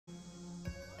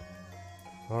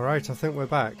Alright, I think we're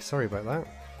back. Sorry about that.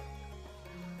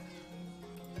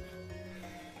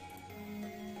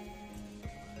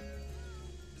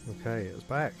 Okay, it's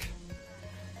back.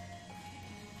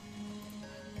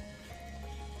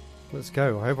 Let's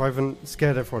go. I hope I haven't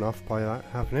scared everyone off by that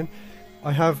happening.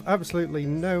 I have absolutely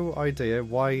no idea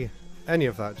why any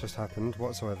of that just happened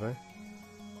whatsoever.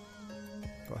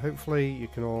 But hopefully you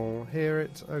can all hear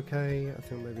it okay. I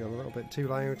think maybe I'm a little bit too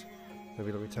loud.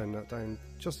 Maybe let me turn that down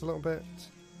just a little bit.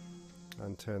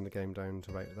 And turn the game down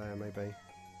to about there maybe.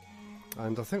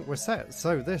 And I think we're set.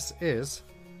 So this is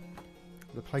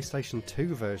the PlayStation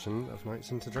 2 version of Nights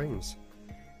into Dreams.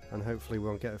 And hopefully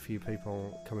we'll get a few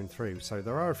people coming through. So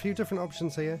there are a few different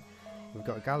options here. We've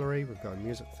got a gallery, we've got a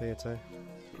music theatre.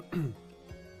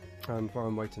 And while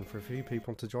I'm waiting for a few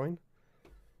people to join,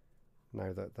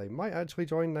 now that they might actually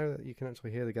join, now that you can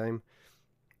actually hear the game,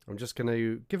 I'm just going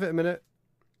to give it a minute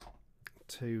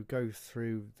to go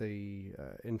through the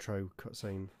intro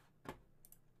cutscene.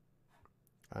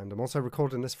 And I'm also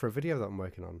recording this for a video that I'm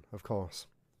working on, of course.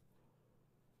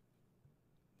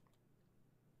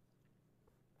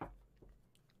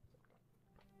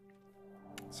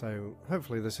 So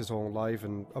hopefully this is all live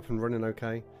and up and running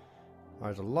okay. I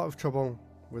had a lot of trouble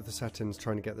with the settings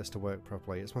trying to get this to work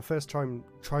properly. It's my first time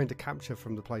trying to capture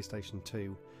from the PlayStation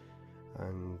 2,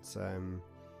 and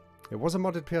it was a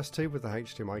modded PS2 with the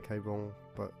HDMI cable,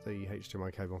 but the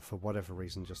HDMI cable for whatever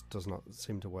reason just does not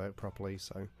seem to work properly,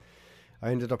 so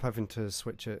I ended up having to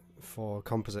switch it for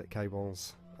composite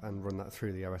cables and run that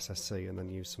through the OSSC and then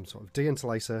use some sort of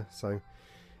de-interlacer. So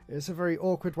it's a very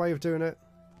awkward way of doing it,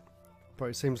 but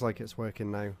it seems like it's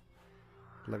working now.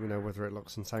 Let me know whether it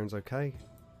looks and sounds okay.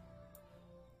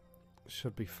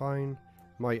 Should be fine.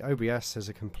 My OBS is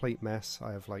a complete mess.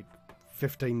 I have like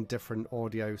 15 different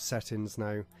audio settings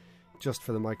now just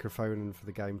for the microphone and for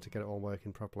the game to get it all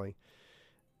working properly.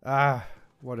 Ah,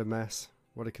 what a mess.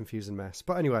 What a confusing mess.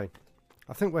 But anyway,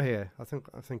 I think we're here. I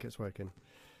think it's working.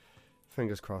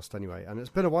 Fingers crossed anyway. And it's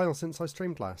been a while since I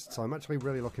streamed last, so I'm actually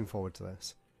really looking forward to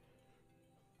this.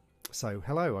 So,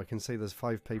 hello, I can see there's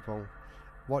 5 people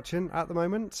watching at the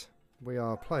moment. We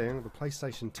are playing the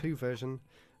PlayStation 2 version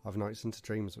of Nights into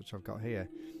Dreams, which I've got here.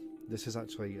 This is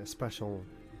actually a special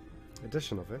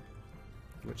edition of it,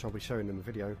 which I'll be showing in the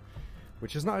video,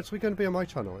 which is not actually going to be on my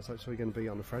channel, it's actually going to be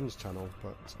on a friend's channel,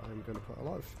 but I'm going to put a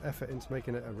lot of effort into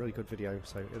making it a really good video.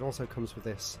 So it also comes with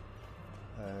this,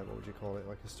 what would you call it,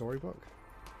 like a storybook?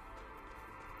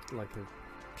 Like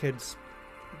a kid's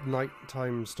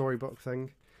nighttime storybook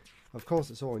thing. Of course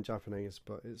it's all in Japanese,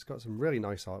 but it's got some really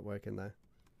nice artwork in there.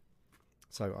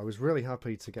 So I was really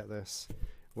happy to get this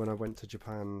when I went to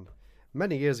Japan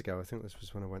many years ago. I think this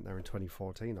was when I went there in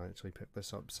 2014. I actually picked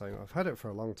this up, so I've had it for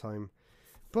a long time.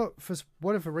 But for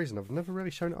whatever reason, I've never really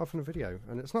shown it off in a video.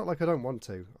 And it's not like I don't want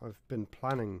to. I've been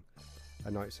planning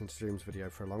a Nights into Dreams video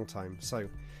for a long time. So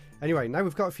anyway, now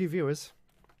we've got a few viewers,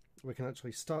 we can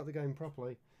actually start the game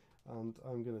properly. And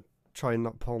I'm going to try and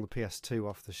not pull the PS2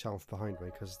 off the shelf behind me,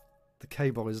 because the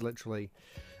cable is literally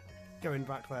going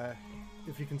back there,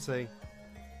 if you can see.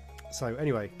 So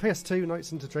anyway, PS2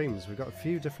 Nights into Dreams. We've got a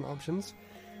few different options.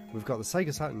 We've got the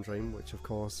Sega Saturn Dream, which of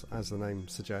course, as the name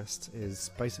suggests,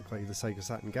 is basically the Sega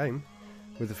Saturn game,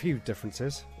 with a few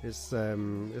differences. It's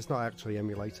not actually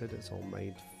emulated, it's all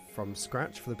made from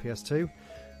scratch for the PS2.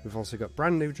 We've also got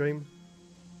Brand New Dream,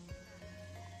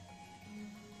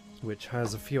 which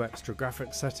has a few extra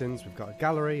graphics settings. We've got a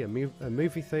gallery, a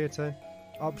movie theatre,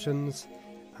 options,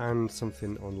 and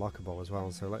something unlockable as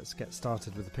well. So let's get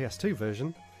started with the PS2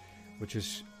 version, which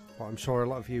is what I'm sure a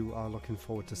lot of you are looking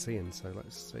forward to seeing. So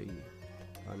let's see.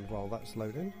 And while that's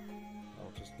loading,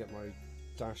 I'll just get my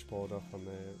dashboard up on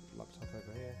the laptop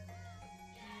over here.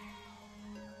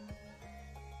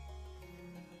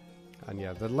 And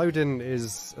yeah, the loading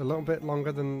is a little bit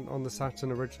longer than on the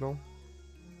Saturn original,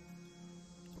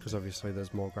 because obviously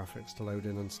there's more graphics to load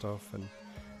in and stuff, and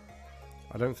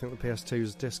I don't think the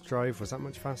PS2's disk drive was that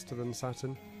much faster than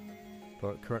Saturn,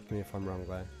 but correct me if I'm wrong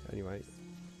there. Anyway,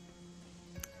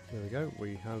 there we go,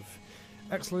 we have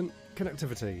excellent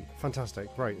connectivity, fantastic.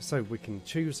 Right, so we can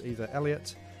choose either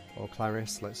Elliot or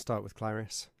Clarice. Let's start with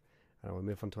Clarice, and we'll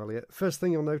move on to Elliot. First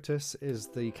thing you'll notice is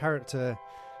the character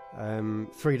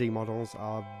 3D models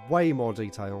are way more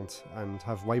detailed and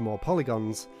have way more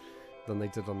polygons than they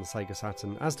did on the Sega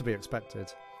Saturn, as to be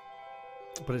expected,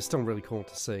 but it's still really cool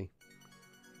to see.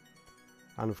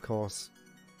 And of course,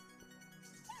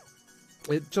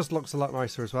 it just looks a lot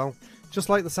nicer as well. Just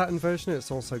like the Saturn version,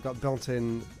 it's also got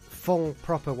built-in full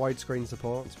proper widescreen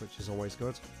support, which is always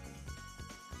good.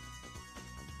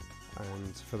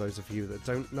 And for those of you that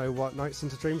don't know what Nights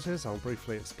into Dreams is, I'll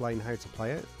briefly explain how to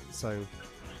play it. So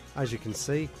As you can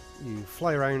see, you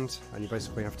fly around and you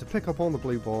basically have to pick up all the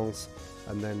blue balls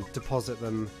and then deposit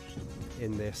them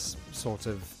in this sort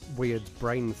of weird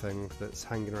brain thing that's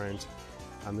hanging around.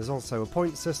 And there's also a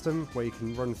point system where you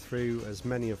can run through as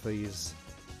many of these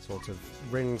sort of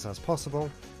rings as possible.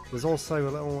 There's also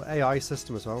a little AI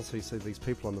system as well, so you see these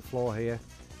people on the floor here.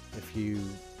 If you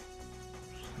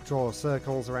draw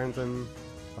circles around them,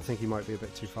 I think he might be a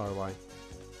bit too far away.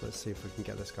 Let's see if we can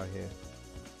get this guy here.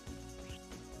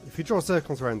 If you draw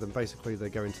circles around them, basically they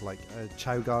go into like a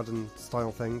Chow Garden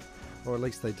style thing, or at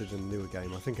least they did in a newer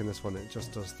game. I think in this one it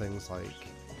just does things like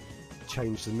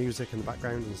change the music in the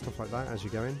background and stuff like that as you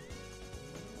go in.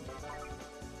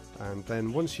 And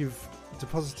then once you've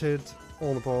deposited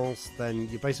all the balls, then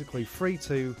you're basically free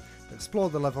to explore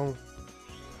the level,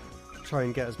 try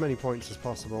and get as many points as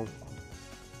possible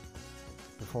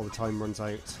before the time runs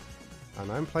out.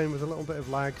 And I'm playing with a little bit of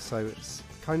lag, so it's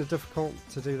kind of difficult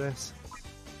to do this.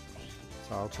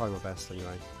 So I'll try my best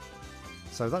anyway.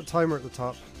 So that timer at the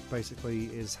top basically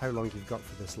is how long you've got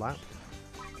for this lap.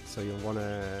 So you'll want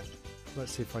to...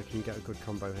 Let's see if I can get a good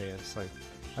combo here. So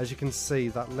as you can see,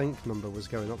 that link number was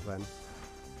going up then.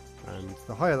 And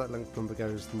the higher that link number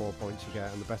goes, the more points you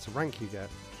get and the better rank you get.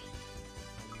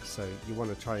 So you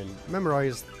want to try and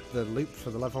memorise the loop for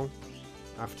the level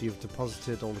after you've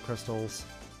deposited all the crystals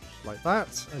like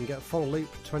that and get a full loop,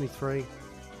 23.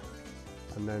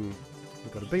 And then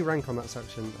we've got a B rank on that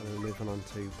section, and then we're moving on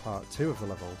to part 2 of the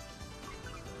level.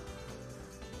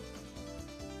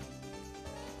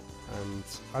 And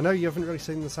I know you haven't really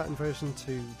seen the Saturn version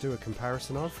to do a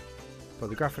comparison of, but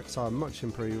the graphics are much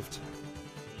improved.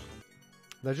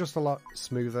 They're just a lot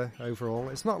smoother overall.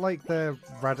 It's not like they're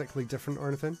radically different or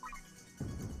anything,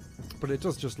 but it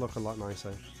does just look a lot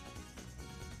nicer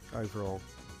overall.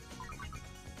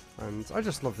 And I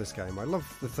just love this game. I love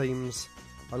the themes,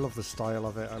 I love the style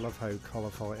of it, I love how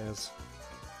colourful it is.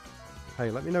 Hey,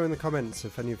 let me know in the comments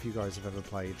if any of you guys have ever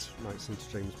played Nights into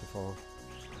Dreams before.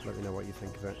 Let me know what you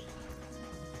think of it.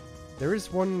 There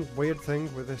is one weird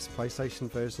thing with this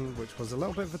PlayStation version which was a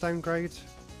little bit of a downgrade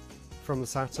from the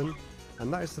Saturn,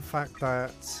 and that is the fact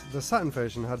that the Saturn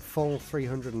version had full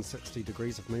 360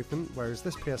 degrees of movement, whereas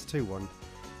this PS2 one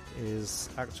is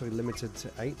actually limited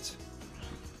to 8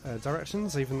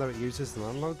 directions, even though it uses an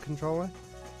analog controller.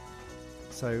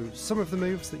 So some of the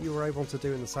moves that you were able to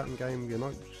do in the Saturn game, you're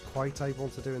not quite able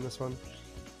to do in this one.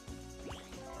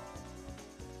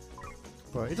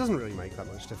 But it doesn't really make that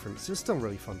much difference. It's still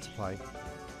really fun to play.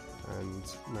 And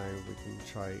now we can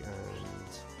try and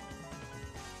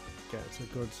get a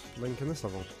good link in this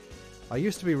level. I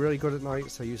used to be really good at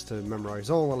nights. I used to memorise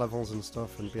all the levels and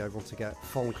stuff and be able to get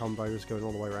full combos going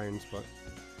all the way around, but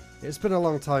it's been a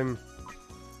long time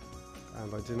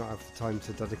and I do not have the time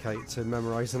to dedicate to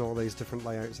memorising all these different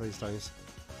layouts these days.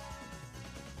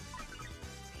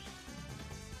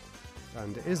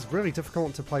 And it is really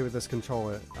difficult to play with this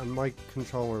controller, and my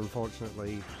controller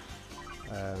unfortunately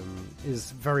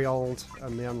is very old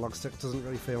and the analog stick doesn't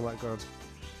really feel that good.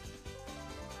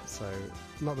 So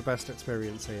not the best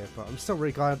experience here, but I'm still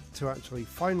really glad to actually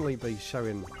finally be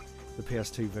showing the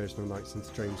PS2 version of Nights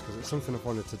into Dreams, because it's something I've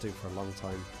wanted to do for a long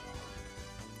time.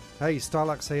 Hey,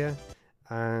 Starlax here,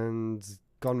 and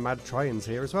Gone Mad Trying's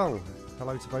here as well.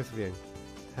 Hello to both of you.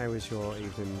 How is your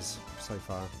evenings so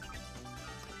far?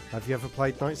 Have you ever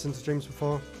played Nights into Dreams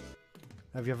before?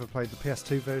 Have you ever played the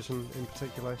PS2 version in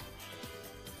particular?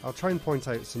 I'll try and point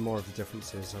out some more of the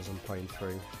differences as I'm playing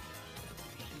through.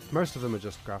 Most of them are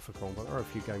just graphical, but there are a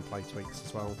few gameplay tweaks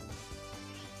as well.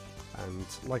 And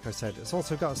like I said, it's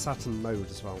also got a Saturn mode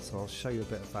as well, so I'll show you a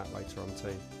bit of that later on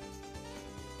too.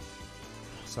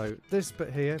 So this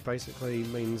bit here basically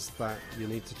means that you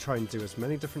need to try and do as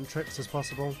many different tricks as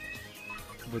possible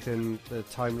within the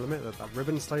time limit that that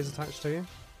ribbon stays attached to you.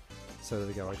 So there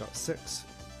we go, I got six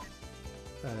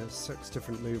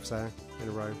different moves there in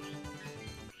a row.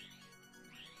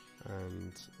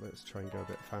 And let's try and go a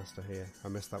bit faster here. I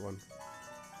missed that one.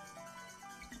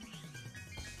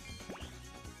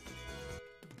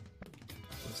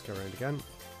 Let's go around again.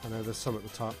 I know there's some at the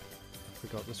top if we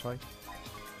go up this way.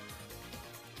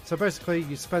 So basically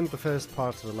you spend the first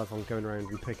part of the level going around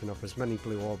and picking up as many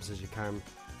blue orbs as you can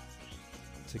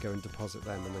to go and deposit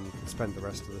them, and then you can spend the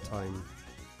rest of the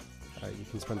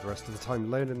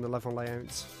time learning the level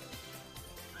layouts,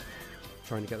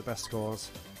 trying to get the best scores.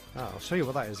 I'll show you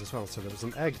what that is as well. So there was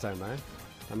an egg down there,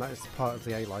 and that is part of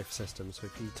the A-Life system. So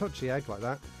if you touch the egg like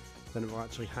that, then it will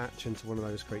actually hatch into one of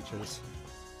those creatures.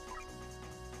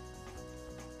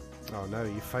 Oh no,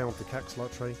 you failed the Kex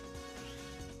lottery.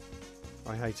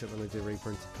 I hate it when they do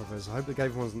reprinted covers. I hope the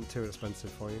game wasn't too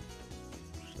expensive for you.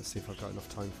 Let's see if I've got enough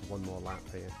time for one more lap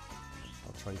here.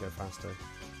 I'll try and go faster.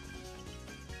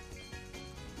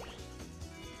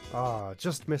 Ah,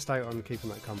 just missed out on keeping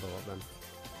that combo up then.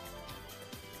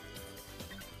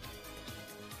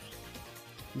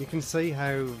 You can see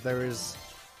how there is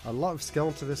a lot of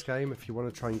skill to this game if you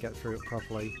want to try and get through it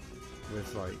properly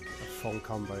with like a full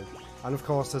combo. And of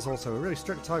course there's also a really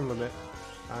strict time limit,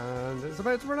 and it's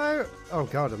about to run out! Oh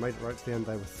god, I made it right to the end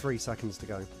there with 3 seconds to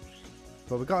go.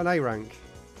 But we got an A rank,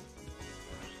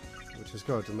 which is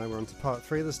good, and now we're on to part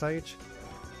 3 of the stage.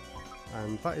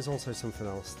 And that is also something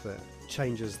else that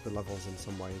changes the levels in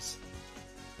some ways.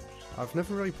 I've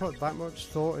never really put that much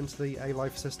thought into the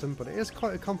A-life system, but it is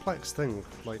quite a complex thing,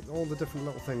 like all the different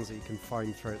little things that you can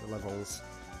find throughout the levels,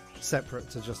 separate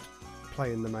to just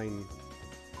playing the main...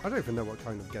 I don't even know what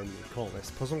kind of game you'd call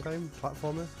this. Puzzle game?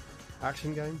 Platformer?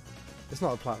 Action game? It's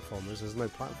not a platformer, there's no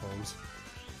platforms.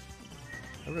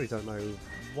 I really don't know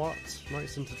what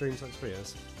Nights into Dreams actually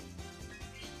is.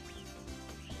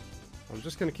 I'm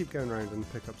just going to keep going around and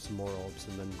pick up some more orbs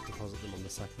and then deposit them on the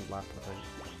second lap, I think.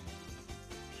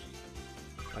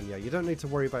 And yeah, you don't need to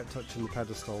worry about touching the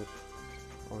pedestal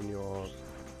on your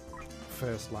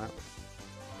first lap,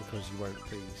 because you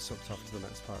won't be sucked off to the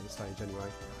next part of the stage anyway.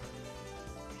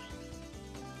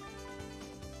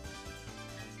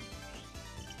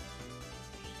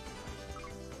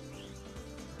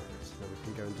 So we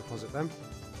can go and deposit them,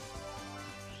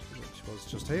 which was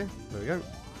just here. There we go.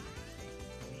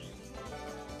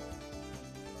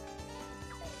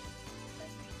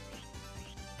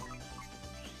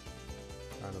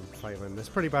 And I'm failing this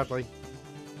pretty badly.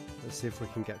 Let's see if we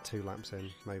can get 2 laps in,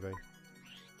 maybe.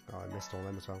 Oh, I missed all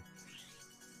them as well.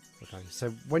 Okay,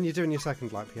 so when you're doing your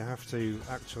second lap, you have to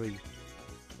actually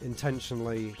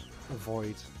intentionally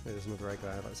avoid... There's another egg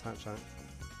there, let's hatch that.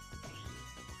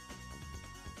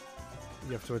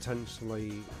 You have to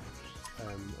intentionally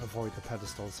avoid the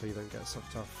pedestal so you don't get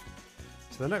sucked off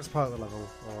to the next part of the level,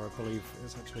 or I believe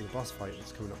it's actually the boss fight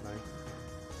that's coming up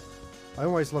now. I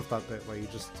always love that bit where you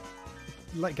just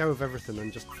let go of everything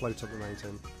and just float up the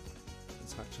mountain.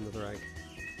 Let's hatch another egg.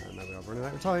 And now we are running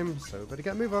out of time, so we better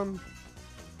get a move on.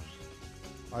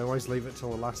 I always leave it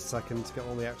till the last second to get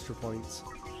all the extra points.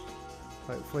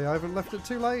 Hopefully I haven't left it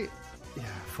too late. Yeah,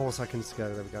 4 seconds to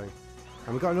go, there we go.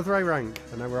 And we got another A rank,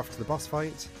 and now we're off to the boss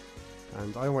fight.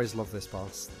 And I always love this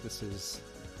boss. This is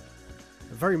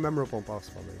a very memorable boss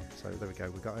for me. So there we go,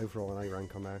 we got overall an A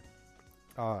rank on there.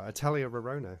 Ah, Atelier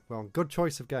Rorona. Well, good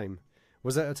choice of game.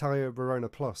 Was it Atelier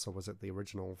Rorona Plus, or was it the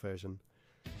original version?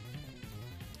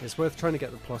 It's worth trying to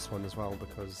get the Plus one as well,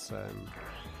 because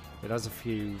it has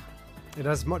it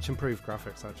has much improved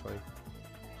graphics actually.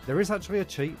 There is actually a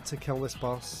cheat to kill this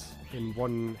boss in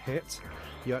one hit.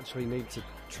 You actually need to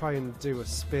try and do a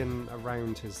spin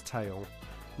around his tail,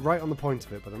 right on the point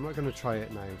of it, but I'm not going to try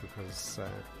it now because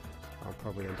I'll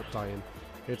probably end up dying.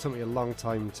 It took me a long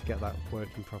time to get that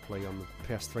working properly on the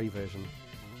PS3 version.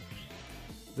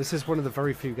 This is one of the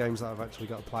very few games that I've actually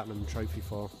got a Platinum trophy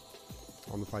for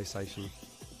on the PlayStation.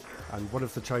 And one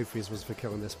of the trophies was for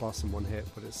killing this boss in one hit,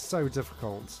 but it's so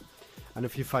difficult. And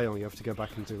if you fail, you have to go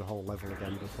back and do the whole level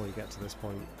again before you get to this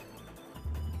point.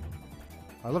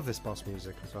 I love this boss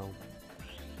music as well.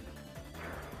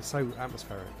 It's so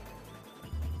atmospheric.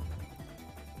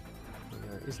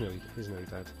 Yeah, he's nearly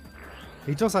dead.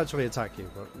 He does actually attack you,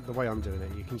 but the way I'm doing it,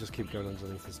 you can just keep going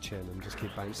underneath his chin and just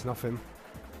keep bouncing off him.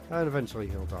 And eventually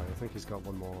he'll die. I think he's got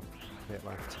one more hit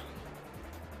left.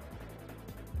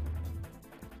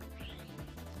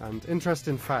 And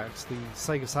interesting fact, the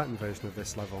Sega Saturn version of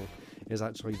this level is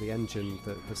actually the engine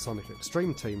that the Sonic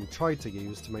Extreme team tried to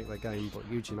use to make their game, but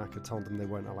Yuji Naka told them they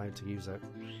weren't allowed to use it.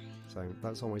 So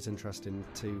that's always interesting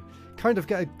to kind of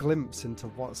get a glimpse into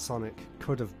what Sonic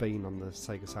could have been on the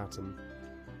Sega Saturn.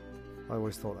 I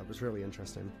always thought that was really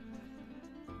interesting.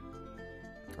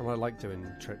 And I like doing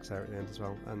tricks there at the end as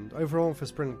well. And overall for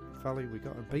Spring Valley we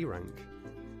got a B rank.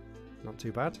 Not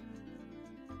too bad.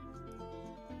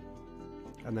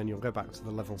 And then you'll go back to the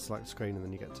level select screen and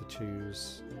then you get to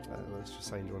choose, let's just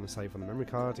say, do you want to save on the memory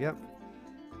card? Yep.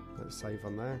 Let's save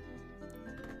on there.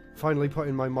 Finally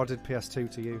putting my modded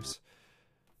PS2 to use.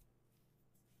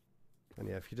 And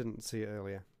yeah, if you didn't see it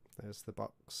earlier, there's the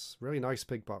box. Really nice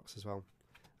big box as well.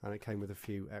 And it came with a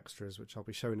few extras which I'll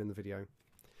be showing in the video.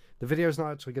 The video's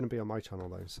not actually going to be on my channel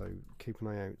though, so keep an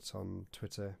eye out on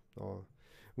Twitter or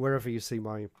wherever you see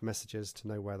my messages to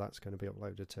know where that's going to be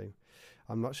uploaded to.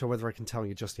 I'm not sure whether I can tell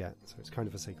you just yet, so it's kind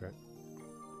of a secret.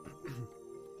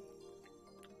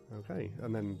 Okay,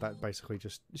 and then that basically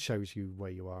just shows you where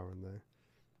you are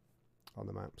on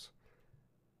the maps.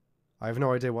 I have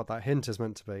no idea what that hint is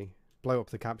meant to be. Blow up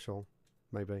the capsule,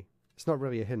 maybe. It's not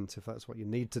really a hint if that's what you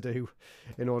need to do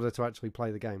in order to actually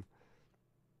play the game.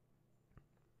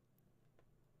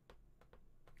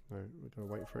 Right, we've got to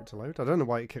wait for it to load. I don't know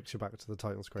why it kicks you back to the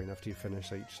title screen after you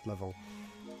finish each level.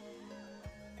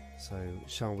 So,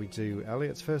 shall we do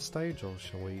Elliot's first stage, or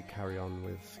shall we carry on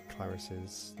with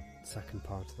Claris's second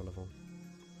part of the level?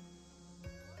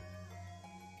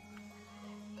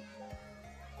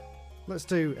 Let's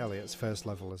do Elliot's first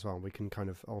level as well. We can kind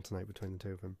of alternate between the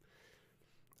two of them.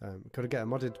 Got to get a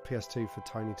modded PS2 for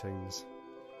Tiny Toons.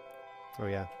 Oh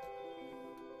yeah.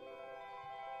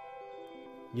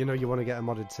 You know you want to get a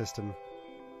modded system.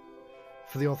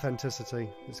 For the authenticity,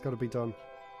 it's got to be done.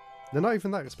 They're not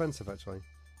even that expensive actually.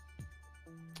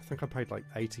 I think I paid like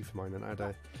 80 for mine, and I had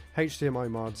a HDMI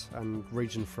mod and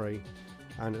region free,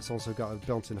 and it's also got a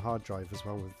built-in hard drive as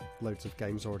well with loads of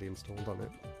games already installed on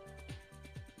it,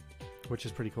 which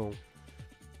is pretty cool.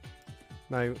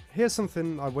 Now, here's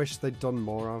something I wish they'd done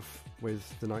more of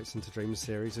with the Nights into Dreams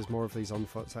series, is more of these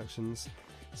on-foot sections.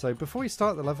 So before you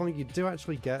start the level, you do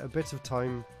actually get a bit of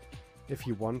time, if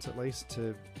you want at least,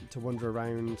 to wander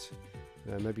around,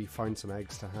 maybe find some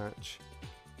eggs to hatch,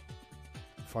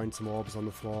 find some orbs on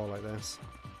the floor like this.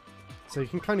 So you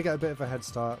can kind of get a bit of a head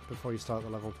start before you start the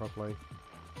level properly.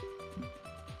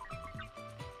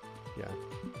 Yeah.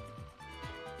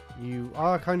 You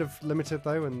are kind of limited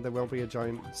though, and there will be a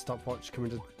giant stopwatch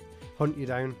coming to hunt you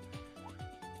down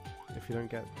if you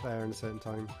don't get there in a certain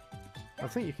time. I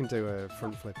think you can do a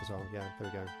front flip as well. Yeah,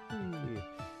 there we go.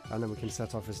 And then we can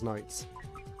set off as knights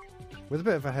with a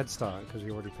bit of a head start because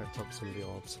we already picked up some of the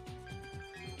orbs.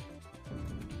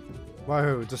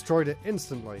 Whoa, destroyed it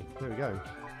instantly. There we go.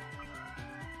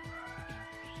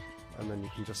 And then you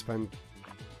can just spend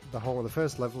the whole of the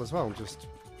first level as well just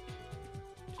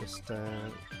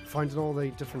finding all the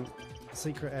different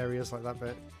secret areas like that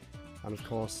bit, and of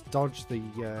course dodge the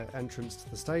entrance to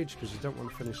the stage because you don't want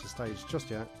to finish the stage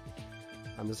just yet.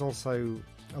 And there's also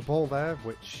a ball there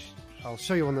which I'll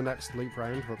show you on the next loop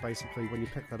round, but basically when you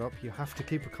pick that up you have to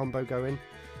keep a combo going,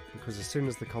 because as soon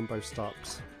as the combo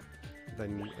stops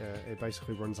then it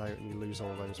basically runs out and you lose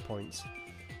all those points.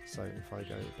 So if I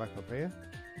go back up here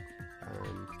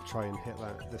and try and hit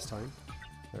that this time,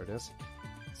 there it is.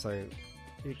 So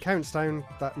it counts down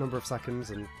that number of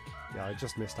seconds, and yeah, I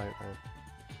just missed out there.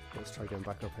 Let's try going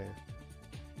back up here.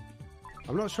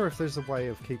 I'm not sure if there's a way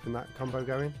of keeping that combo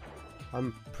going.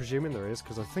 I'm presuming there is,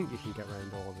 because I think you can get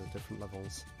around all the different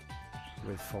levels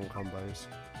with full combos.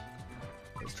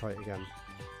 Let's try it again.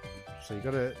 So you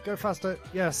gotta go faster.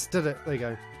 Yes, did it. There you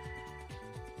go.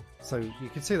 So you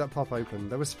can see that pop open.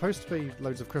 There was supposed to be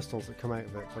loads of crystals that come out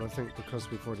of it, but I think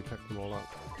because we've already picked them all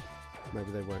up,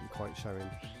 maybe they weren't quite showing.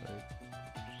 So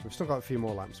we've still got a few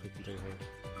more laps we can do here.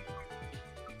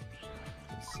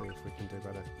 Let's see if we can do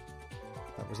better.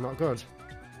 That was not good.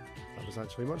 That was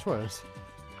actually much worse.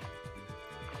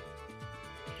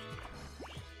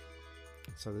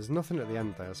 So there's nothing at the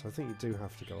end there, so I think you do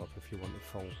have to go up if you want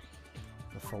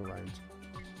a full round.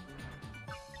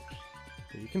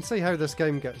 But you can see how this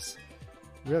game gets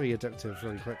really addictive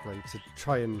really quickly to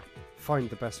try and find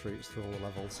the best routes through all the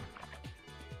levels.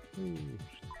 And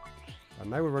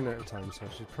now we're running out of time, so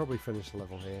I should probably finish the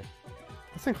level here.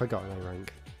 I think I got an A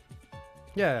rank.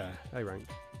 Yeah, A rank.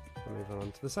 We're moving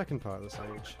on to the second part of the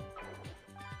stage.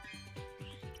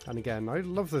 And again, I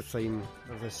love the theme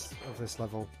of this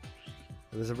level.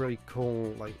 There's a really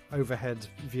cool like overhead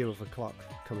view of a clock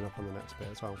coming up on the next bit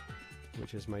as well,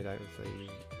 which is made out of the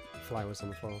flowers on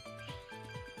the floor.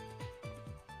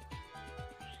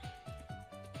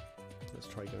 Let's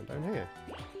try going down here.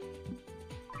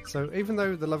 So even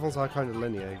though the levels are kind of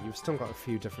linear, you've still got a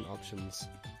few different options.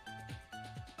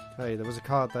 Hey, there was a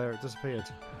card there, it disappeared.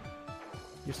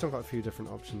 You've still got a few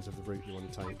different options of the route you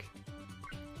want to take.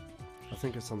 I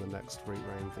think it's on the next route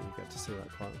round that you get to see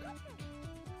that clock.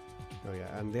 Oh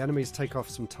yeah, and the enemies take off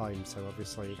some time, so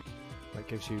obviously that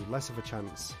gives you less of a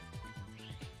chance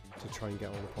to try and get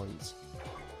all the points.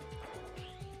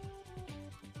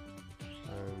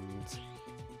 And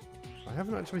I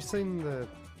haven't actually seen the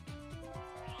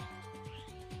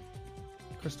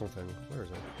crystal thing. Where is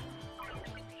it?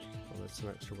 Oh, there's some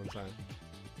extra ones out.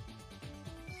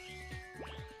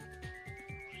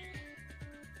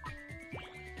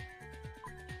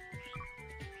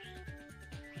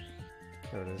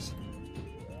 There it is.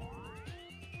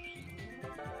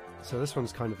 So this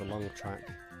one's kind of a long track.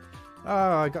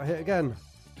 Oh, I got hit again.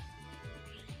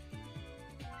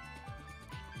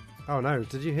 Oh no,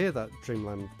 did you hear that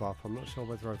Dreamland bop? I'm not sure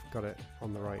whether I've got it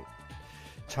on the right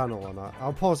channel or not.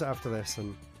 I'll pause it after this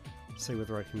and see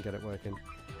whether I can get it working.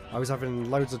 I was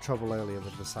having loads of trouble earlier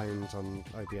with the sound on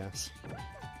OBS.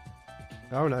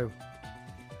 Oh no.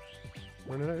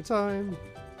 Running out of time.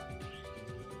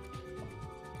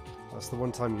 That's the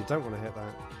one time you don't want to hit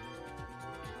that.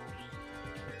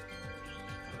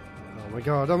 my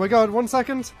god, oh my god, 1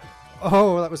 second!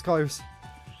 Oh, that was close.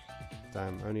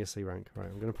 Damn, only a C rank. Right,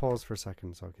 I'm going to pause for a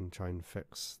second so I can try and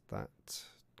fix that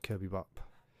Kirby Bop.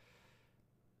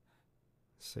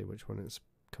 See which one it's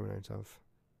coming out of.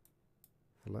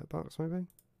 Alert box, maybe?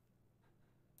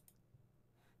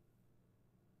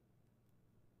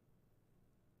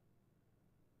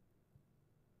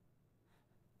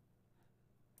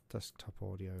 Desktop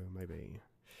audio, maybe.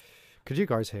 Could you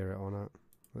guys hear it or not?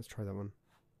 Let's try that one.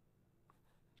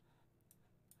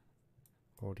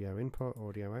 Audio input,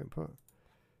 audio output.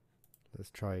 Let's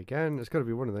try again. It's got to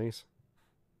be one of these.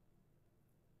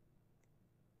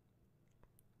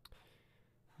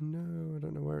 No, I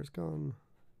don't know where it's gone.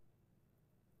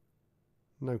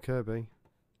 No Kirby.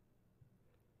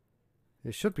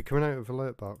 It should be coming out of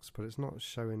alert box, but it's not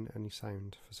showing any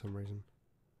sound for some reason.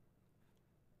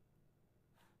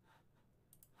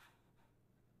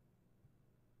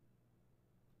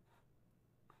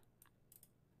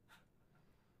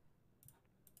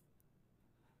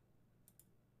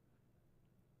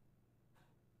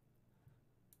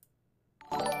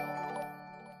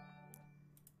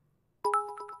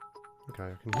 Okay,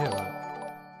 I can hear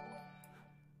that.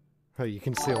 Oh, you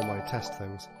can see all my test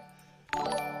things.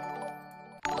 But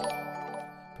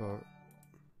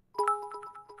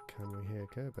can we hear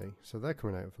Kirby? So they're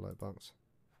coming out of alert box.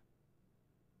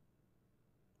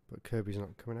 But Kirby's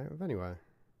not coming out of anywhere.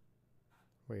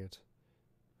 Weird.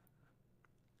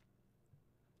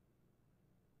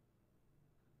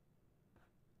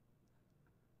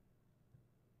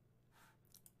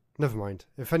 Never mind.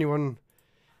 If anyone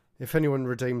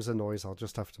redeems the noise, I'll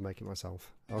just have to make it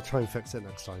myself. I'll try and fix it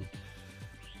next time.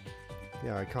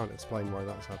 Yeah, I can't explain why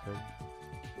that's happening.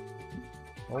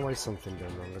 Always something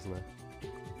going wrong, isn't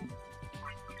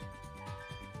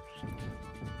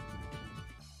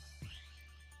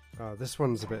there? This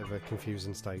one's a bit of a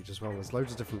confusing stage as well. There's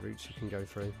loads of different routes you can go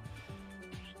through.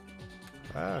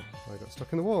 Ah, I got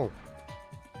stuck in the wall.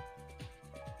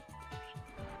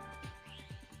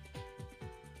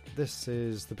 This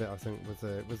is the bit, I think,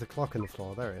 with the clock in the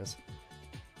floor. There it is.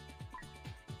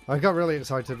 I got really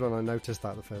excited when I noticed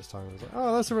that the first time. I was like,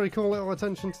 oh, that's a really cool little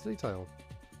attention to detail.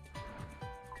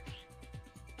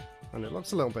 And it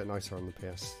looks a little bit nicer on the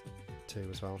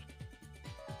PS2 as well.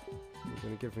 You're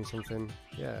going to give me something?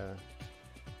 Yeah.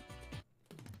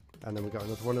 And then we got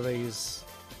another one of these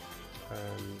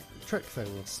trick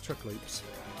things, trick loops.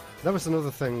 That was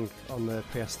another thing on the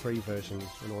PS3 version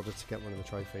in order to get one of the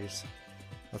trophies.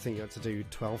 I think you had to do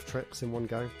 12 tricks in one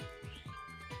go.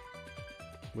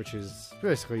 Which is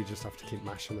basically you just have to keep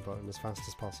mashing the button as fast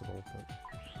as possible. But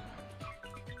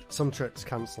some tricks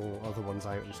cancel other ones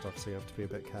out and stuff, so you have to be a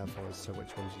bit careful as to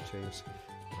which ones you choose.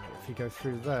 If you go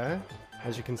through there,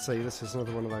 as you can see, this is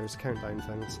another one of those countdown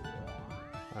things.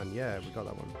 And yeah, we got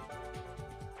that one.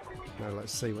 Now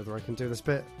let's see whether I can do this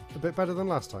bit a bit better than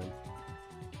last time.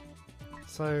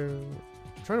 So,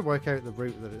 I'm trying to work out the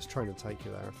route that it's trying to take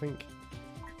you there. I think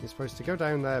you're supposed to go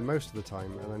down there most of the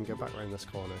time and then go back around this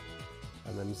corner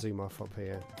and then zoom off up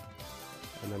here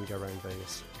and then go around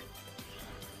these.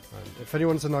 And if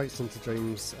anyone's a Nights into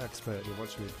Dreams expert and you're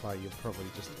watching me play, you're probably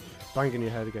just banging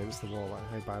your head against the wall at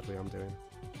how badly I'm doing.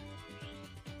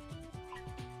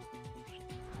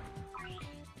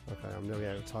 Okay, I'm nearly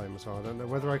out of time as well. I don't know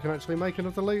whether I can actually make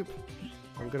another loop.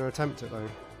 I'm going to attempt it though.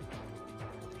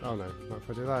 Oh no, not if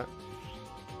I do that.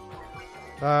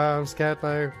 I'm scared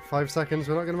now. 5 seconds,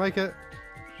 we're not going to make it.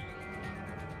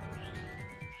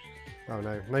 Oh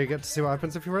no, now you get to see what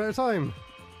happens if you run out of time.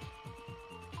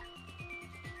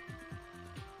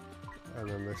 And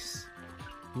then this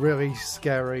really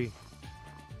scary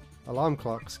alarm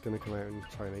clock's going to come out and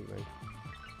try and eat me.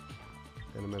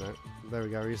 In a minute. There we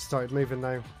go, he's started moving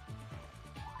now.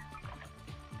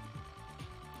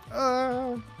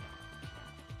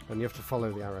 And you have to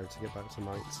follow the arrow to get back to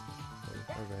Nights.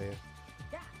 Over here.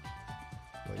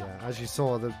 But yeah, as you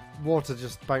saw, the water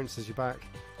just bounces you back.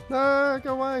 No,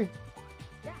 go away!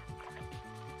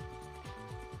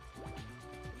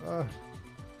 Oh,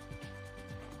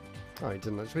 he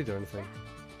didn't actually do anything.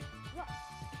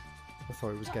 I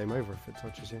thought it was game over if it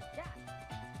touches you.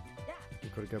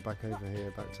 You've got to go back over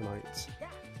here, back to Nights.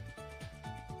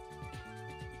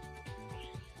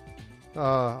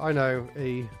 Ah, I know,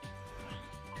 E.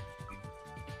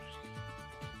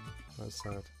 That's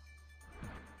sad.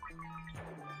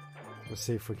 Let's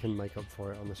see if we can make up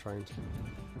for it on this round.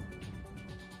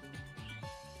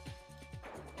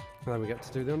 And then we get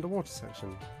to do the underwater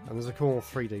section. And there's a cool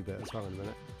 3D bit as well in a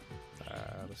minute.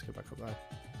 Let's go back up there.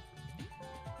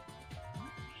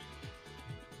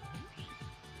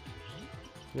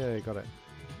 Yeah, you got it.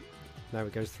 Now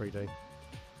it goes 3D.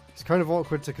 It's kind of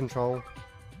awkward to control.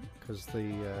 because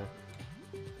yeah,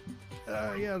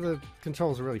 the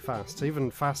controls are really fast,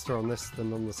 even faster on this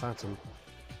than on the Saturn.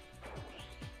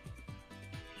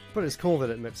 But it's cool that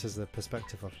it mixes the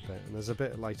perspective up a bit, and there's a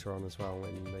bit later on as well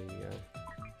in the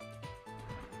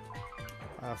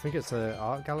I think it's an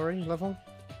art gallery level.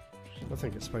 I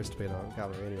think it's supposed to be an art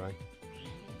gallery anyway.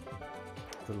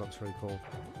 That looks really cool.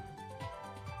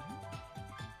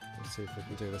 Let's see if we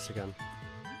can do this again.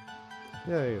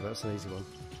 Yay, that's an easy one.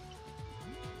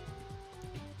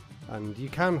 And you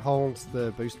can hold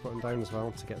the boost button down as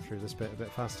well to get through this bit a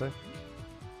bit faster,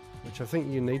 which I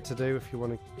think you need to do if you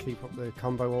want to keep up the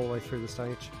combo all the way through the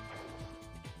stage.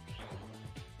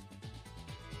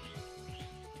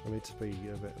 I need to be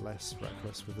a bit less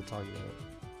reckless with the timing of it.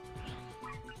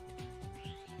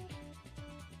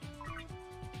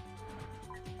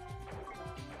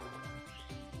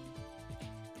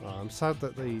 Oh, I'm sad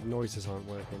that the noises aren't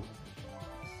working.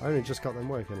 I only just got them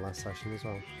working last session as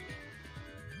well.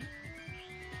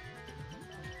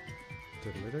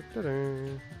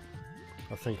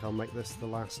 I think I'll make this the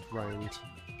last round.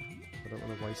 I don't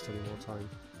want to waste any more time.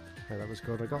 Okay, that was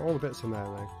good. I got all the bits in there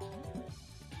now.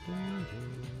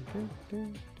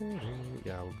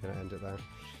 Yeah, I'm going to end it there.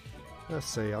 Let's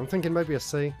see. I'm thinking maybe a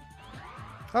C.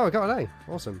 Oh, I got an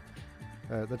A. Awesome.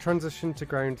 The transition to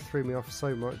ground threw me off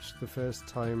so much the first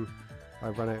time I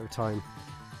ran out of time.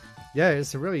 Yeah,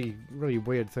 it's a really, really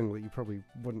weird thing that you probably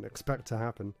wouldn't expect to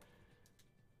happen.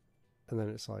 And then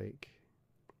it's like,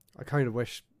 I kind of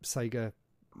wish Sega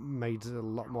made a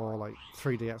lot more like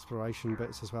 3D exploration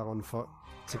bits as well on foot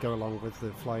to go along with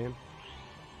the flying.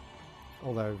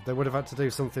 Although they would have had to do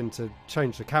something to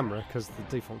change the camera because the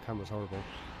default camera's horrible.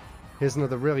 Here's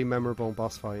another really memorable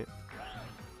boss fight.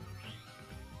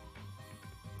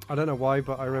 I don't know why,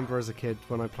 but I remember as a kid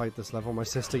when I played this level, my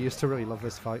sister used to really love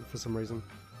this fight for some reason.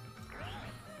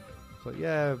 But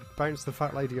yeah, bounce the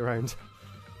fat lady around.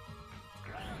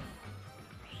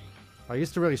 I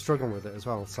used to really struggle with it as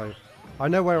well, so I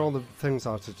know where all the things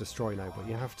are to destroy now, but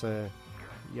you have to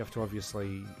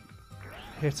obviously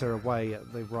hit her away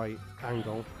at the right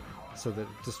angle so that it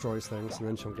destroys things, and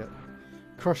then she'll get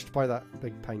crushed by that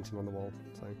big painting on the wall.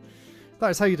 So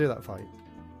that is how you do that fight.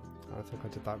 I think I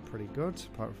did that pretty good,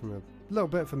 apart from a little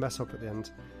bit of a mess up at the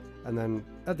end. And then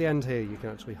at the end here you can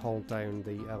actually hold down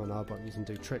the L and R buttons and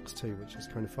do tricks too, which is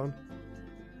kind of fun.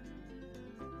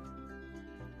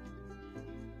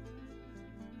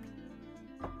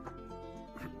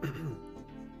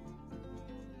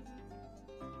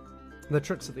 The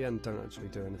tricks at the end don't actually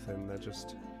do anything, they're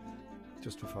just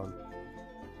for fun.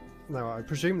 Now I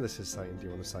presume this is saying do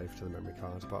you want to save to the memory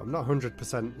card, but I'm not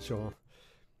 100% sure.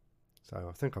 So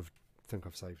I think I've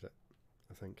saved it.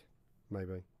 I think.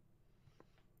 Maybe.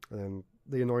 And then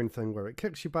the annoying thing where it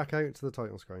kicks you back out to the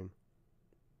title screen.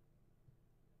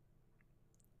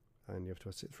 And you have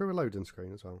to sit through a loading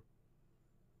screen as well.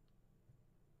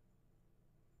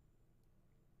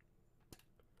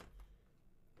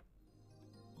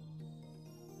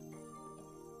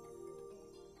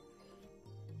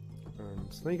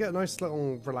 So then you get a nice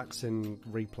little relaxing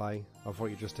replay of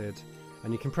what you just did,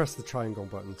 and you can press the triangle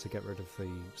button to get rid of the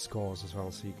scores as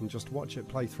well, so you can just watch it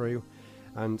play through.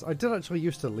 And I did actually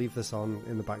used to leave this on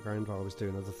in the background while I was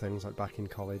doing other things, like back in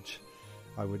college.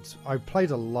 I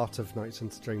played a lot of Nights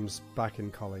into Dreams back in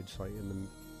college, like in the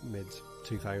mid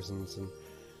 2000s, and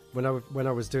when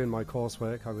I was doing my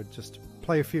coursework, I would just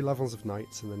play a few levels of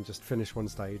Nights and then just finish one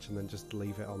stage and then just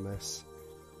leave it on this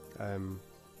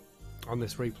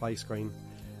replay screen,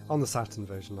 on the Saturn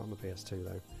version, not on the PS2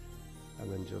 though,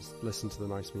 and then just listen to the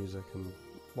nice music and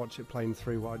watch it playing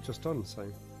through what I'd just done. So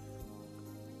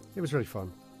it was really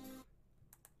fun.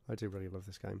 I do really love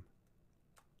this game.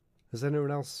 Has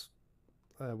anyone else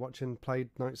watching played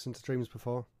Nights into Dreams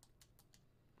before?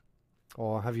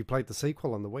 Or have you played the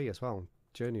sequel on the Wii as well,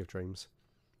 Journey of Dreams?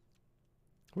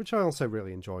 Which I also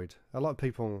really enjoyed. A lot of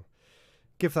people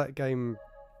give that game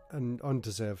an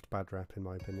undeserved bad rep, in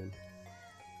my opinion.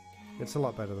 It's a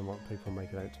lot better than what people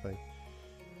make it out to be.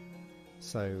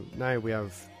 So now we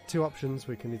have two options.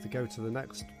 We can either go to the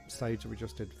next stage that we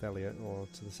just did with Elliot, or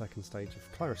to the second stage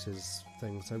of Claris's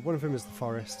thing. So one of them is the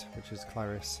forest, which is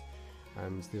Claris,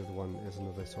 and the other one is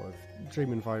another sort of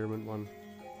dream environment one.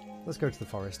 Let's go to the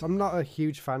forest. I'm not a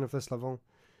huge fan of this level.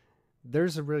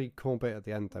 There's a really cool bit at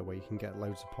the end though where you can get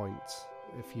loads of points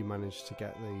if you manage to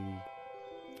get the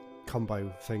combo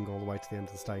thing all the way to the end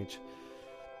of the stage.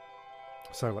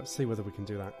 So let's see whether we can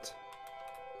do that.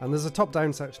 And there's a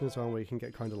top-down section as well where you can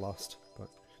get kind of lost, but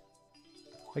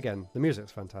again, the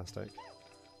music's fantastic.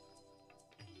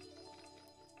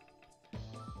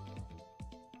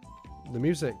 The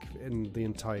music in the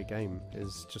entire game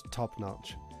is just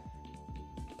top-notch.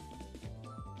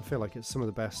 feel like it's some of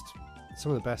the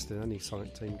best in any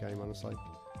Sonic Team game, honestly.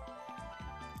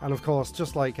 And of course,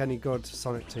 just like any good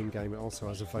Sonic Team game, it also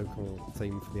has a vocal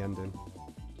theme for the ending.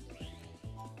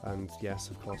 And yes,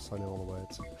 of course, I know all the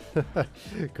words.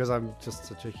 Because I'm just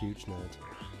such a huge nerd.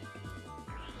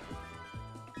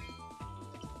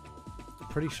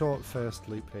 Pretty short first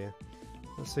loop here.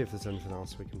 Let's see if there's anything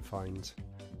else we can find.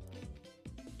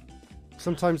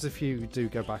 Sometimes if you do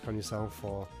go back on yourself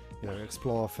or, you know,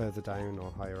 explore further down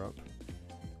or higher up,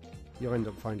 you'll end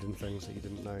up finding things that you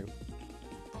didn't know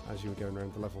as you were going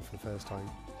around the level for the first time.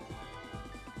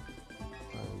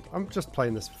 And I'm just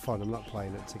playing this for fun, I'm not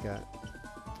playing it to get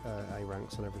A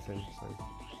ranks and everything, so.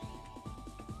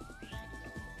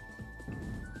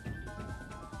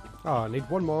 Oh, I need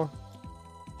one more.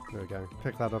 There we go.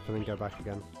 Pick that up and then go back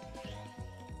again.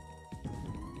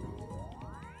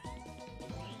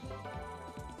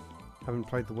 Haven't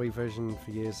played the Wii version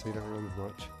for years, so you don't remember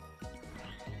much.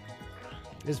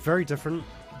 It's very different.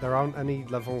 There aren't any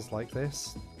levels like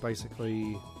this.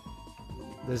 Basically,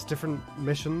 there's different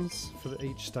missions for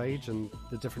each stage, and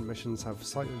the different missions have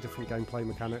slightly different gameplay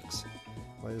mechanics.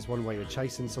 Like there's one where you're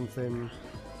chasing something.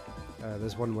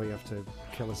 There's one where you have to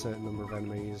kill a certain number of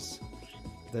enemies.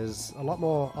 There's a lot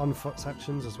more on-foot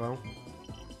sections as well,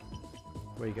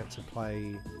 where you get to play.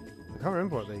 I can't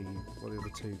remember what the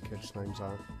other two kids' names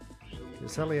are.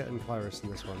 It's Elliot and Clarice in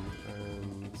this one,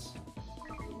 and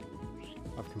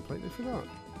I've completely forgot.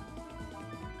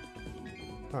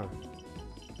 Oh,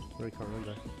 really can't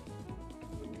remember.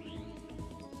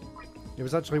 It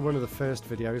was actually one of the first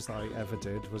videos that I ever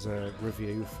did. Was a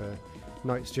review for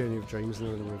Knight's Journey of Dreams,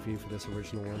 and then a review for this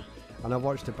original one. And I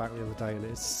watched it back the other day, and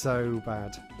it's so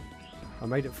bad. I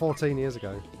made it 14 years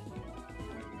ago,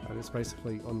 and it's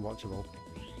basically unwatchable.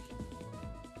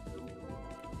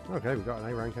 Okay, we got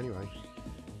an A rank anyway.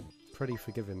 Pretty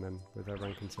forgiving then with their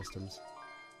ranking systems.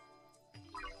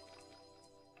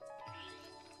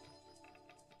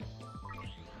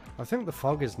 I think the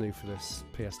fog is new for this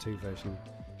PS2 version.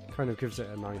 Kind of gives it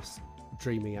a nice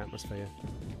dreamy atmosphere.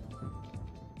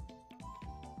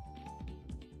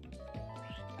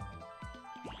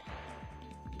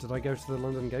 Did I go to the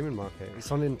London Gaming Market?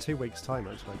 It's on in 2 weeks' time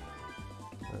actually.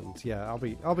 And yeah,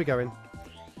 I'll be going.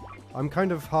 I'm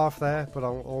kind of half there, but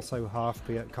I'll also half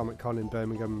be at Comic Con in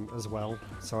Birmingham as well.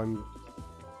 So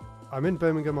I'm in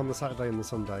Birmingham on the Saturday and the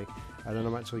Sunday, and then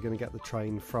I'm actually going to get the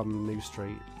train from New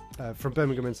Street, from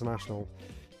Birmingham International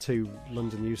to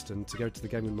London Euston to go to the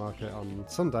Gaming Market on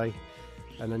Sunday,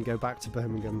 and then go back to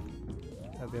Birmingham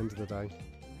at the end of the day.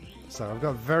 So I've got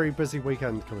a very busy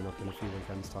weekend coming up in a few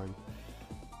weekends' time.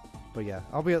 But yeah,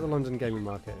 I'll be at the London Gaming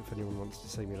Market if anyone wants to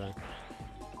see me there.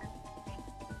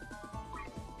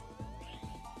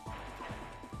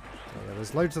 Yeah,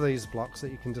 there's loads of these blocks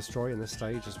that you can destroy in this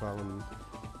stage as well, and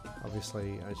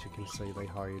obviously, as you can see, they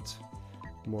hide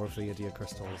more of the Idia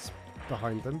crystals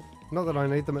behind them. Not that I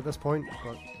need them at this point,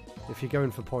 but if you're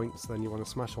going for points, then you want to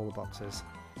smash all the boxes,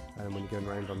 and when you're going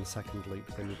around on the second loop,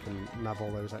 then you can nab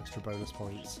all those extra bonus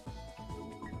points.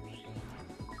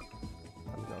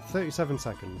 I've got 37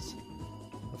 seconds.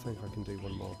 I think I can do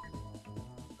one more.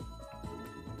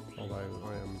 Although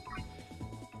I am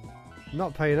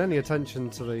not paying any attention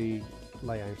to the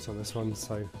layout on this one,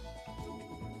 so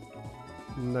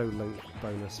no link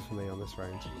bonus for me on this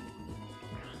round.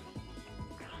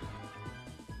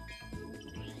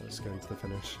 Let's go into the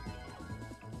finish.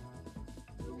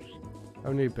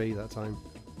 Only B that time.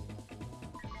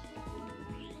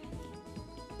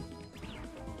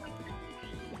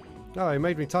 Oh, it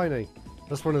made me tiny.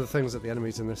 That's one of the things that the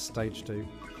enemies in this stage do.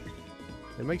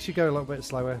 It makes you go a little bit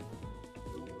slower.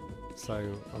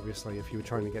 So, obviously, if you were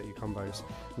trying to get your combos.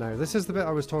 Now, this is the bit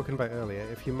I was talking about earlier.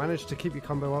 If you manage to keep your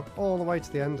combo up all the way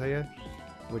to the end here,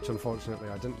 which unfortunately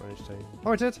I didn't manage to.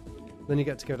 Oh, I did! Then you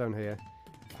get to go down here,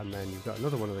 and then you've got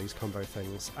another one of these combo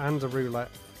things, and a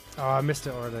roulette. Oh, I missed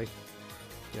it already.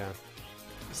 Yeah.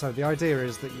 So the idea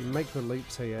is that you make the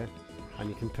loops here, and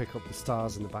you can pick up the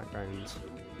stars in the background.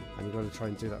 And you've got to try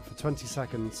and do that for 20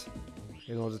 seconds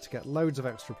in order to get loads of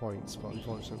extra points, but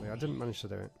unfortunately I didn't manage to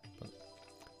do it. But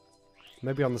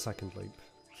maybe on the second loop.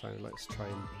 So let's try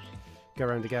and go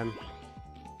around again.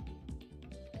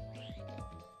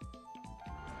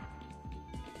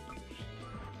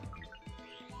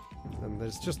 And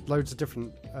there's just loads of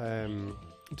different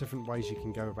ways you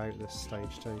can go about this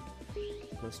stage too.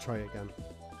 Let's try it again.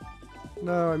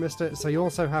 No, I missed it. So you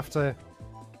also have to...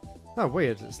 Oh,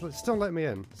 weird. It's still let me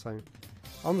in. So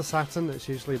on the Saturn, it's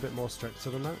usually a bit more stricter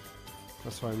than that.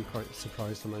 That's why I'm quite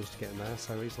surprised I managed to get in there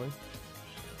so easily.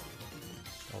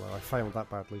 Although I failed that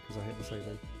badly because I hit the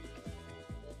ceiling.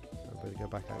 I better go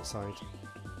back outside.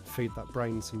 feed that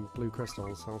brain some blue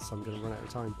crystals, else I'm going to run out of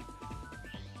time.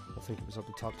 I think it was up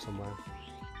the top somewhere.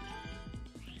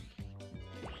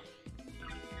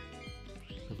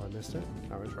 Have I missed it?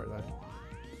 Oh, it's right there.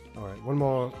 Alright, one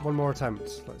more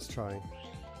attempt. Let's try.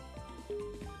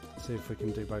 See if we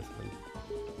can do both of them.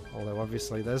 Although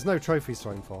obviously there's no trophies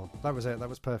to aim for. That was it, that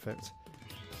was perfect.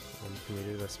 And can we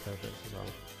do this perfect as well?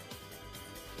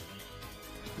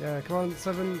 Yeah, come on,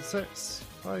 7, 6,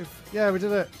 5. Yeah, we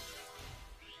did it!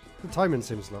 The timing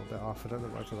seems a little bit off. I don't know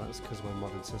whether that's because of my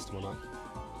modded system or not.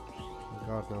 Oh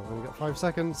god, no, I've only got 5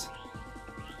 seconds.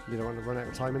 You don't want to run out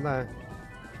of time in there.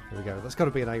 There we go. That's got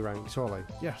to be an A rank, surely.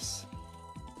 Yes!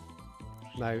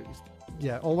 Now,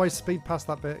 yeah, always speed past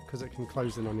that bit because it can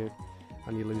close in on you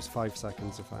and you lose 5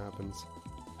 seconds if that happens.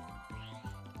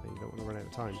 You don't want to run out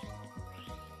of time.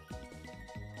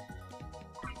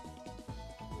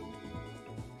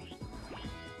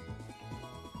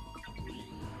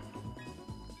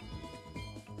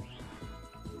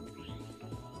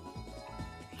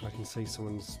 I can see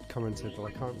someone's commented, but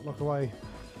I can't look away.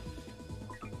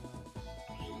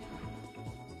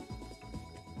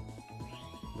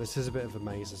 This is a bit of a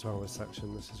maze as well, this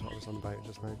section. This is what I was on about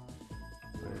just now.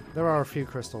 There are a few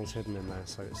crystals hidden in there,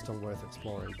 so it's still worth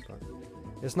exploring, but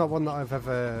it's not one that I've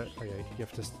ever... Oh yeah, you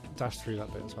have to dash through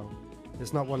that bit as well.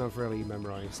 It's not one I've really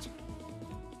memorised.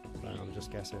 So I'm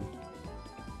just guessing.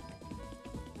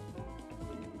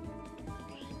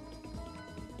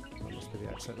 That must be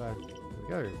the exit there.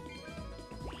 There we go.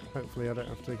 Hopefully I don't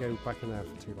have to go back in there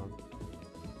for too long.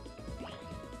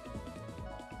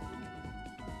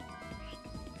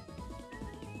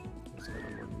 Let's go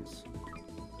on ones.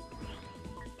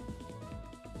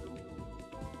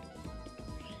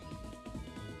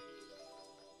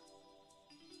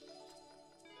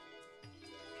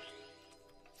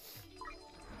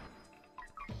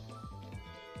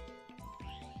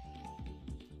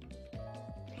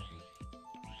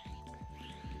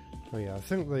 Oh yeah, I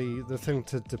think the thing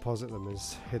to deposit them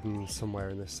is hidden somewhere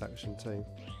in this section too.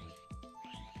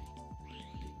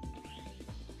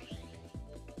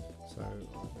 So I'm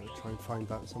going to try and find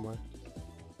that somewhere.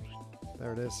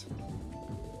 There it is.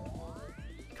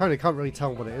 Kind of can't really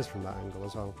tell what it is from that angle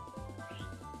as well.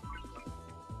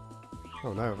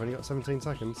 Oh no, I've only got 17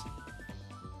 seconds.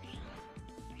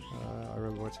 I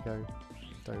remember where to go.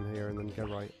 Down here and then go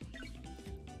right.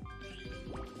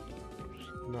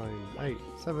 9, 8,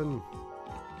 7.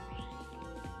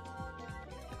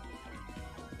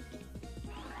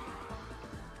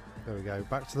 There we go.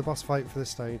 Back to the boss fight for this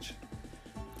stage.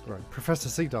 Right, Professor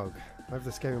Sea Dog. I have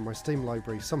this game in my Steam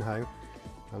library somehow,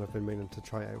 and I've been meaning to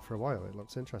try it out for a while. It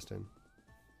looks interesting.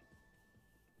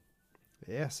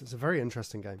 Yes, it's a very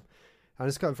interesting game. And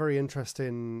it's got a very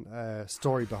interesting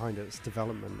story behind its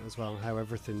development as well, how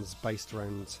everything's based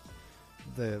around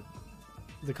the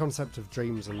concept of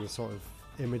dreams and the sort of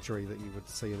imagery that you would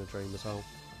see in a dream as well.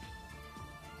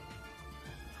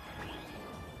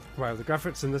 Wow, the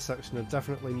graphics in this section are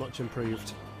definitely much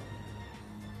improved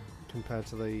compared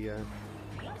to the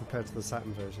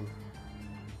Saturn version.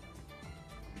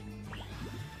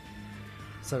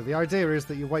 So the idea is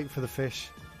that you wait for the fish,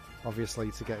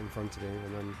 obviously, to get in front of you,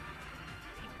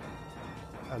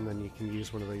 and then you can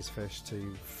use one of these fish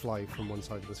to fly from one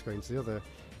side of the screen to the other,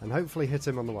 and hopefully hit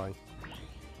him on the way.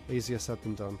 Easier said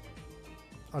than done.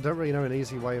 I don't really know an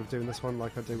easy way of doing this one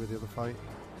like I do with the other fight.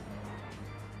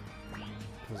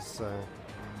 Because,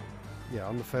 yeah,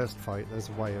 on the first fight there's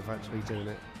a way of actually doing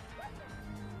it.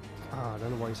 Ah, I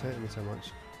don't know why he's hitting me so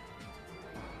much.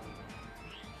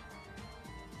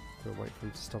 We'll wait for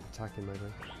him to stop attacking maybe.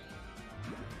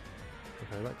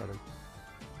 Okay, that got him.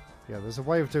 Yeah, there's a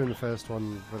way of doing the first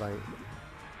one without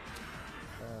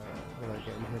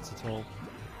getting hit at all.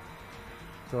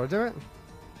 Did I do it?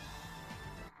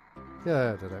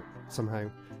 Yeah, I did it. Somehow.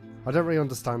 I don't really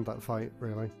understand that fight,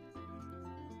 really.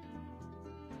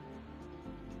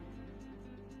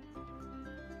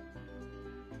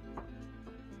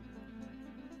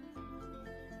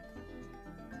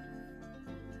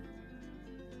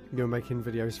 You were making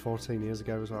videos 14 years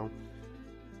ago as well.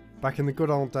 Back in the good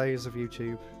old days of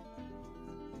YouTube.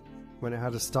 When it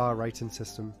had a star rating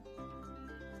system.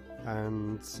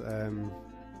 And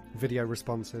video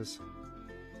responses.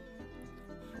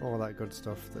 All that good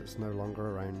stuff that's no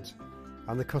longer around.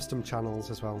 And the custom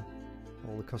channels as well.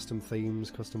 All the custom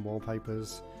themes, custom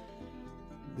wallpapers.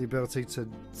 The ability to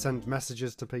send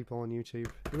messages to people on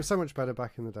YouTube. It was so much better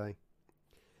back in the day.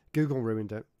 Google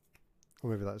ruined it. Or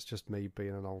maybe that's just me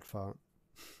being an old fart.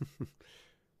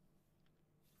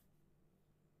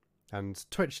 And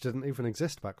Twitch didn't even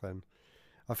exist back then.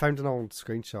 I found an old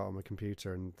screenshot on my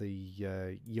computer and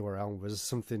the URL was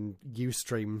something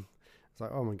Ustream. It's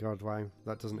like, oh my god, wow,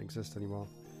 that doesn't exist anymore.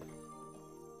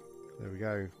 There we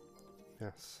go.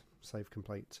 Yes, save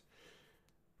complete.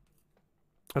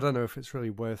 I don't know if it's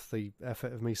really worth the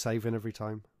effort of me saving every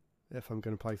time. If I'm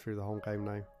going to play through the whole game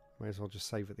now, may as well just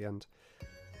save at the end.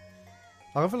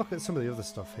 I'll have a look at some of the other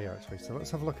stuff here actually. So let's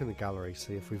have a look in the gallery,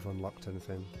 see if we've unlocked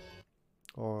anything.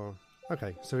 Or,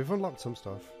 okay, so we've unlocked some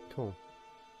stuff. Cool.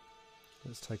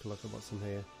 Let's take a look at what's in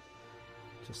here.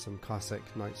 Just some classic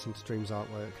Nights and Streams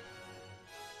artwork.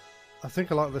 I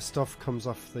think a lot of this stuff comes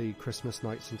off the Christmas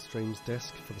Nights and Streams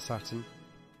disc for the Saturn.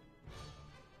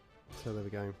 So there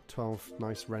we go, 12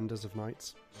 nice renders of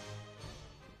Nights.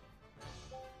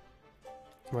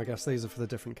 Well, I guess these are for the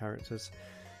different characters,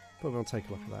 but we'll take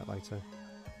a look at that later.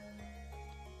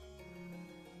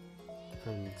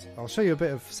 And I'll show you a bit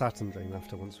of Saturn Dream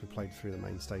after once we've played through the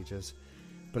main stages.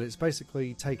 But it's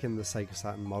basically taking the Sega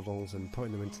Saturn models and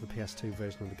putting them into the PS2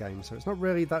 version of the game, so it's not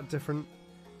really that different.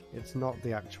 It's not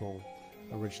the actual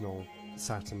original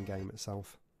Saturn game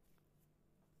itself.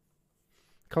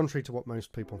 Contrary to what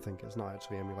most people think, it's not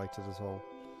actually emulated at all.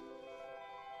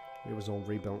 It was all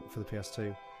rebuilt for the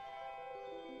PS2.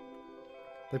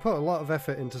 They put a lot of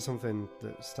effort into something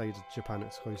that stayed Japan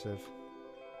exclusive.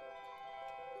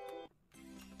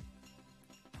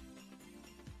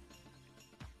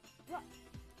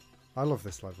 I love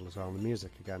this level as well, the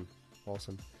music again,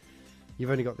 awesome. You've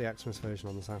only got the Xmas version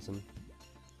on the Saturn.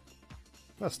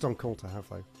 That's still cool to have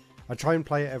though. I try and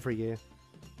play it every year.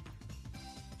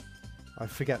 I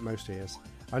forget most years.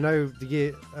 I know the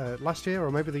year, last year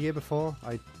or maybe the year before,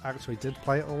 I actually did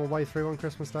play it all the way through on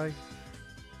Christmas Day.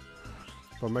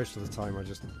 But most of the time I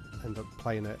just end up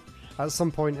playing it at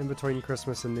some point in between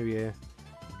Christmas and New Year.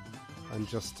 And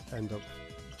just end up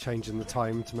changing the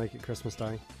time to make it Christmas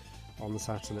Day on the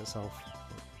Saturn itself.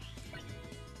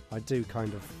 I do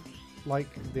kind of like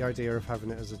the idea of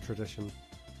having it as a tradition.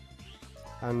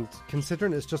 And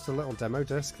considering it's just a little demo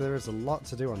disc, there is a lot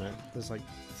to do on it. There's like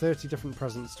 30 different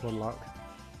presents to unlock.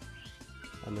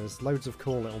 And there's loads of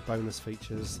cool little bonus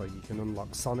features, like you can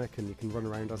unlock Sonic and you can run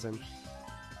around as him.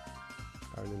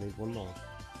 I only need one more.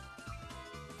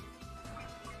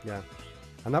 Yeah.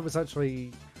 And that was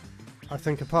actually, I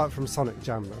think apart from Sonic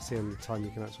Jam, that's the only time you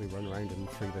can actually run around in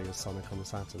 3D as Sonic on the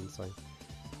Saturn, so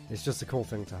it's just a cool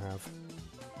thing to have.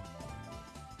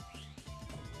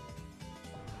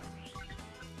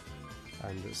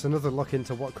 And it's another look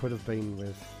into what could have been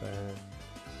with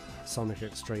Sonic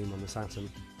Extreme on the Saturn,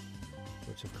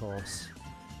 which of course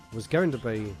was going to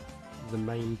be the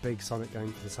main big Sonic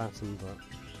game for the Saturn,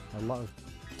 but a lot of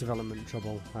development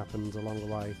trouble happened along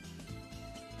the way,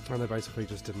 and they basically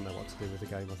just didn't know what to do with the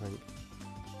game, I think.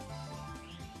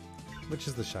 Which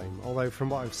is the shame, although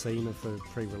from what I've seen of the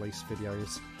pre-release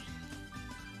videos,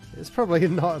 it's probably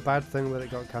not a bad thing that it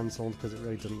got cancelled, because it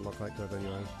really didn't look that good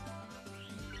anyway.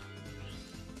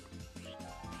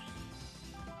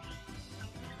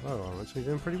 Oh, I'm actually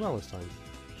doing pretty well this time.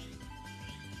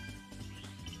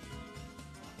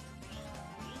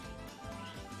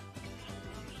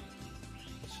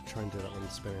 I should try and do that when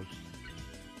spinning.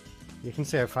 You can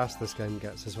see how fast this game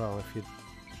gets as well if you're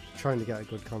trying to get a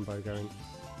good combo going.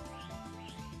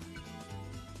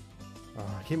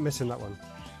 Oh, I keep missing that one.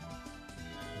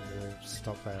 I'm going to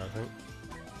stop there, I think.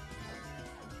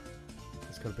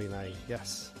 It's got to be an A.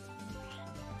 Yes.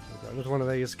 We've got another one of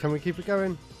these. Can we keep it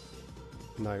going?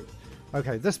 No.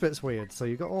 Okay, this bit's weird. So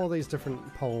you've got all these different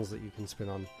poles that you can spin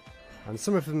on. And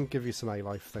some of them give you some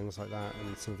A-life, things like that,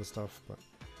 and some other stuff. But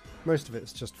most of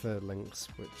it's just for links,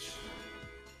 which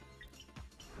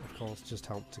of course just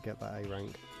help to get that A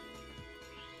rank.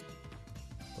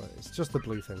 But it's just the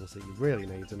blue things that you really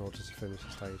need in order to finish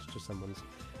the stage, just them ones.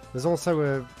 There's also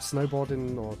a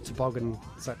snowboarding or toboggan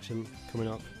section coming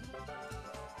up,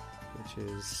 which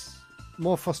is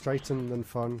more frustrating than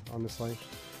fun, honestly.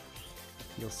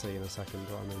 You'll see in a second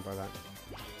what I mean by that.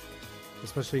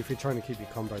 Especially if you're trying to keep your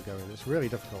combo going. It's really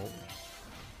difficult.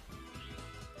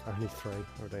 Only 3,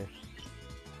 oh dear.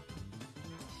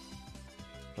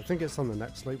 I think it's on the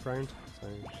next loop round, so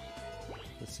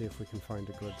let's see if we can find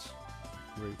a good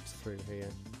route through here.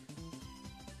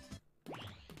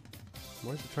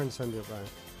 Why is it trying to send me up there?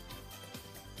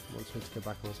 It wants me to go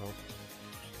back myself.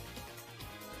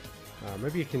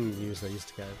 Maybe you can use these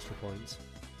to get extra points.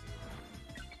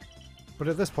 But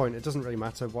at this point, it doesn't really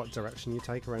matter what direction you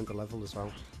take around the level as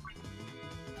well.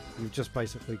 You've just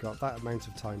basically got that amount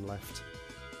of time left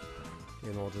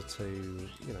in order to,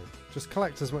 you know, just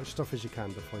collect as much stuff as you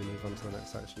can before you move on to the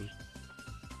next section.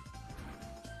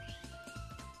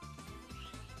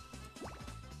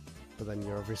 But then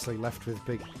you're obviously left with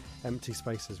big empty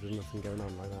spaces with nothing going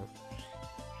on like that.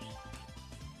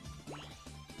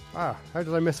 Ah, how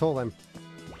did I miss all them?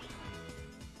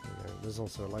 There we go. There's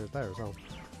also a load there as well.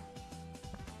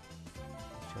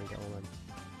 Try and get all them.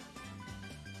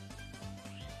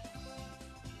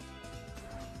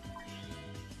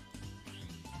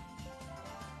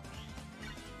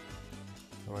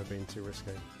 Am I being too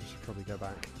risky? I should probably go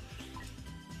back.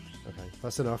 Okay,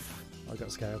 that's enough. I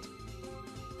got scared.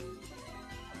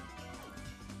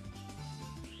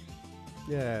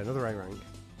 Yeah, another A rank.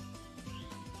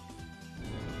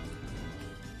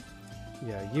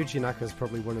 Yeah, Yuji Naka's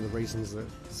probably one of the reasons that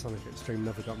Sonic Extreme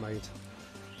never got made.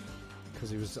 Because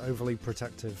he was overly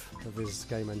protective of his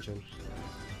game engine.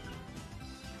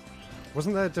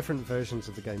 Wasn't there different versions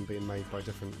of the game being made by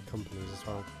different companies as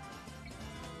well?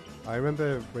 I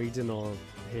remember reading or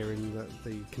hearing that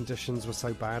the conditions were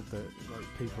so bad that like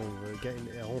people were getting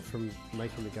ill from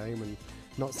making the game and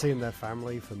not seeing their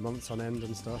family for months on end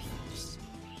and stuff. Just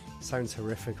sounds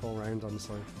horrific all round,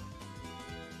 honestly.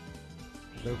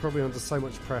 They were probably under so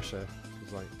much pressure. It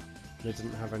was like they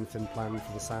didn't have anything planned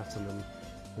for the Saturn and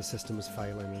the system was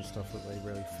failing and stuff, that they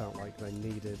really felt like they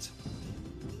needed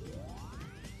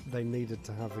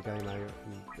to have the game out,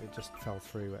 and it just fell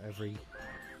through at every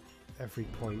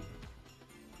point.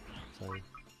 So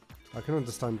I can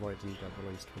understand why it didn't get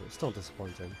released, but it's still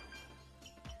disappointing.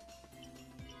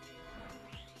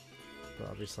 But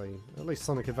obviously, at least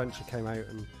Sonic Adventure came out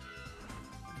and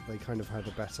they kind of had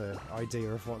a better idea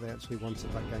of what they actually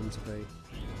wanted that game to be.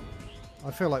 I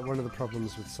feel like one of the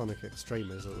problems with Sonic Extreme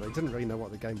is that they didn't really know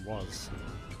what the game was.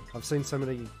 I've seen so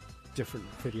many different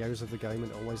videos of the game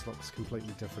and it always looks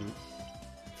completely different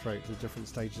throughout the different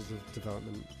stages of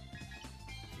development.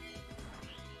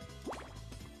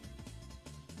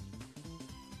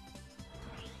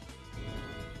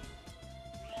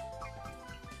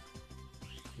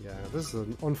 Yeah,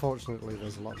 unfortunately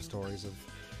there's a lot of stories of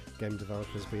game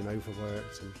developers being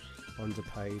overworked and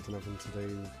underpaid and having to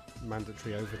do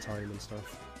mandatory overtime and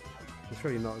stuff. It's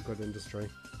really not a good industry.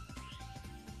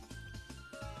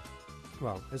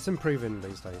 Well, it's improving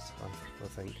these days, I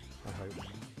think, I hope.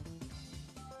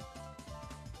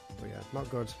 But yeah, not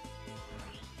good.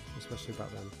 Especially back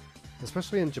then.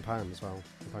 Especially in Japan as well,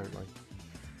 apparently.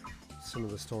 Some of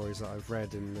the stories that I've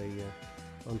read in the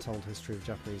Untold History of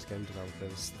Japanese Game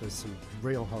Developers, there's some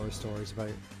real horror stories about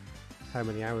how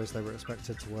many hours they were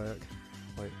expected to work.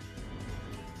 Like,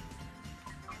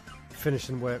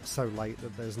 finishing work so late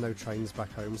that there's no trains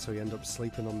back home, so you end up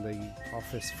sleeping on the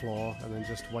office floor and then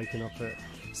just waking up at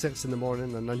 6 in the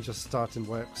morning and then just starting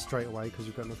work straight away because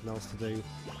you've got nothing else to do,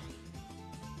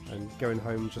 and going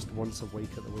home just once a week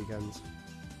at the weekends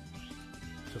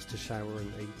just to shower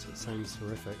and eat. It sounds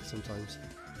horrific sometimes.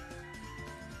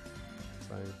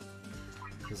 So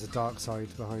there's a dark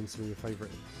side behind some of your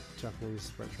favourite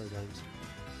Japanese retro games.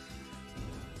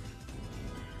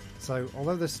 So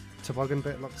although this toboggan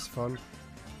bit looks fun,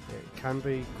 it can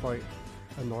be quite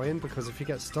annoying because if you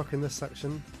get stuck in this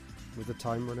section with the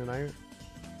time running out,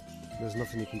 there's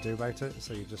nothing you can do about it,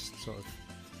 so you just sort of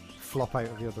flop out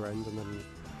of the other end and then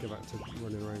go back to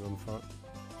running around on foot.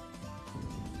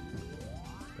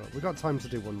 But we've got time to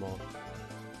do one more,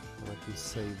 and I can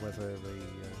see whether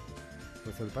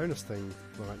the bonus thing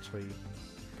will actually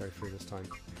go through this time.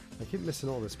 I keep missing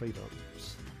all the speed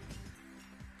ups.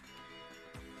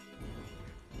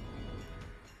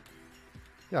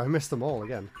 Yeah, I missed them all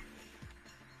again.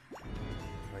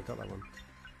 I got that one.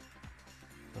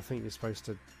 I think you're supposed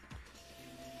to...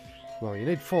 Well, you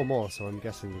need 4 more, so I'm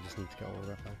guessing you just need to get all of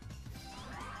that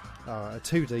there. A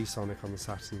 2D Sonic on the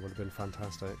Saturn would have been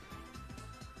fantastic.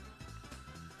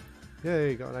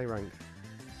 Yay, got an A rank.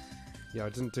 Yeah, I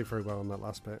didn't do very well on that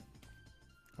last bit.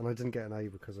 And I didn't get an A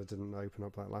because I didn't open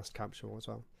up that last capsule as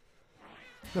well.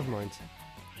 Never mind.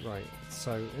 Right,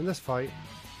 so in this fight,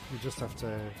 you just have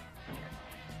to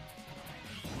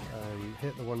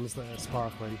hit the ones that are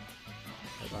sparkling,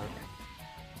 like that.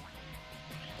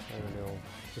 And then he'll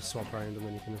just swap around and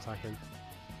then you can attack him.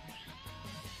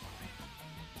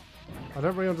 I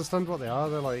don't really understand what they are.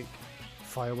 They're like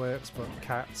fireworks but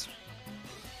cats.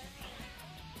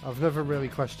 I've never really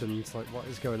questioned like what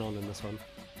is going on in this one.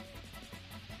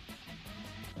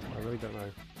 I really don't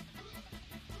know.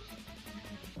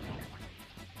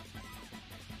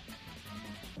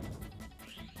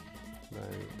 No,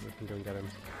 we can go and get him.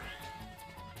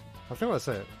 I think that's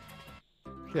it.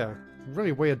 Yeah,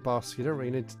 really weird boss. You don't really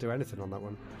need to do anything on that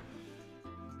one.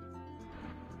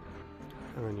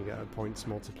 And then you get a points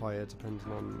multiplier depending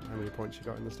on how many points you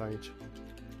got in the stage.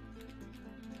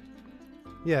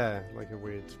 Yeah, like a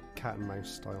weird cat and mouse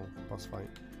style boss fight.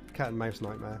 Cat and mouse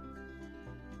nightmare.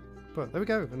 But there we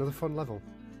go, another fun level.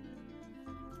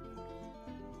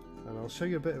 And I'll show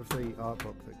you a bit of the art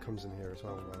book that comes in here as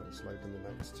well while it's loading the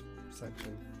next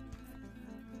section.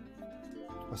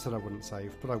 I said I wouldn't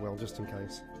save, but I will just in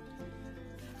case.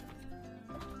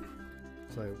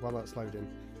 So while that's loading,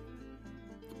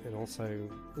 it also,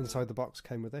 inside the box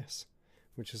came with this,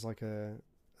 which is like a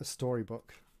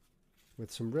storybook with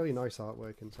some really nice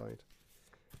artwork inside.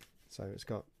 So it's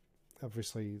got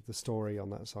obviously the story on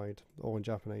that side, all in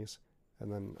Japanese,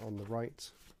 and then on the right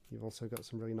you've also got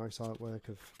some really nice artwork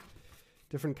of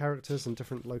different characters and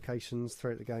different locations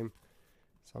throughout the game.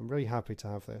 So I'm really happy to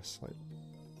have this. Like,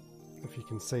 if you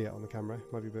can see it on the camera,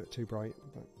 it might be a bit too bright,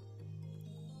 but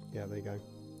yeah, there you go.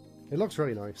 It looks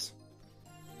really nice,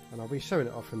 and I'll be showing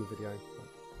it off in the video, but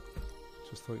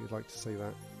just thought you'd like to see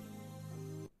that.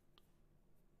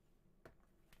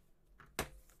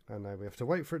 And now we have to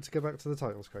wait for it to go back to the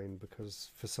title screen,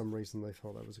 because for some reason they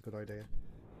thought that was a good idea.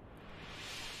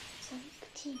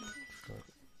 But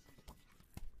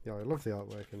yeah, I love the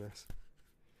artwork in this.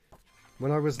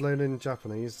 When I was learning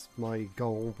Japanese, my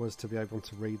goal was to be able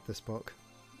to read this book,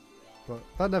 but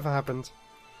that never happened.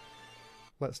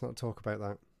 Let's not talk about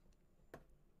that.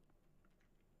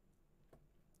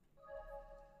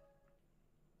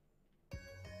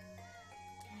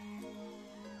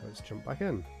 Let's jump back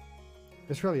in.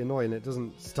 It's really annoying, it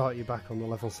doesn't start you back on the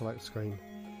level select screen.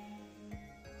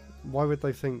 Why would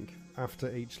they think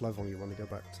after each level you want to go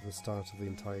back to the start of the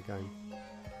entire game?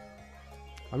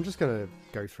 I'm just going to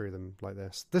go through them like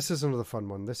this. This is another fun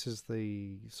one. This is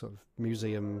the sort of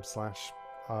museum slash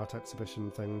art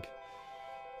exhibition thing.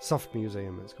 Soft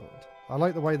museum it's called. I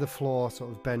like the way the floor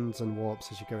sort of bends and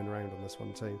warps as you're going around on this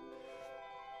one too.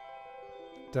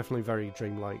 Definitely very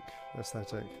dreamlike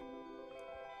aesthetic.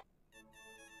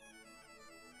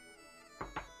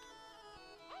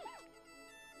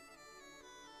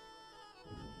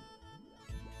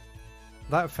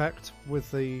 That effect with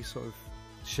the sort of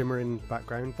shimmering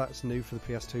background, that's new for the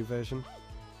PS2 version.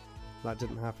 That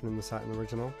didn't happen in the Saturn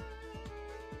original.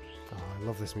 Oh, I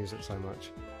love this music so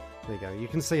much. There you go. You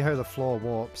can see how the floor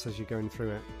warps as you're going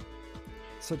through it.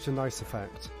 Such a nice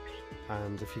effect.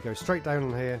 And if you go straight down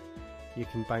on here, you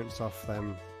can bounce off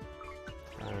them.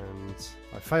 And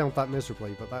I failed that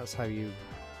miserably, but that's how you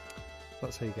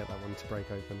get that one to break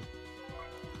open.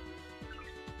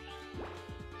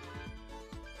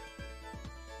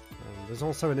 There's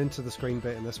also an into the screen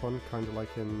bit in this one, kind of like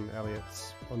in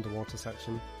Elliot's underwater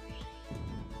section,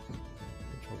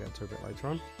 which we'll get to a bit later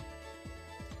on.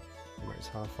 And it's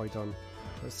halfway done.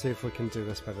 Let's see if we can do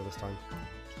this better this time.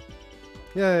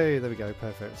 Yay, there we go,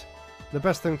 perfect. The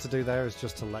best thing to do there is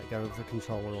just to let go of the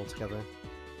controller altogether.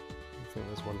 I think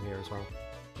there's one here as well.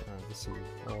 There's some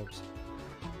orbs.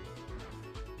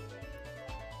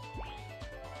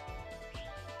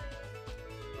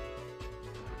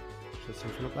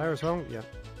 Something up there as well, yeah.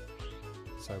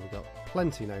 So we've got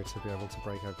plenty now to be able to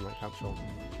break open that capsule.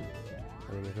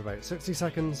 And we have about 60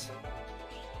 seconds.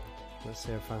 Let's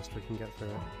see how fast we can get through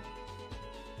it.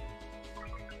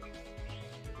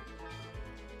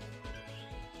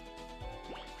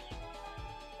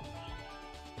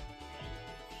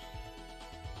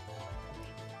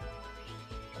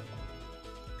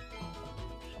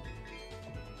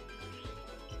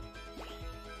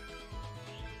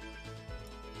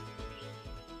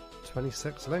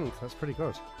 .26 length, that's pretty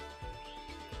good.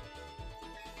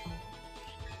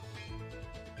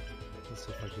 Let's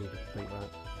see if I can complete that.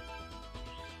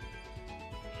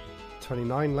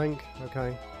 29 length,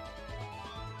 okay.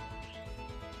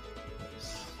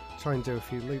 Let's try and do a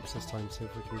few loops this time, see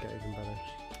if we can get even better.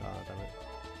 Ah, damn it.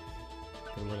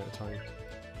 Gonna run out of time.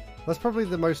 That's probably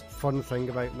the most fun thing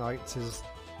about Nights, is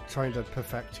trying to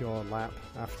perfect your lap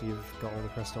after you've got all the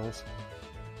crystals.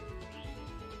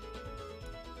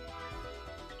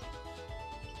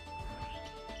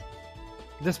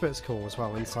 This bit's cool as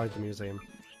well, inside the museum.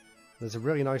 There's a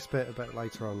really nice bit a bit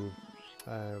later on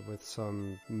with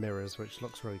some mirrors, which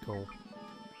looks really cool.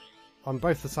 On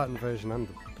both the Saturn version and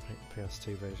the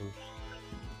PS2 version.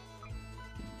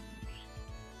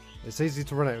 It's easy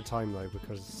to run out of time though,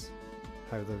 because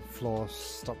how the floor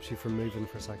stops you from moving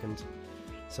for a second.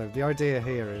 So the idea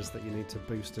here is that you need to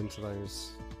boost into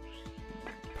those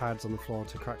pads on the floor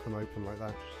to crack them open like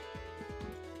that.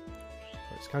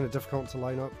 But it's kind of difficult to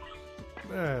line up.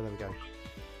 There we go.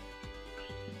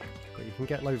 But you can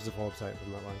get loads of orbs out of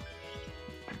them that way.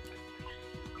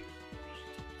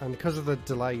 And because of the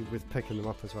delay with picking them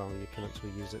up as well, you can actually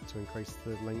use it to increase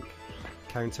the link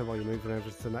counter while you're moving over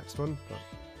to the next one, but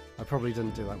I probably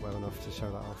didn't do that well enough to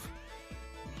show that off.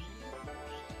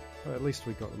 But at least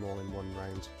we got them all in one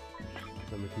round.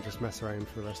 Then we can just mess around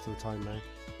for the rest of the time now.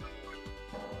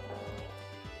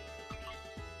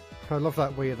 I love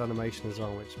that weird animation as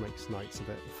well, which makes Knights a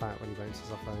bit fat when he bounces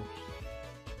off there.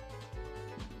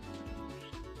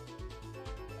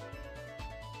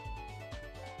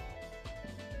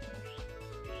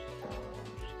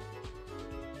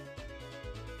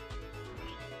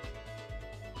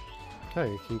 Okay,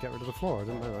 you can get rid of the floor, I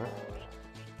didn't know that.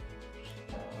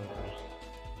 Okay.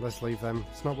 Let's leave them.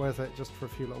 It's not worth it, just for a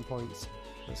few little points.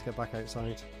 Let's get back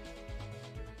outside.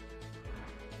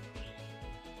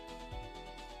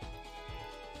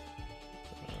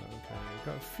 Okay, we've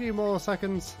got a few more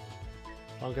seconds.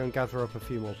 I'll go and gather up a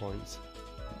few more points.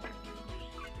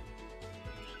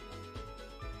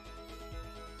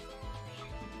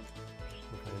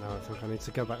 Okay, now I think I need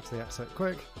to go back to the exit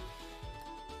quick.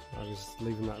 I was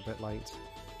leaving that a bit late.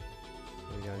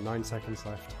 There we go, 9 seconds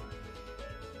left.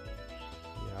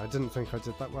 Yeah, I didn't think I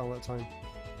did that well that time.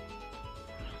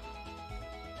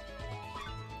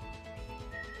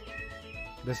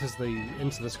 This is the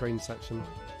into the screen section.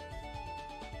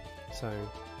 So...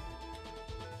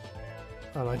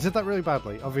 and I did that really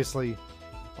badly. Obviously,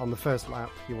 on the first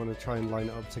lap, you want to try and line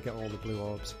it up to get all the blue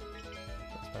orbs.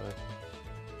 That's better.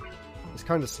 It's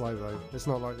kind of slow though. It's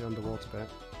not like the underwater bit.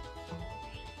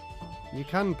 You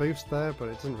can boost there, but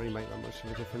it doesn't really make that much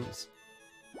of a difference.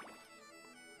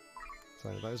 So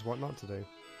that is what not to do.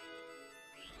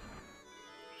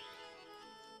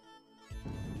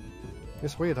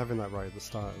 It's weird having that right at the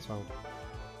start as well.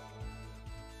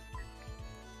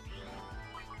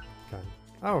 Okay.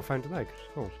 Oh, I found an egg.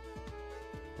 Cool.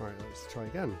 Right, let's try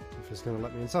again. If it's going to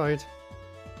let me inside.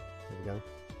 There we go.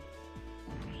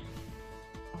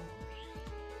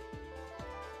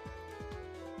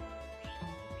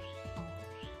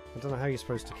 I don't know how you're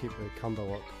supposed to keep the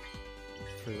combo up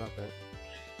through that bit.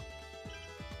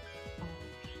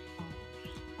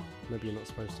 Maybe you're not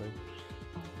supposed to.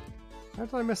 How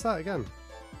did I miss that again?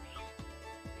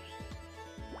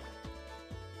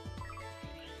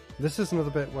 This is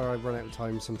another bit where I run out of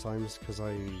time sometimes because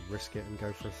I risk it and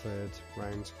go for a third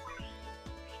round.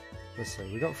 Let's see,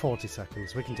 we've got 40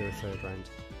 seconds. We can do a third round,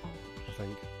 I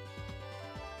think.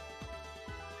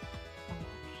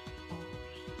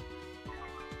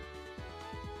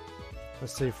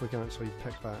 Let's see if we can actually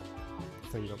pick that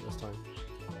thing up this time.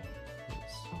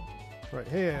 It's right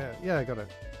here! Yeah, I got it.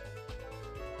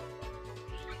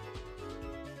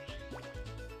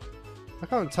 I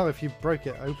can't tell if you broke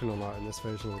it open or not in this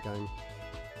version of the game.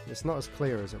 It's not as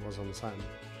clear as it was on the Saturn.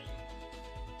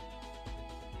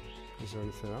 Is there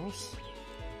anything else?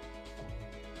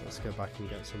 Let's go back and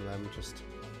get some of them just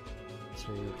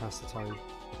so we can pass the time.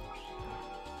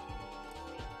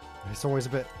 It's always a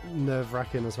bit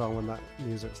nerve-wracking as well when that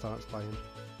music starts playing.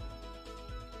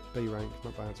 B rank,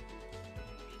 not bad.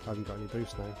 I haven't got any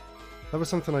boost now. That was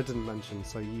something I didn't mention.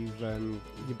 So you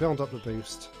build up the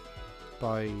boost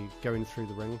by going through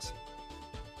the rings,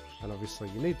 and obviously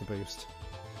you need the boost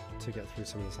to get through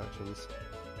some of the sections.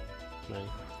 Now,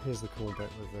 here's the cool bit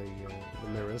with the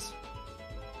mirrors,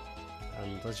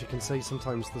 and as you can see,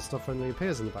 sometimes the stuff only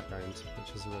appears in the background,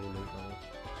 which is a really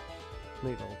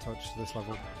neat little touch to this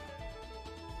level.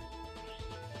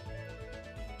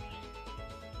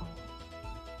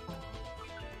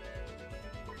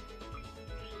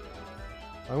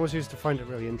 I always used to find it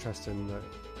really interesting that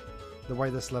the way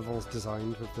this level's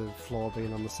designed, with the floor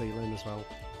being on the ceiling as well.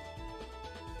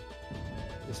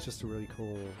 It's just a really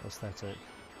cool aesthetic.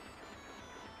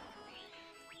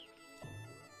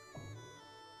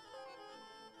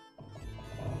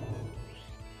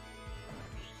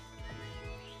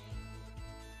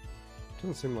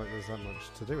 Doesn't seem like there's that much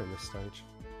to do in this stage.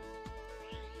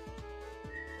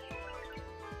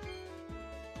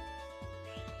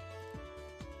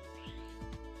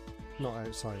 Not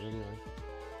outside anyway.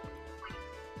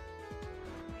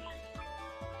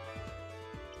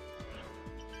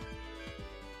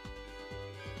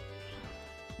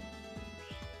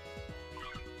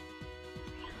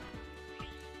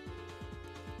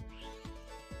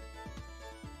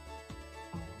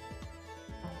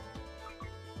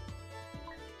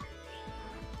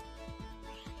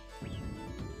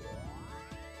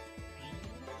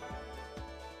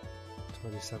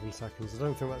 .27 seconds. I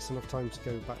don't think that's enough time to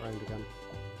go back round again.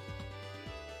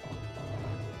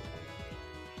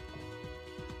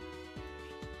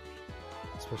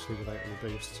 Especially without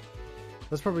any boost.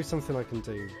 That's probably something I can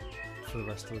do for the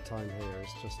rest of the time here, is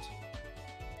just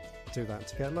do that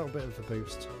to get a little bit of a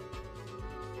boost.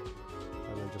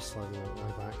 And then just slowly work my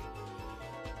way back.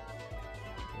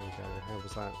 There we go, how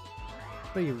was that?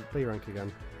 B rank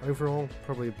again. Overall,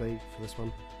 probably a B for this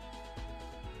one.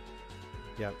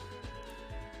 Yep.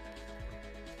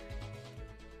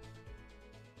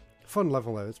 Fun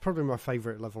level though, it's probably my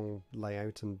favourite level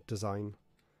layout and design.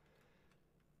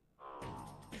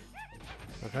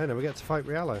 Okay, now we get to fight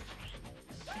Riala,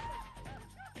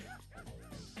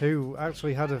 who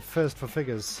actually had a First for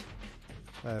Figures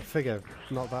figure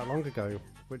not that long ago,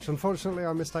 which unfortunately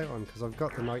I missed out on because I've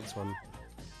got the Knights one.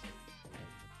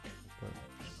 But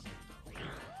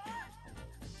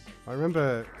I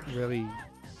remember really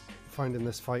finding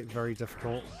this fight very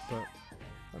difficult, but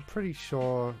I'm pretty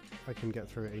sure I can get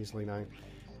through it easily now.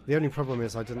 The only problem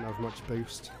is I didn't have much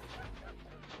boost,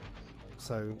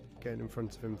 so getting in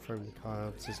front of him throwing the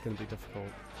cards is going to be difficult.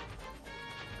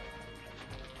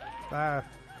 Ah!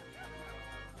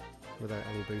 Without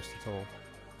any boost at all.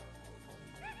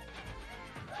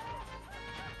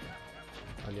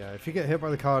 And yeah, if you get hit by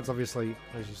the cards, obviously,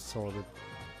 as you saw, the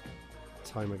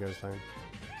timer goes down.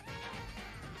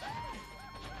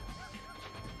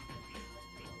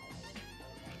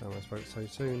 Oh, I spoke so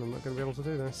soon, I'm not going to be able to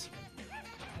do this.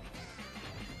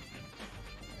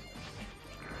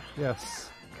 Yes.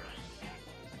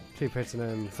 Keep hitting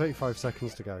him. 35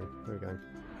 seconds to go. There we go.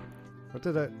 I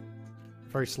did it.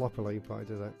 Very sloppily, but I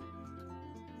did it.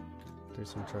 Do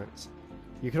some tricks.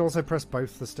 You can also press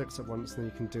both the sticks at once, and then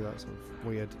you can do that sort of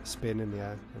weird spin in the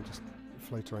air and just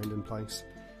float around in place,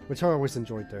 which I always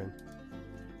enjoyed doing.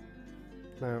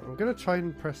 Now, I'm going to try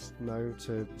and press no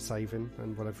to saving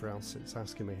and whatever else it's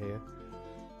asking me here.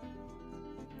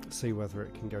 See whether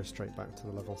it can go straight back to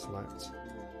the level select.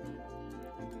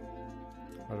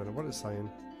 I don't know what it's saying.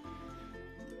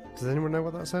 Does anyone know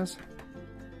what that says?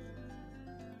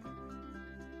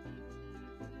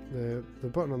 The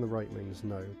button on the right means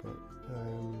no, but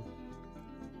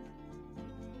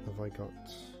have I got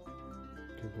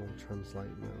Google Translate?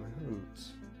 No, I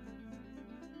haven't.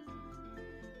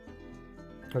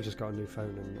 I just got a new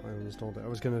phone and I uninstalled it. I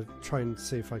was going to try and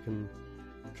see if I can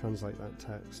translate that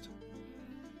text.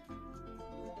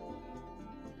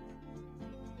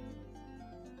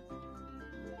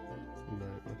 No,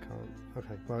 I can't.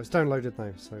 Okay, well it's downloaded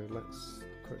now, so let's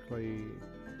quickly...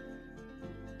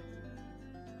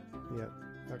 Yep,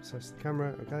 access the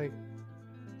camera, okay.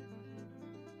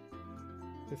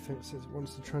 It thinks it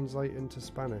wants to translate into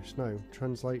Spanish. No,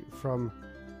 translate from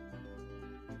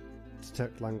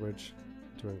detect language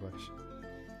to English.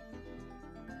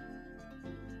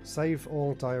 Save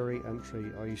all diary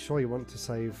entry. Are you sure you want to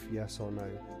save? Yes or no?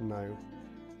 No.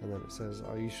 And then it says,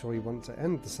 are you sure you want to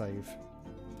end the save?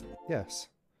 Yes.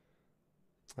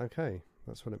 Okay,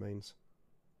 that's what it means.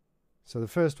 So the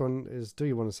first one is, do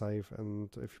you want to save? And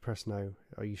if you press no,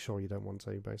 are you sure you don't want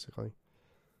to, basically.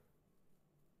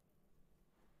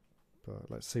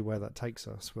 But let's see where that takes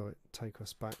us. Will it take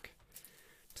us back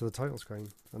to the title screen?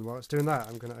 And while it's doing that,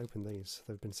 I'm going to open these.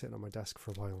 They've been sitting on my desk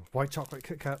for a while. White chocolate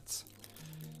Kit Kats.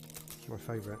 My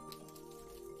favourite.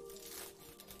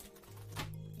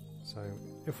 So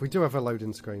if we do have a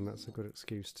loading screen, that's a good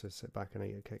excuse to sit back and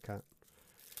eat a Kit Kat.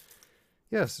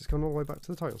 Yes, it's gone all the way back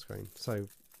to the title screen. So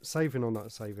saving or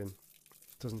not saving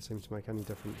doesn't seem to make any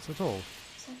difference at all.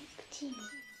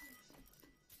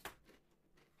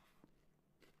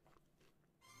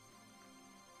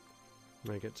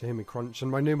 Now you get to hear me crunch,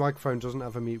 and my new microphone doesn't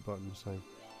have a mute button, so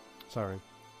sorry.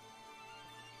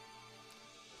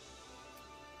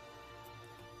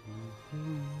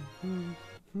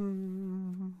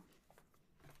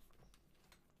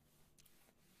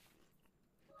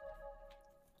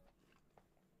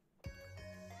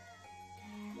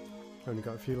 Only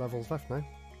got a few levels left now.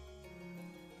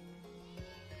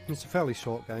 It's a fairly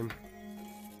short game,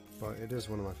 but it is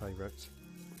one of my favourites,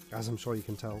 as I'm sure you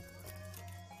can tell.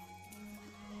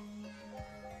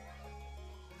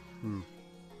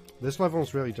 This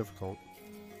level's really difficult.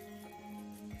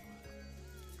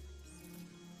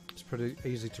 It's pretty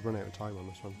easy to run out of time on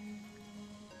this one.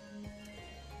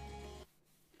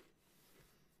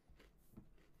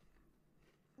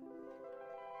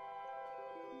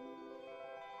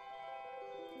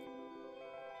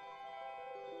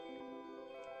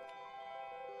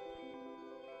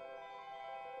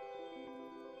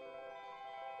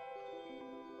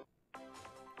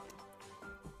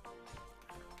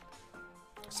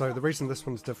 So the reason this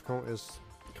one's difficult is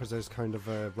because there's kind of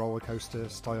a roller coaster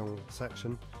style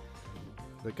section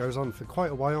that goes on for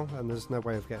quite a while and there's no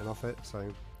way of getting off it,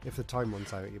 so if the time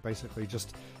runs out you basically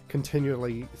just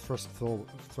continually thrust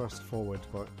forward,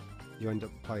 but you end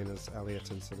up playing as Elliot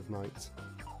instead of Knights.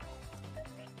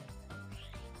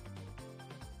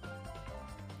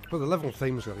 But the level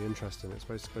theme's really interesting. It's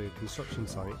basically a construction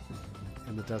site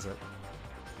in the desert,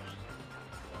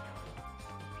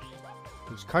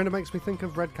 which kind of makes me think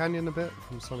of Red Canyon a bit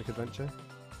from Sonic Adventure,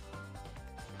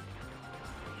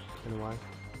 in a way.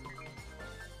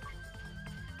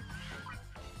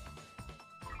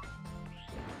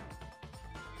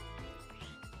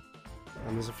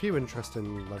 And there's a few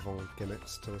interesting level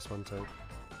gimmicks to this one too.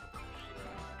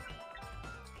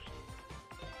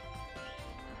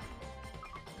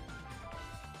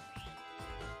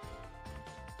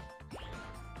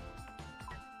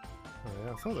 Oh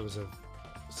yeah, I thought there was a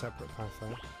separate path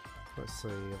there. Let's see,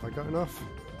 have I got enough?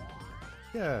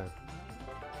 Yeah.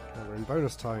 Now we're in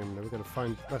bonus time, now we're going to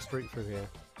find the best route through here.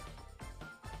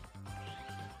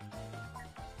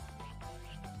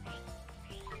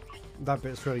 That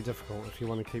bit's really difficult if you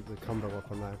want to keep the combo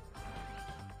up on there.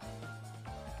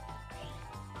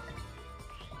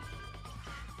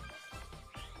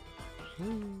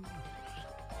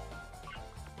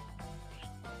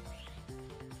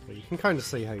 But you can kind of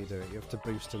see how you do it. You have to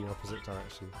boost in the opposite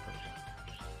direction. But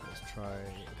let's try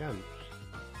again.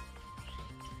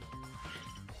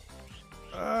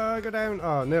 Go down.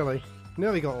 Oh, nearly.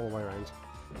 Nearly got all the way around.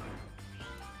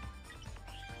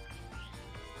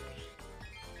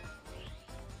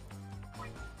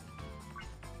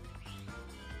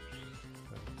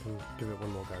 Give it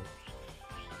one more go.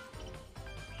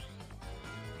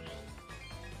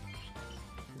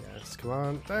 Yes, come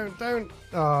on. Don't.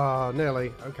 Ah,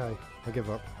 nearly. Okay, I give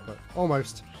up, but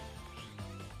almost.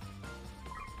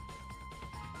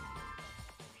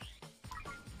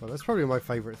 But that's probably my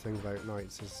favourite thing about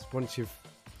Nights, is once you've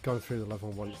gone through the level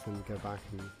once, then you go back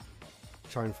and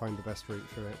try and find the best route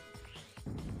through it.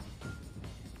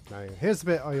 Now, here's the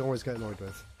bit I always get annoyed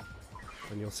with,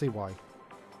 and you'll see why.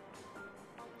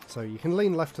 So you can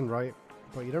lean left and right,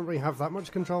 but you don't really have that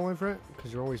much control over it,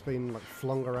 because you're always being like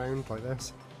flung around like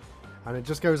this. And it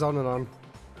just goes on.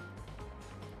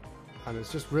 And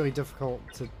it's just really difficult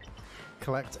to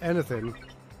collect anything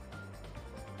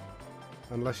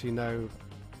unless you know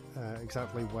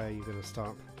exactly where you're going to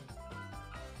stop.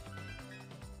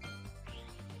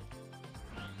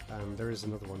 And there is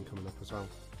another one coming up as well.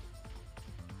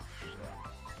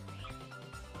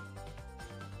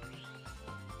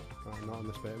 Oh, not on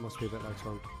this bit, it must be a bit later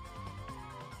on.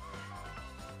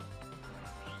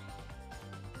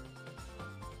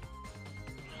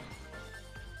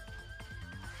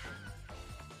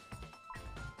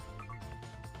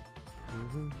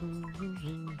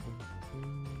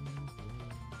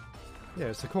 Yeah,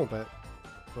 it's a cool bit,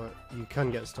 but you can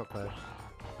get stuck there.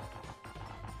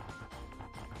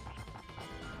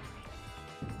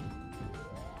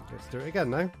 Let's do it again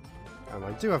now. And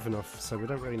I do have enough, so we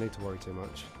don't really need to worry too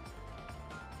much.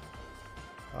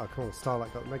 Oh cool,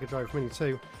 Starlight got Mega Drive Mini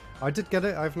 2. I did get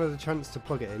it, I haven't had a chance to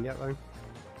plug it in yet though.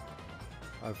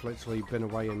 I've literally been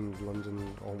away in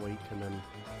London all week and then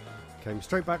came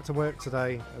straight back to work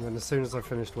today, and then as soon as I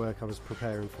finished work I was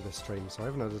preparing for this stream, so I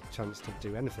haven't had a chance to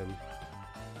do anything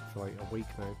for like a week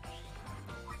now.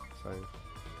 So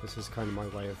this is kind of my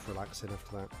way of relaxing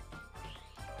after that.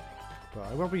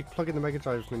 But I will be plugging the Mega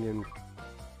Drive Mini in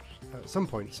at some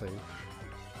point soon.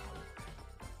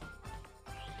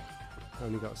 I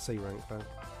only got a C rank there.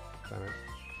 Damn it.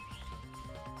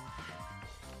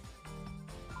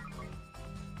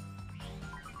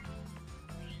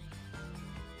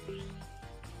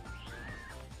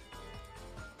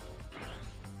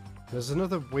 There's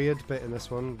another weird bit in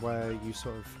this one where you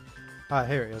sort of... Ah,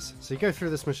 here it is. So you go through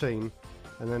this machine,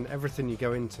 and then everything you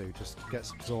go into just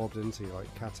gets absorbed into you,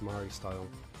 like Katamari style.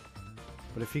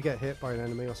 But if you get hit by an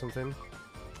enemy or something,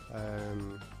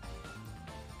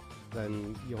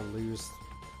 then you'll lose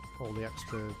all the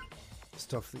extra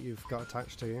stuff that you've got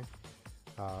attached to you.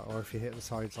 Or if you hit the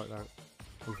sides like that,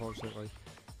 unfortunately.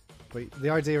 But the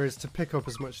idea is to pick up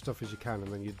as much stuff as you can,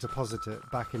 and then you deposit it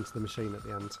back into the machine at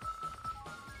the end.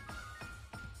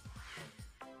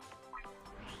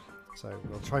 So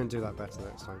we'll try and do that better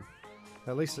next time.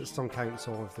 At least it still counts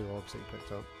all of the orbs that you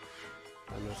picked up.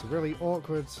 And there's a really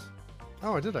awkward...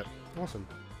 Oh, I did it! Awesome.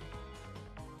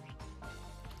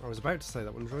 I was about to say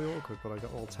that one's really awkward, but I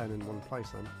got all 10 in one place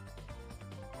then.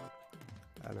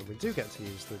 And then we do get to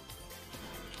use the...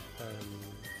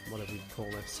 whatever you call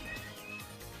this.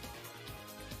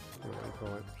 What do you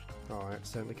call it? Oh, I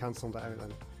accidentally cancelled it out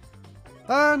then.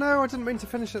 Oh no, I didn't mean to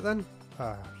finish it then!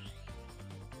 Ah.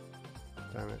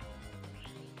 Damn it.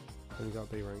 Only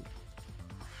got B rank.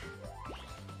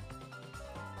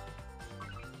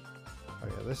 Oh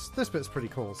yeah, this bit's pretty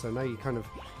cool. So now you're kind of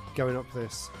going up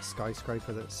this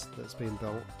skyscraper that's being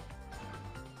built.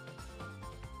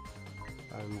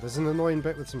 And there's an annoying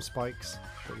bit with some spikes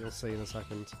that you'll see in a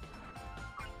second.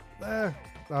 There!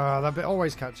 Ah, that bit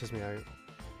always catches me out.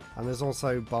 And there's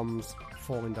also bombs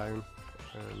falling down,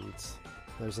 and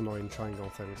those annoying triangle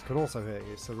things can also hit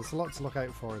you. So there's a lot to look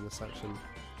out for in this section.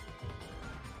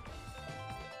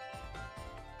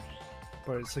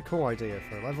 But it's a cool idea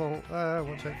for a level.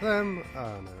 Watch out for them.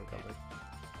 Oh no, got me.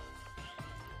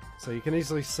 So you can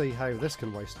easily see how this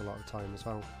can waste a lot of time as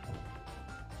well.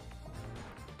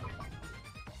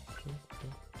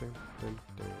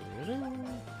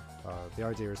 The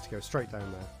idea is to go straight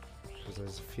down there, because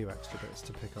there's a few extra bits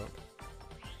to pick up.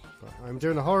 But I'm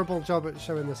doing a horrible job at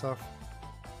showing this off.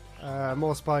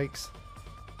 More spikes.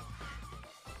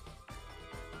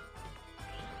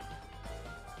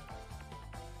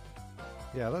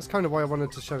 Yeah, that's kind of why I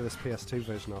wanted to show this PS2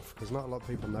 version off, because not a lot of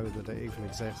people know that it even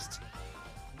exists.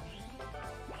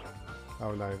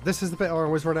 Oh no, this is the bit I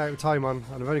always run out of time on,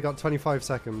 and I've only got 25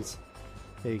 seconds.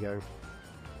 Here you go.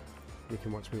 You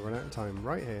can watch me run out of time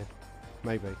right here.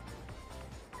 Maybe.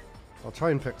 I'll try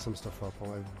and pick some stuff up.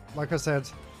 Although, like I said,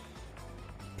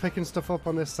 picking stuff up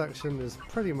on this section is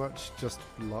pretty much just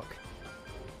luck.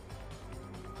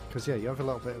 Because yeah, you have a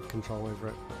little bit of control over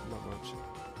it, but not much.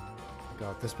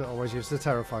 God, this bit always used to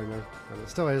terrify me, and it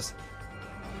still is.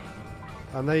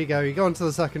 And there you go, you go on to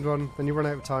the second one, then you run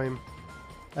out of time,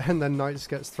 and then Knights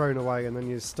gets thrown away, and then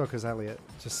you're stuck as Elliot,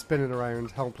 just spinning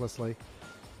around helplessly.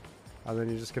 And then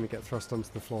you're just going to get thrust onto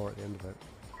the floor at the end of it.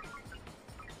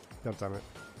 God damn it.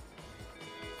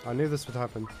 I knew this would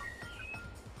happen.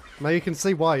 Now you can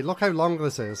see why. Look how long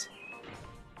this is.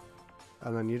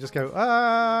 And then you just go,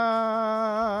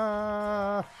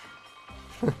 ah!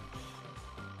 And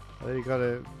then you got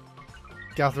to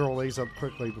gather all these up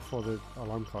quickly before the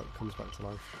alarm clock comes back to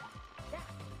life.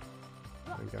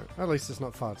 There you go. At least it's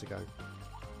not far to go.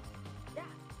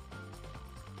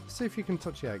 See if you can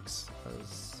touch the eggs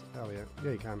as Elliot.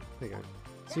 Yeah, you can. There you go.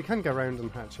 So you can go around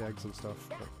and hatch the eggs and stuff,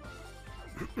 but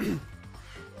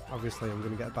obviously I'm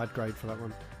going to get a bad grade for that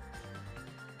one.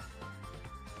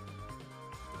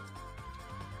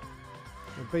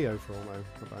 A B overall though,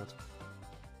 not bad.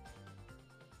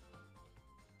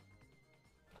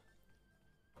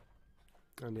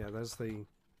 And yeah, there's the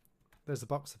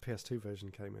box the PS2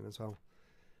 version came in as well.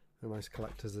 A nice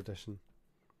collector's edition.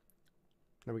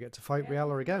 Now we get to fight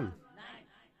Riella again.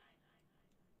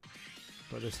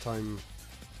 But this time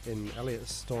in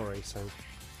Elliot's story, so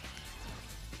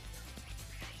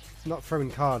it's not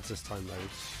throwing cards this time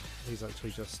though. He's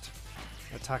actually just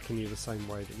attacking you the same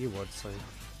way that you would, so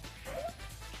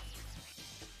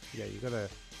yeah, you gotta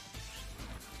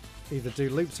either do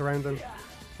loops around him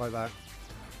like that,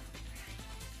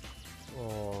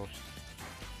 or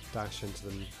dash into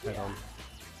them head on.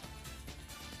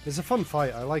 It's a fun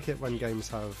fight. I like it when games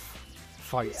have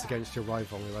fights against your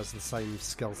rival who has the same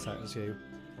skill set as you.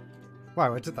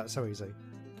 Wow, I did that so easy.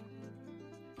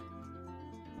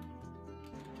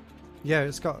 Yeah,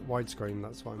 it's got widescreen,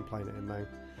 that's why I'm playing it in now.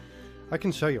 I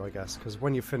can show you, I guess, because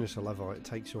when you finish a level it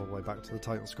takes you all the way back to the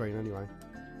title screen anyway.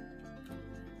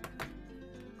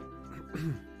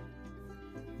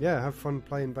 Yeah, have fun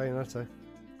playing Bayonetta.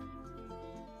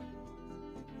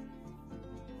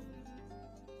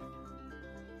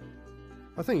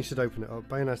 I think you should open it up.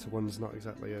 Bayonetta 1's not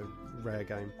exactly a rare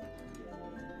game.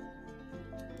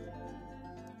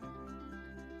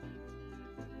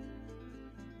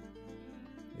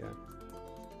 Yeah.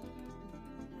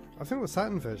 I think the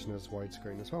Saturn version has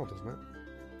widescreen as well, doesn't it?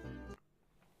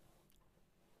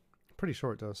 Pretty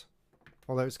sure it does.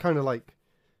 Although it's kind of like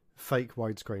fake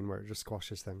widescreen where it just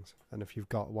squashes things. And if you've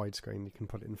got widescreen, you can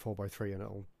put it in 4:3 and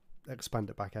it'll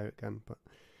expand it back out again. But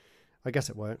I guess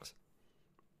it works.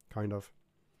 Kind of.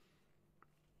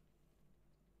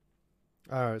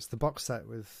 Oh, it's the box set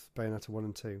with Bayonetta 1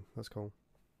 and 2. That's cool.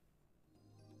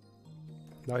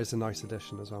 That is a nice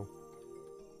addition as well.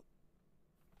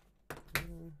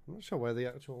 I'm not sure where the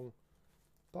actual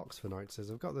box for Knights is.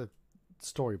 I've got the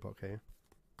storybook here.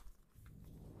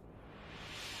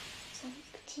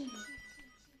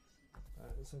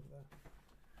 It's over there.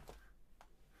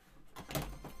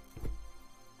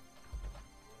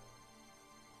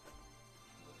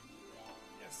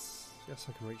 Yes. Yes,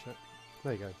 I can reach it.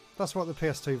 There you go. That's what the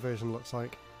PS2 version looks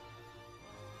like.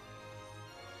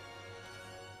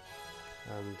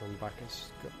 And on the back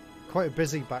it's got quite a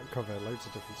busy back cover, loads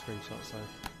of different screenshots there.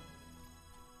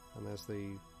 And there's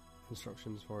the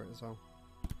instructions for it as well.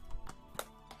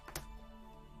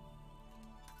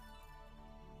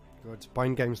 Good.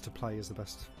 Buying games to play is the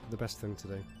best thing to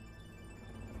do.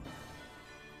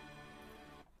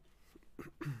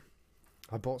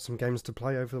 I bought some games to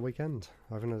play over the weekend.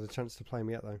 I haven't had a chance to play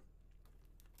them yet though.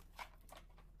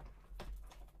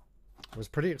 I was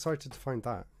pretty excited to find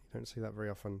that. You don't see that very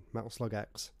often. Metal Slug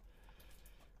X.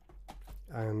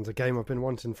 And a game I've been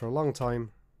wanting for a long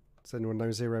time. Does anyone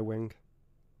know Zero Wing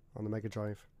on the Mega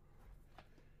Drive?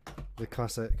 The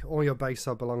classic "all your base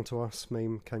are belong to us"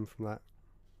 meme came from that.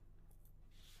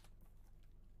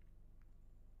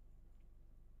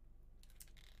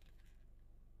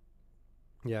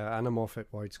 Yeah, anamorphic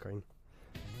widescreen.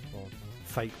 Or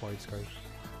fake widescreen.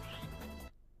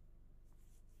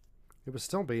 It was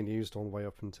still being used all the way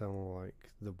up until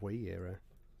like the Wii era.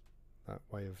 That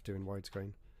way of doing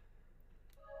widescreen.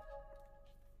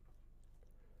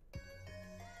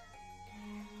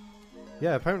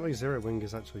 Yeah, apparently Zero Wing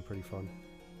is actually pretty fun.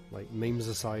 Like, memes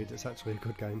aside, it's actually a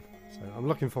good game. So I'm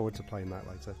looking forward to playing that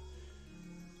later.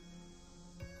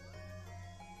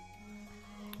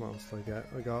 What else did I get?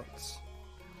 I got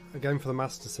a game for the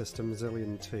Master System,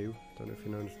 Zillion 2. Don't know if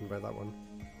you know anything about that one.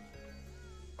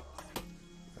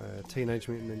 Teenage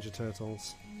Mutant Ninja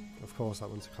Turtles. Of course, that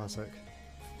one's a classic.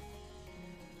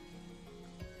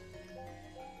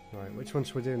 Right, which one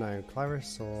should we do now?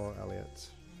 Clarice or Elliot?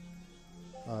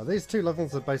 These two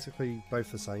levels are basically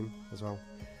both the same as well.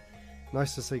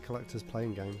 Nice to see collectors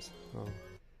playing games. Oh,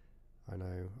 I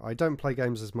know. I don't play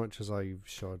games as much as I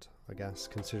should, I guess,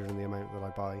 considering the amount that I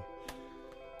buy.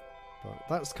 But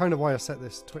that's kind of why I set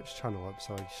this Twitch channel up,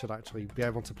 so I should actually be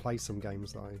able to play some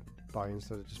games that I buy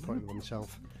instead of just putting them on the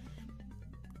shelf.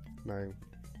 Now,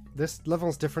 this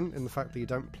level's different in the fact that you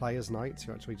don't play as knights,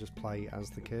 you actually just play as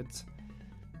the kids.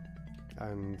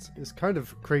 And it's kind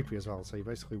of creepy as well, so you're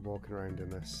basically walking around in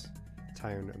this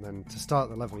town, and then to start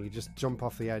the level you just jump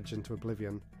off the edge into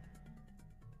oblivion.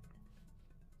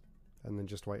 And then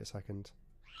just wait a second.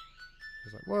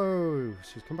 It's like, whoa,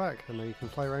 she's come back, and then you can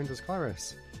play around as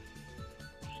Clarice.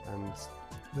 And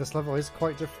this level is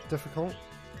quite difficult,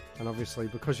 and obviously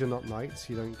because you're not knights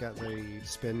you don't get the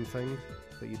spin thing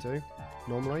that you do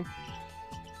normally.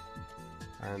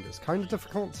 And it's kind of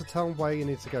difficult to tell where you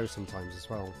need to go sometimes as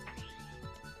well.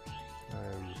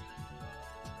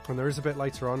 And there is a bit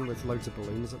later on with loads of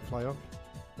balloons that fly up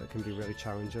that can be really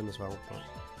challenging as well, but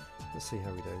let's see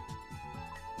how we do.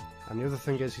 And the other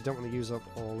thing is you don't want to use up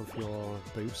all of your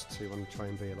boosts, so you want to try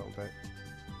and be a little bit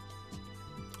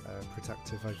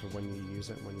protective over when you use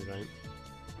it and when you don't.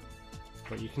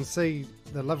 But you can see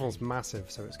the level's massive,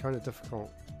 so it's kind of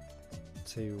difficult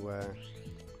to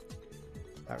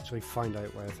actually find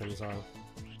out where things are.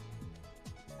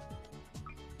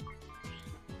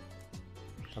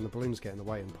 And the balloons get in the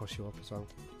way and push you up as well.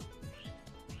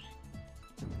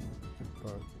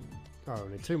 But, oh,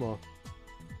 we need two more.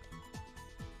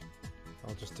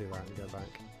 I'll just do that and go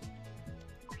back.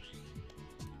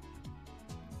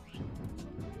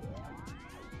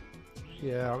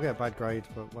 Yeah, I'll get a bad grade,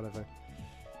 but whatever.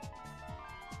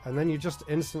 And then you just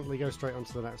instantly go straight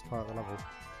onto the next part of the level.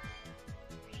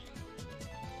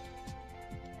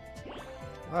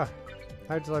 Ah!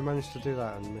 How did I manage to do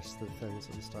that and miss the things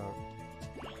at the start?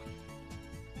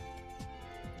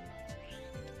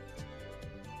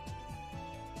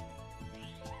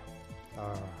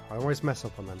 I always mess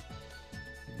up on them.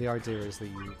 The idea is that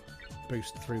you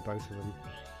boost through both of them.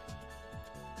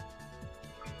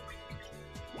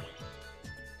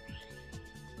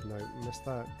 No, missed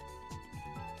that.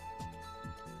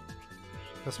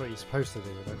 That's what you're supposed to do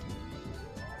with it.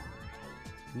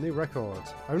 New record.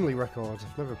 Only record.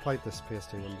 I've never played this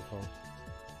PS2 one before.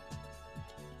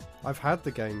 I've had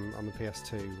the game on the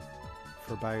PS2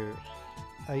 for about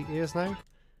 8 years now.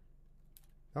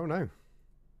 Oh no.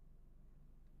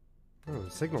 Oh,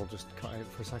 the signal just cut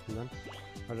out for a second then.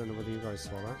 I don't know whether you guys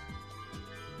saw that.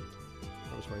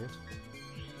 That was weird.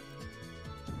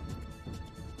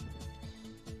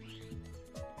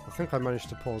 I think I managed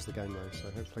to pause the game though,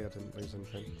 so hopefully I didn't lose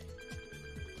anything.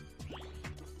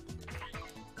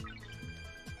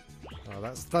 Oh,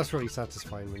 that's really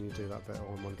satisfying when you do that bit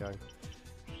all in one go.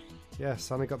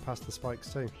 Yes, and I got past the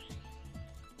spikes too.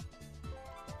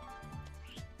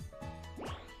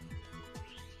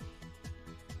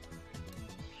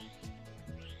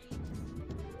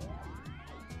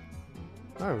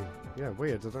 Oh, yeah,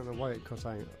 weird. I don't know why it cut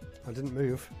out. I didn't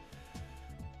move.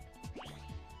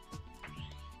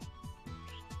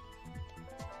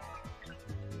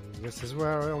 This is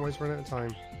where I always run out of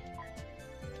time.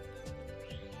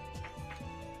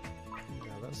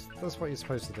 Yeah, that's what you're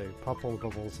supposed to do. Pop all the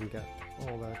bubbles and get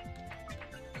all the...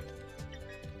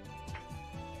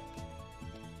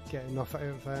 Get enough out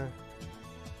of there.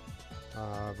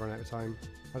 I've run out of time.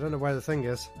 I don't know where the thing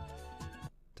is.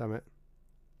 Damn it.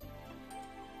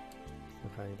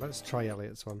 Okay, let's try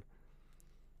Elliot's one.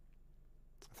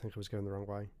 I think I was going the wrong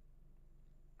way.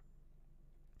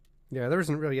 Yeah, there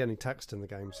isn't really any text in the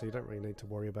game, so you don't really need to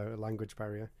worry about a language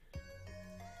barrier.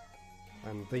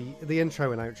 And the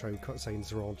intro and outro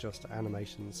cutscenes are all just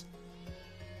animations.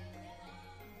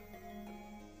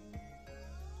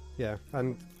 Yeah,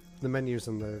 and the menus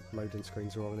and the loading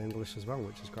screens are all in English as well,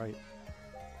 which is great.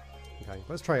 Okay,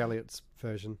 let's try Elliot's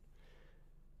version.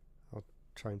 I'll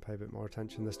try and pay a bit more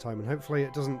attention this time, and hopefully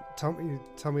it doesn't tell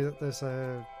me that there's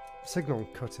a signal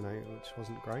cutting out, which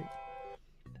wasn't great.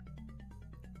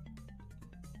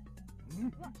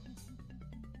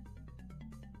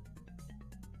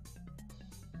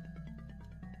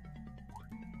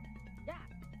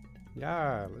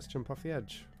 Yeah, let's jump off the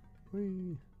edge.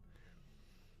 Whee.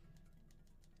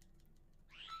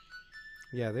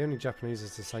 Yeah, the only Japanese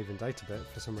is the saving data bit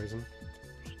for some reason.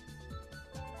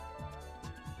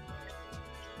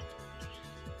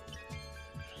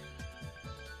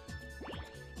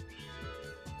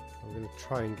 I'm going to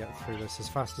try and get through this as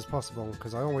fast as possible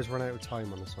because I always run out of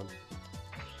time on this one.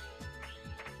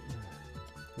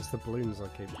 It's the balloons I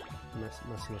keep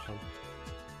messing up on.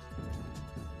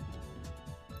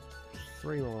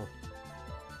 3 more.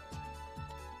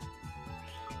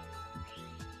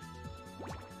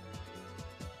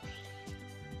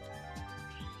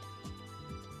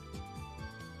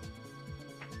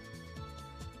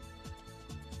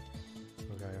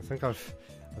 Okay, I think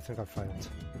I've failed.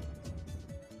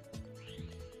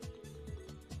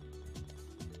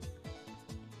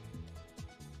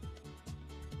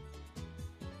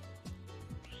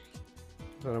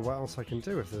 I don't know what else I can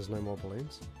do if there's no more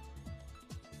balloons.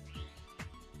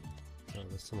 Oh,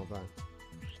 there's some up there.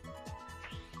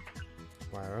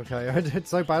 Wow, okay, I did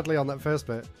so badly on that first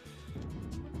bit.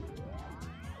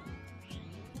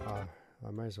 I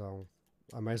may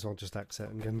as well just exit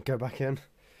and go back in.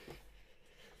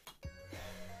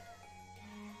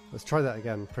 Let's try that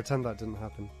again. Pretend that didn't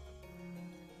happen.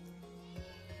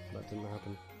 That didn't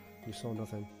happen. You saw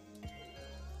nothing.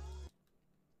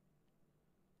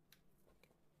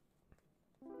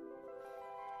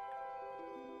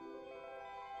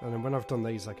 And then when I've done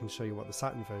these, I can show you what the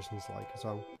Saturn version's like as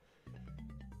well.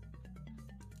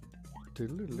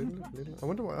 I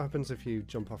wonder what happens if you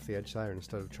jump off the edge there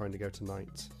instead of trying to go to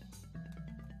night.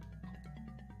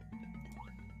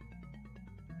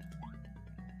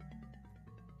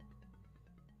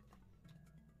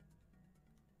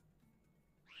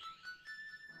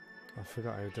 I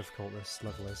forgot how difficult this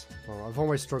level is. Well, I've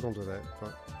always struggled with it,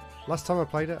 but last time I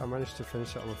played it, I managed to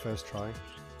finish it on the first try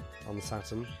on the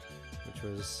Saturn, which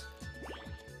was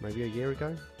maybe a year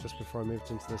ago, just before I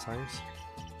moved into this house.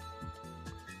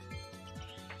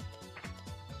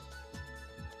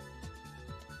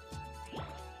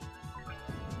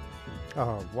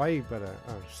 Oh, way better.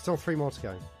 Oh, still 3 more to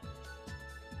go.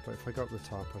 But if I got to the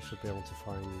top, I should be able to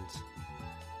find...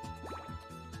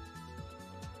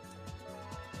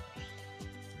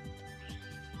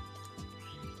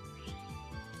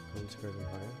 I need to go even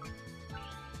higher.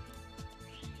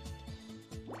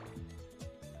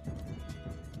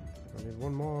 I need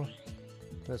 1 more.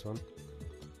 There's one.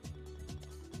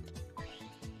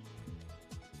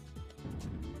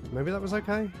 Maybe that was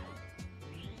okay?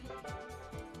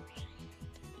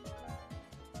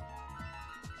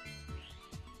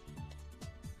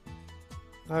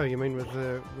 Oh, you mean with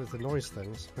the noise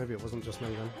things? Maybe it wasn't just me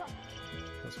then.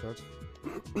 That's good.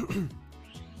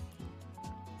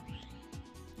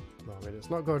 Well, I mean, it's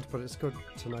not good, but it's good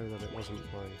to know that it wasn't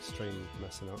my stream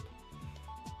messing up.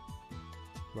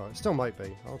 Well, it still might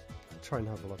be. I'll try and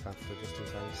have a look after, just in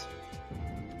case.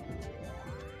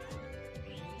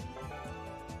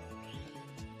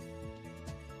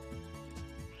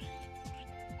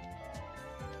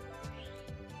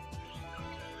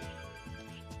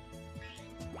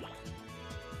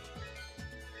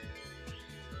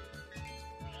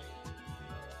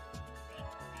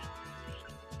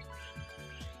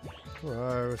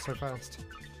 Whoa, so fast.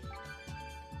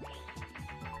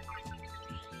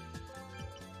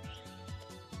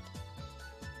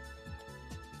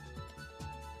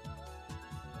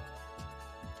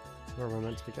 Where am I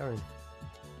meant to be going?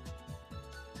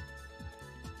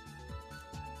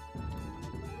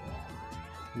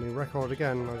 New record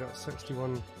again. I got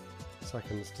 61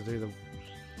 seconds to do the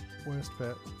worst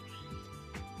bit.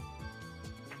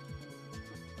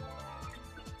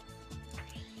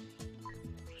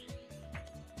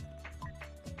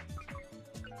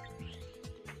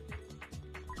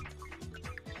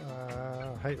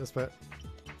 I hate this bit.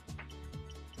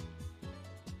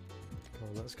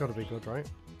 Oh, that's got to be good, right?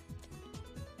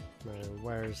 No,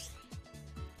 where's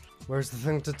the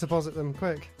thing to deposit them?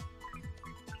 Quick!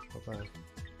 Up there.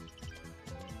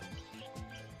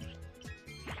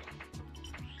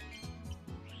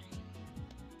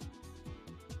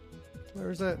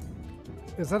 Where is it?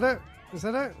 Is that it? Is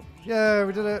that it? Yeah,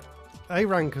 we did it! A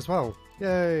rank as well.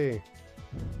 Yay!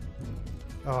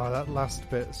 Oh, that last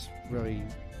bit's really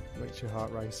makes your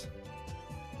heart race.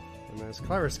 And there's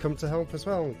Clarice come to help as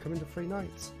well, coming to 3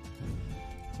 nights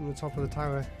from the top of the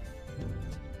tower.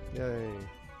 Yay.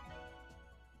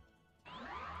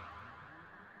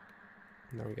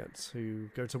 Now we get to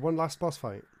go to one last boss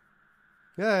fight.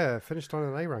 Yeah, finished on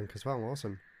an A rank as well,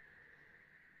 awesome.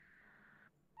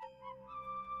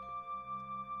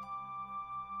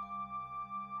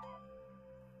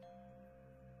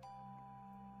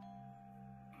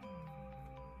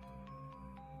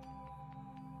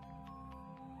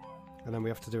 And then we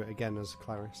have to do it again as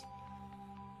Clarice.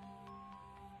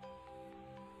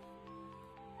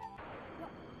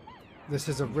 This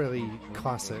is a really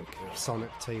classic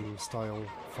Sonic Team style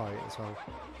fight as well.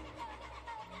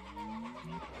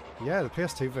 Yeah, the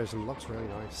PS2 version looks really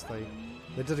nice. They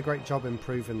did a great job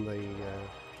improving the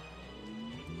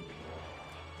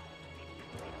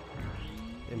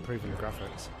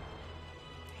graphics.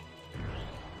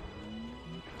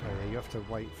 Oh yeah, you have to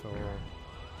wait for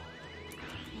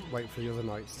the other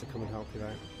knights to come and help you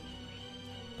there.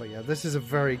 But yeah, this is a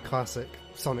very classic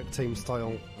Sonic Team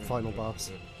style final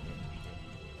boss.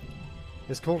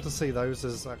 It's cool to see those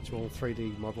as actual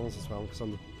 3D models as well, because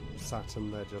on the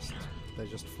Saturn they're just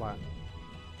flat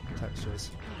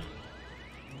textures.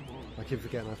 I keep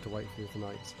forgetting I have to wait for the other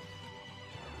knights.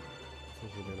 I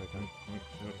think we're doing okay.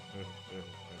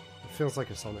 It feels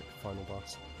like a Sonic final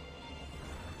boss.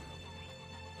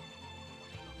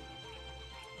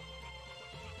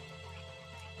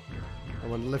 I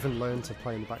want to live and learn to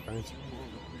play in the background.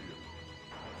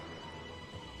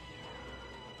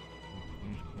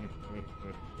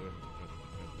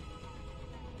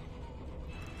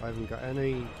 I haven't got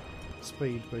any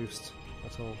speed boost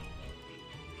at all.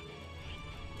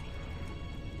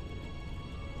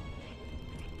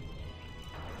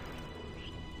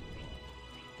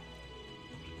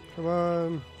 Come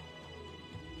on!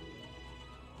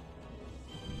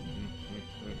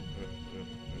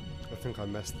 I think I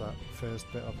messed that first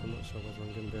bit up. I'm not sure whether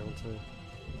I'm going to be able to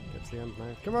get to the end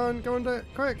now. Come on, go and do it,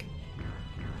 quick!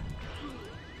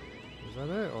 Is that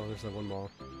it, or is there one more?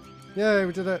 Yay,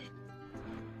 we did it!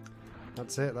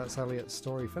 That's it, that's Elliot's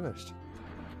story finished.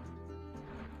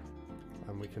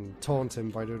 And we can taunt him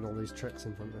by doing all these tricks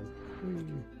in front of him.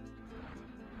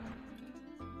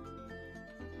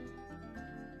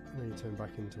 And then you turn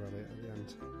back into Elliot at the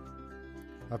end.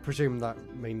 I presume that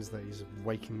means that he's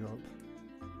waking up.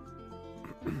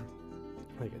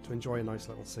 You get to enjoy a nice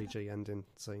little CG ending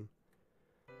scene.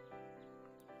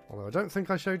 Although I don't think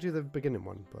I showed you the beginning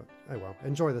one, but oh well,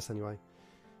 enjoy this anyway.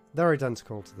 They're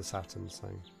identical to the Saturn, so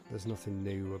there's nothing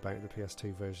new about the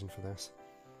PS2 version for this.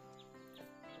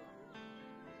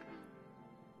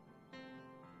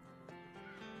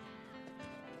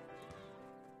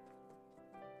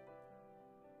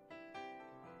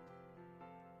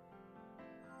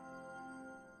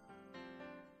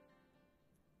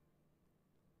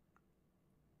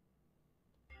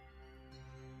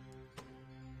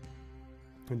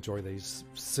 Enjoy these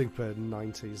super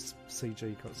 90s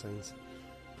CG cutscenes.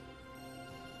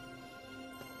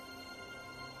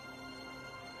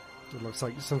 It looks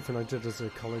like something I did as a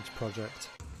college project.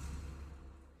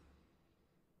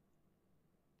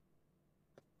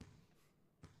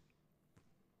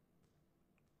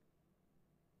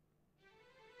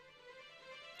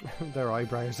 Their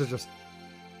eyebrows are just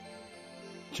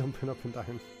jumping up and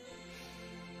down.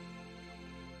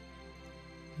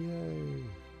 Yay!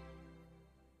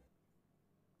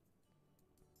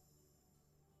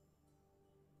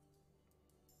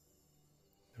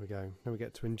 There we go. Now we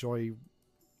get to enjoy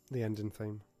the ending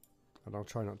theme, and I'll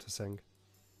try not to sing.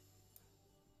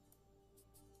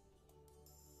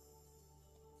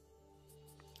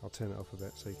 I'll turn it up a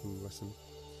bit so you can listen.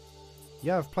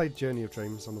 Yeah, I've played Journey of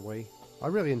Dreams on the Wii. I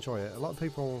really enjoy it. A lot of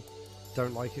people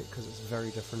don't like it because it's very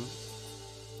different,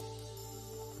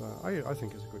 but I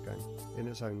think it's a good game in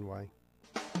its own way.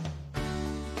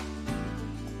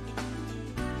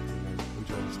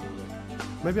 Enjoy this music.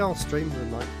 Maybe I'll stream the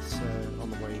nights on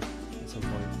the Wii at some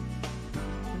point.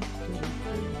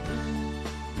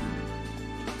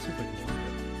 See if I can find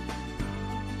it.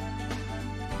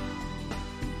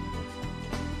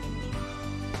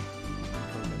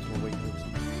 More Wii games.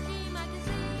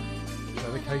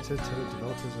 Dedicated to the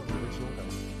developers of the original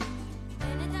game.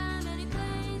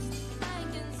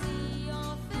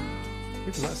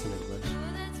 Even that's in English.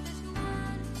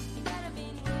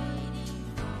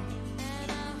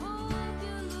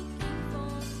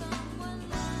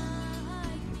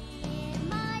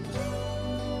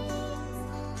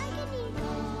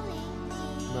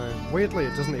 Weirdly,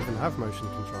 it doesn't even have motion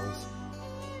controls.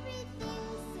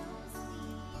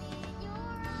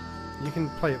 You can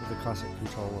play it with a classic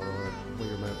controller or a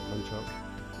Wii Remote nunchuck.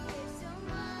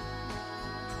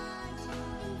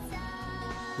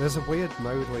 There's a weird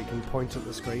mode where you can point at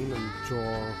the screen and draw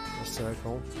a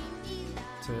circle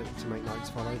to make knights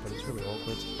follow, but it's really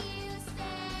awkward.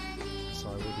 So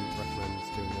I wouldn't recommend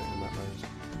doing it in that mode.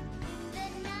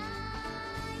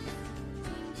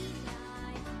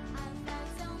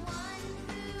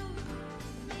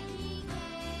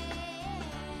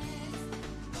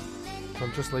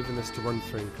 I'm just leaving this to run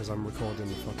through because I'm recording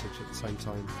the footage at the same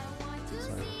time,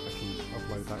 so I can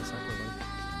upload that separately.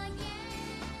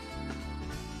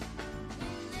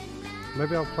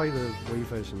 Maybe I'll play the Wii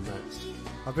version next.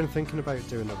 I've been thinking about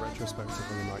doing a retrospective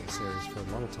on the Knight series for a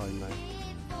long time now,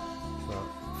 but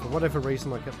for whatever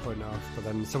reason I kept putting it off. But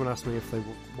then someone asked me if they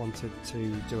wanted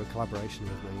to do a collaboration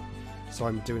with me, so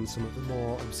I'm doing some of the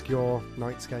more obscure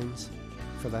Knights games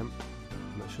for them,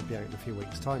 and that should be out in a few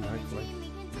weeks' time, hopefully.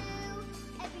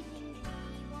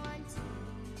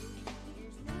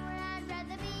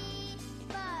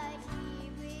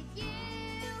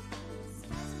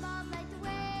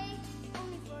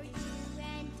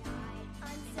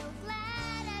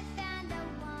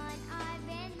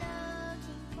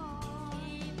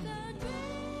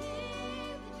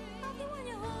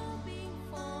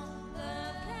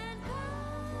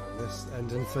 This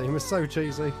ending theme is so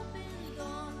cheesy.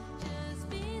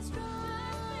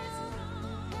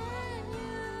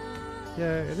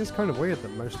 Yeah, it is kind of weird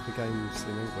that most of the game's in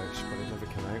English, but it never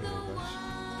came out in English.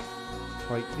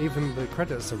 Like, even the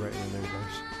credits are written in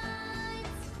English.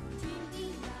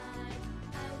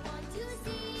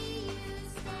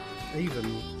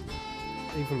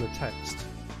 Even the text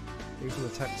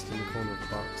in the corner of the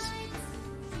box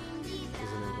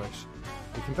is in English.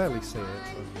 You can barely see it,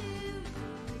 but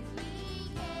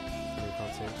you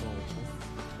can't see it at all, actually.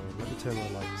 So let me turn my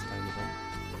lights down a bit.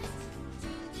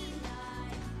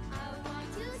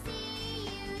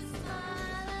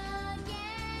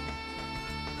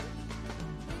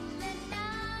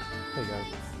 There you go.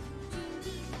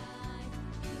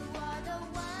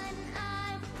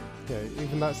 Yeah,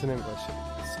 even that's in English.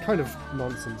 It's kind of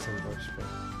nonsense English, but...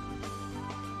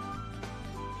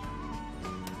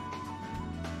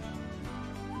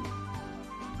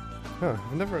 Huh,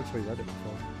 I've never actually read it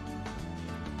before.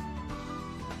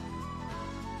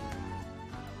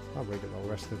 I'll read it while the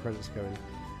rest of the credits are going.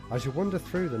 As you wander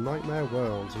through the nightmare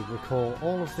world, you recall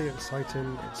all of the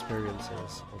exciting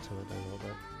experiences. I'll turn it down a little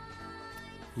bit.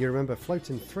 You remember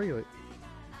floating freely,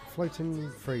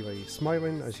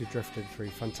 smiling as you drifted through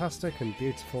fantastic and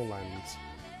beautiful lands.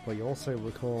 But you also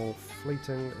recall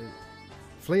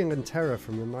fleeing in terror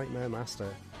from the Nightmare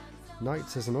Master.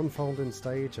 Knights is an unfolding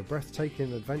stage, a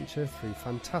breathtaking adventure through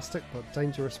fantastic but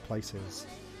dangerous places.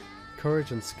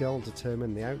 Courage and skill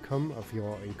determine the outcome of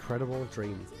your incredible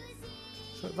dream.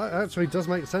 So that actually does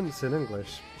make sense in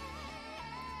English.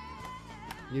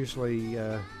 Usually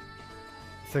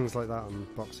things like that on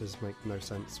boxes make no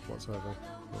sense whatsoever.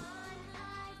 But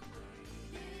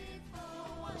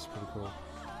that's pretty cool.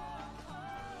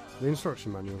 The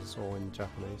instruction manual's all in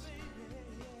Japanese.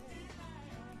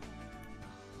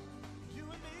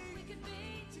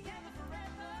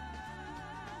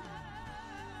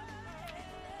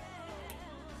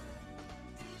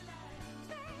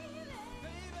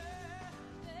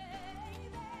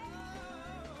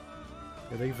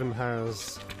 It even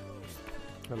has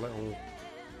a little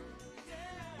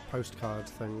postcard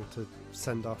thing to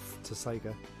send off to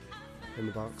Sega in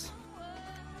the box.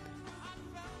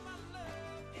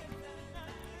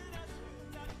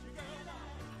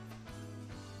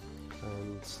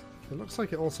 And it looks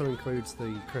like it also includes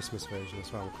the Christmas version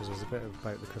as well, because there's a bit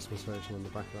about the Christmas version in the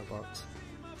back of that box.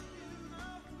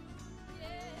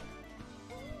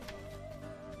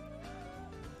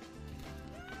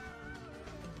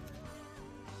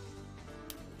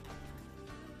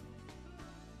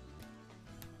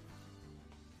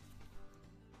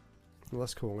 Well,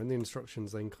 that's cool. In the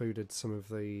instructions they included some of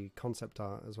the concept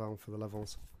art as well for the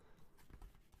levels.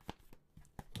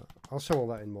 I'll show all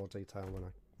that in more detail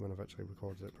when I've actually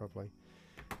recorded it properly.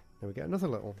 Then we get another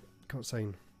little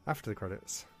cutscene after the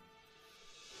credits.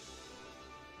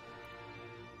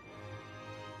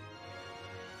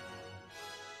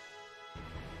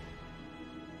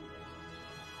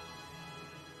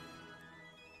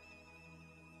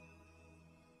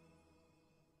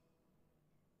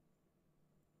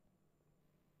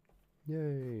 Yay!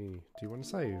 Do you want to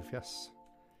save? Yes.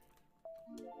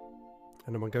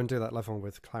 And then we'll go and do that level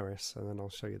with Clarice, and then I'll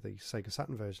show you the Sega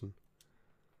Saturn version.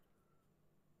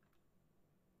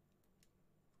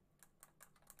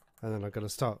 And then I've got to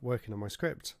start working on my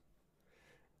script.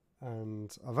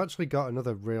 And I've actually got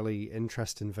another really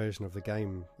interesting version of the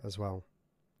game as well.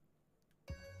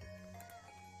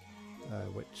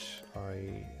 Which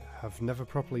I have never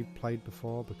properly played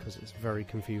before because it's very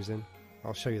confusing.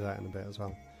 I'll show you that in a bit as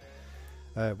well.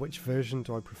 Which version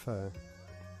do I prefer?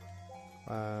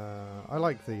 I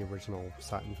like the original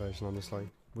Saturn version, honestly,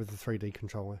 with the 3D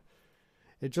controller.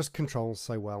 It just controls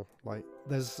so well. Like,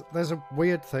 there's a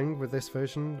weird thing with this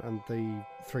version and the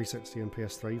 360 and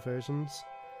PS3 versions.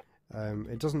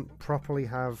 It doesn't properly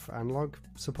have analog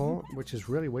support, which is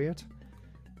really weird.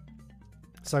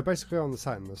 So basically on the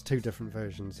Saturn there's two different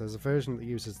versions. There's a version that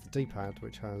uses the D-pad,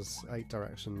 which has 8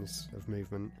 directions of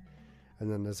movement,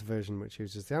 and then there's a version which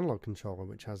uses the analog controller,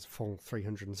 which has full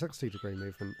 360 degree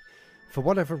movement. For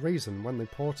whatever reason, when they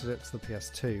ported it to the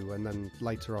PS2 and then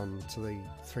later on to the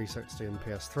 360 and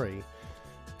PS3,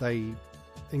 they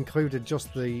included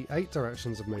just the 8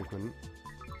 directions of movement,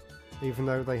 even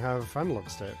though they have analog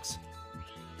sticks.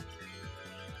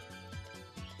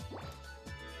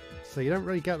 So you don't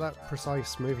really get that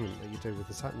precise movement that you do with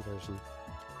the Saturn version,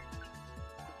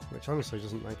 which honestly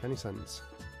doesn't make any sense.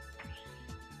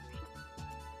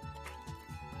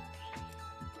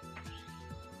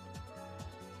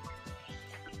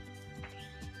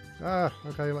 Ah,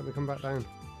 okay, let me come back down.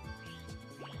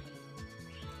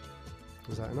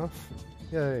 Is that enough?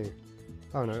 Yay!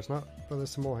 Oh no, it's not, but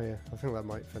there's some more here. I think that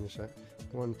might finish it.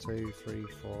 1, 2, 3,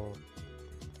 4,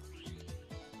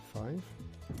 5.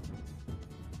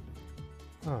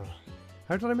 Ah,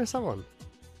 how did I miss that one?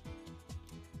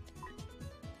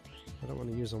 I don't want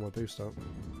to use all my boost up.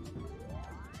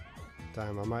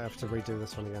 Damn, I might have to redo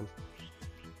this one again.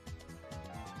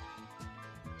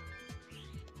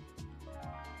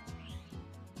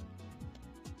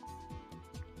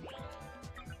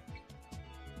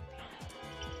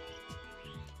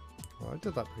 I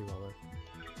did that pretty well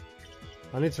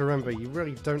though. I need to remember, you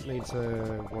really don't need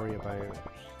to worry about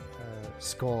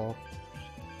score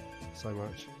so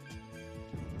much.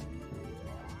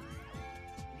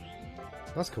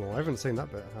 That's cool, I haven't seen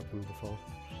that bit happen before.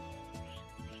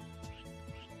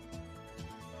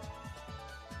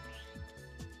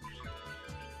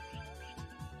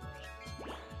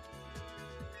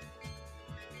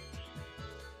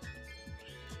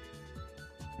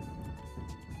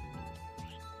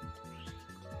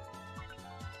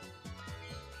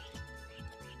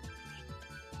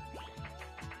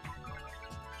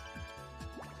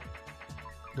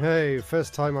 Hey,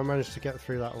 first time I managed to get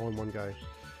through that all in one go.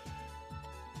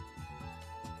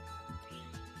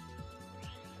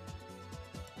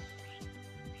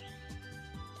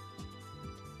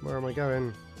 Where am I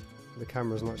going? The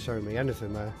camera's not showing me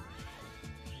anything there.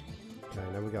 Okay,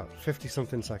 now we got 50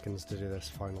 something seconds to do this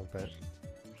final bit.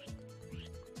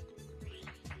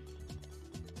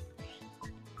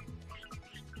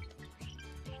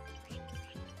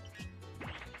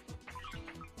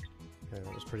 Okay,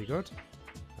 that was pretty good.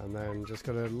 And then just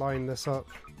gotta line this up.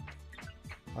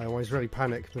 I always really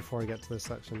panic before I get to this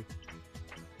section.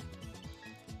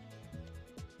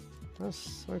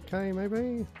 That's okay,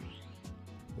 maybe?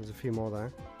 There's a few more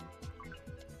there.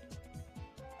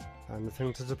 And the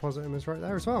thing to deposit him is right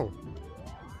there as well.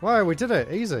 Wow, we did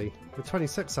it! Easy! With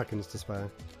 26 seconds to spare.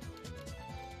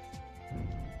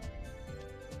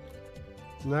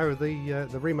 No, the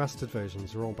remastered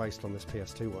versions are all based on this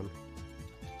PS2 one.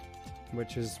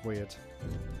 Which is weird.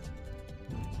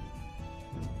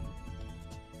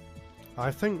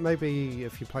 I think maybe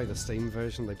if you play the Steam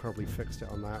version they probably fixed it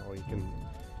on that, or you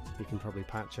can probably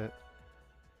patch it.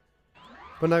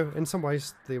 But no, in some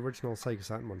ways the original Sega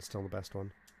Saturn one's still the best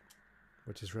one,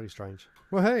 which is really strange.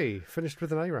 Well hey, finished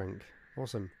with an A rank.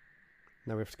 Awesome.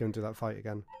 Now we have to go and do that fight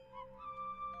again.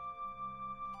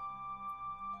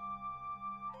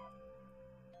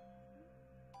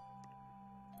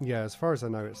 Yeah, as far as I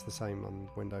know it's the same on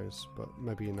Windows, but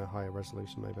maybe in a higher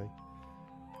resolution maybe.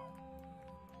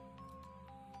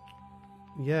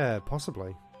 Yeah,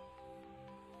 possibly.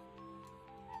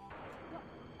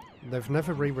 They've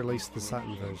never re-released the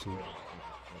Saturn version.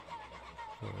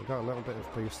 Oh, I got a little bit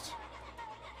of boost.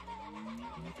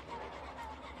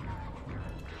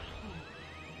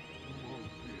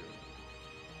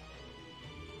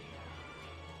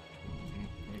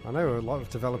 I know a lot of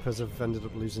developers have ended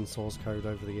up losing source code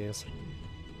over the years.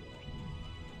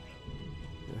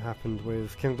 It happened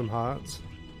with Kingdom Hearts,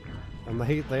 and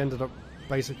they ended up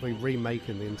basically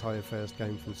remaking the entire first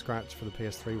game from scratch for the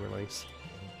PS3 release,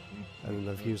 and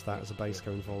they've used that as a base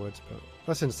going forward. But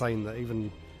that's insane that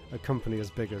even a company as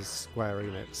big as Square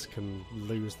Enix can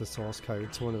lose the source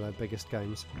code to one of their biggest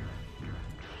games.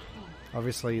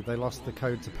 Obviously they lost the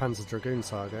code to Panzer Dragoon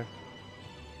Saga,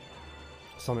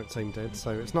 Sonic Team did, so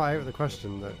it's not out of the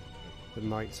question that the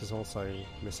Knights is also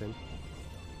missing.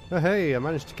 Oh hey, I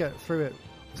managed to get through it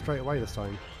straight away this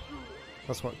time.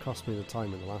 That's what cost me the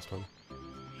time in the last one.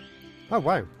 Oh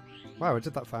wow, wow, I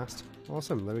did that fast.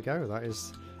 Awesome, there we go,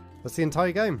 that's the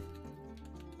entire game.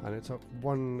 And it took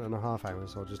 1.5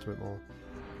 hours, or just a bit more.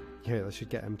 Yeah, they should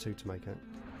get M2 to make it.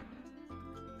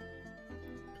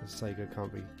 Because Sega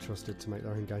can't be trusted to make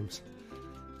their own games.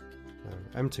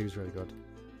 No, M2's really good.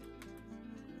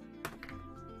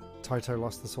 Taito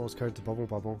lost the source code to Bubble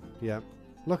Bubble. Yeah.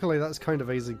 Luckily that's kind of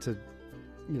easy to,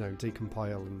 you know,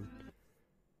 decompile and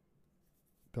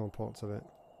build ports of it.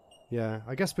 Yeah,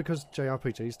 I guess because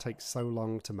JRPGs take so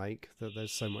long to make that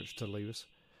there's so much to lose.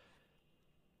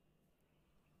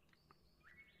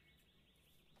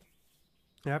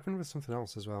 It happened with something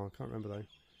else as well, I can't remember though.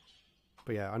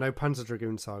 But yeah, I know Panzer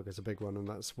Dragoon Saga is a big one, and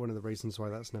that's one of the reasons why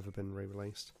that's never been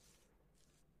re-released.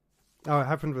 Oh, it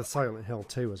happened with Silent Hill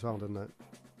 2 as well, didn't it?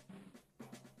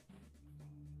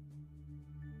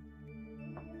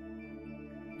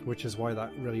 Which is why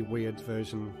that really weird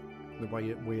version, the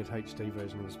weird HD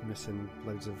version, was missing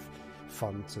loads of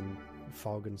font and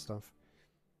fog and stuff.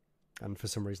 And for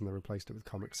some reason they replaced it with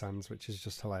Comic Sans, which is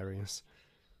just hilarious.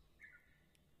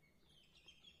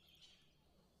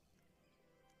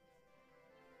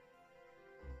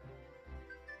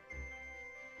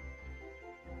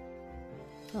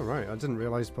 Oh right, I didn't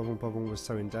realise Bubble Bubble was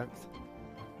so in-depth.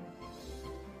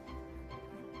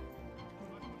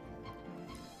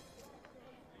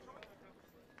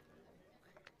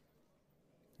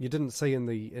 You didn't see in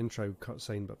the intro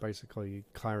cutscene, but basically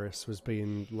Clarice was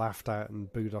being laughed at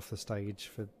and booed off the stage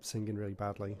for singing really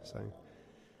badly, so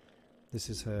this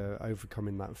is her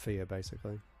overcoming that fear,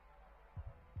 basically.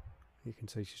 You can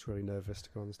see she's really nervous to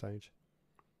go on the stage.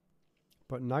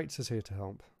 But Knights is here to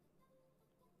help.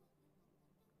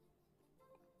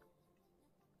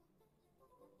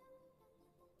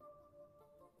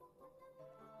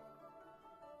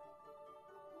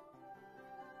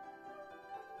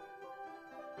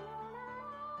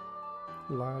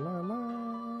 La la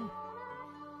la.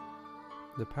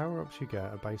 The power-ups you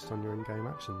get are based on your in-game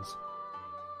actions.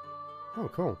 Oh,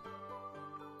 cool.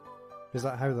 Is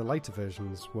that how the later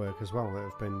versions work as well that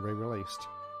have been re-released?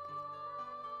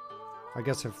 I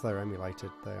guess if they're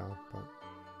emulated, they are, but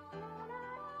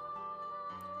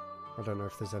I don't know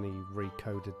if there's any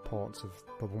recoded ports of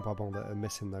Bubble Bubble that are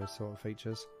missing those sort of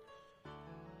features.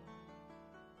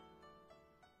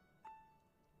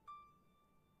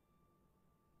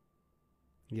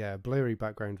 Yeah, blurry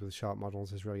background with sharp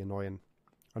models is really annoying.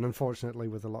 And unfortunately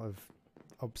with a lot of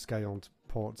upscaled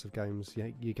ports of games,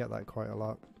 you get that quite a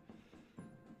lot.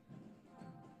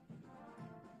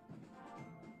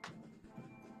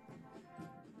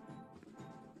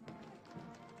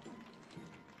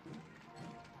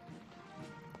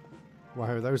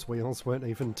 Wow, those wheels weren't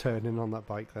even turning on that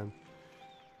bike then.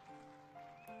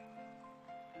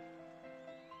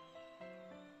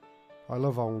 I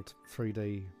love old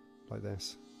 3D like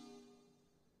this.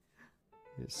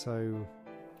 It's so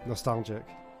nostalgic.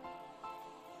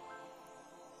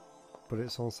 But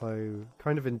it's also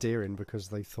kind of endearing because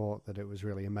they thought that it was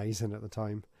really amazing at the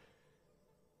time.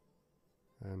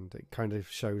 And it kind of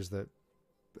shows that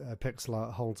pixel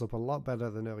art holds up a lot better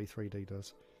than early 3D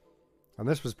does. And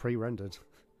this was pre-rendered.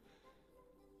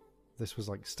 This was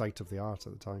like state of the art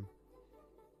at the time.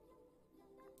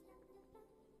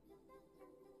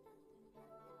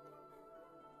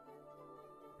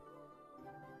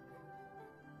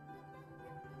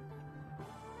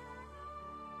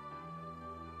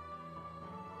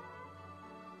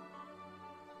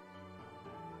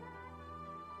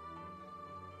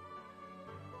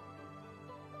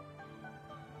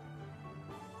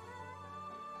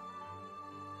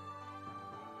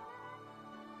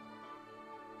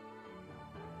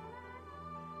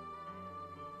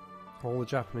 All the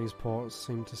Japanese ports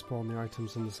seem to spawn the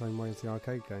items in the same way as the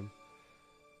arcade game.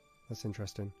 That's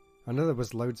interesting. I know there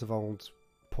was loads of old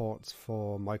ports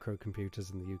for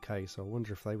microcomputers in the UK, so I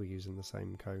wonder if they were using the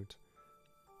same code.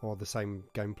 Or the same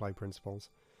gameplay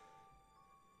principles.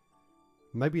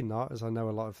 Maybe not, as I know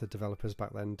a lot of the developers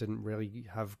back then didn't really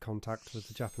have contact with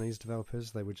the Japanese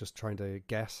developers. They were just trying to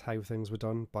guess how things were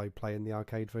done by playing the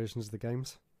arcade versions of the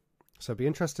games. So it'd be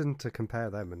interesting to compare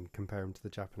them and compare them to the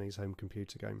Japanese home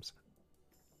computer games.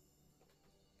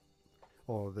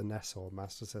 Or the NES or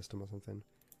Master System or something.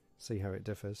 See how it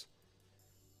differs.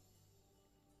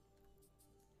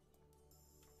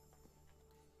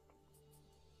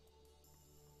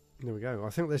 There we go.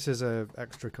 I think this is an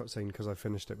extra cutscene because I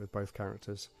finished it with both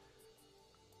characters.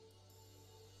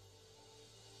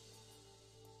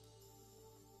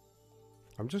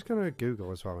 I'm just going to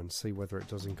Google as well and see whether it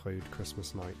does include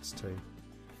Christmas nights too.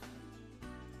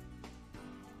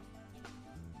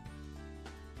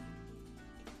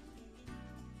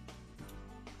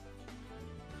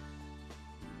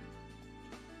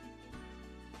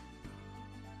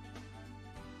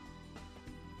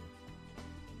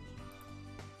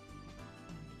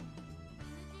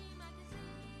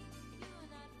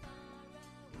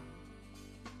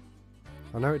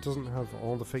 I know it doesn't have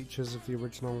all the features of the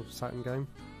original Saturn game.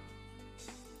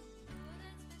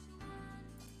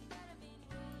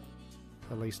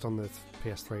 At least on the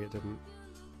PS3 it didn't.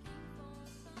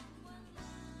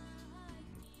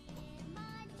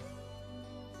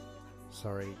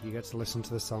 Sorry, you get to listen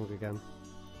to the song again.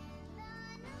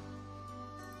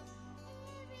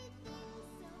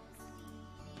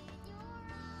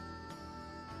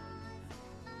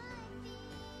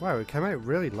 Wow, it came out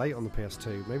really late on the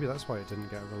PS2. Maybe that's why it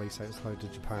didn't get a release outside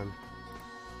of Japan.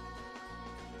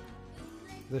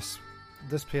 This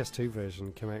PS2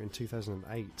 version came out in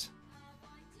 2008.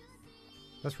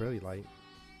 That's really late.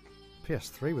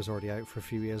 PS3 was already out for a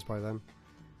few years by then.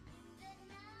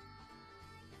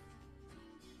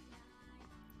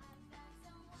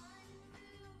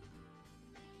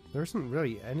 There isn't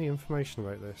really any information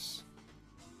about this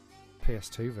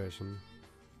PS2 version.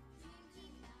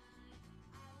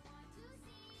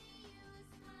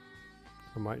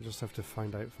 I might just have to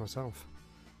find out for myself.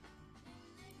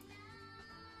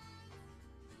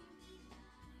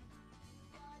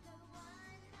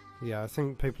 Yeah, I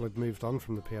think people had moved on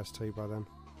from the PS2 by then.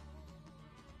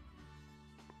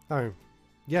 Oh,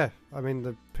 yeah, I mean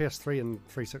the PS3 and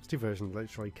 360 version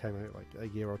literally came out like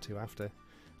a year or two after,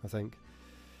 I think.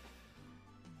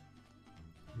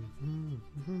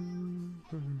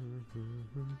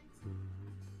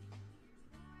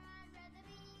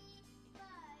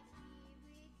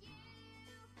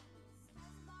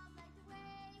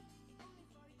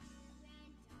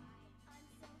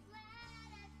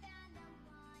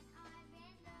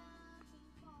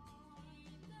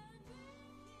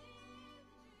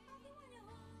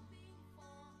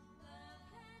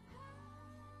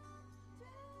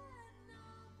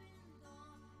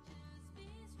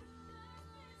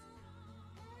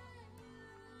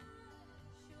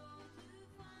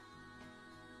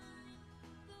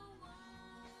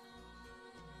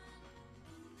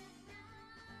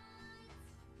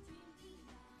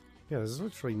 Yeah, there's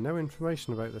literally no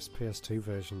information about this PS2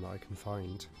 version that I can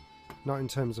find. Not in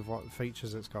terms of what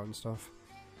features it's got and stuff.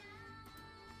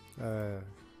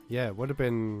 Yeah, it would have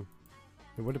been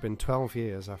 12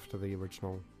 years after the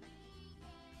original.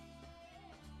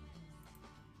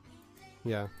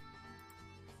 Yeah.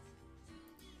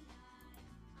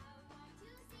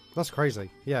 That's crazy.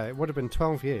 Yeah, it would have been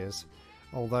 12 years.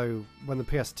 Although, when the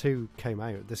PS2 came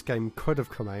out, this game could have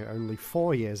come out only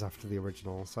 4 years after the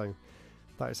original, so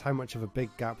that is how much of a big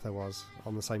gap there was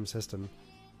on the same system.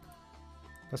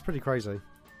 That's pretty crazy.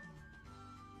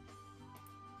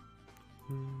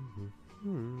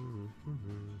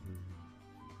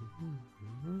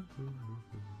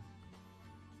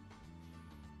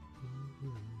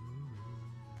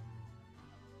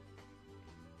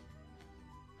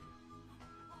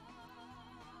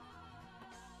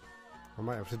 I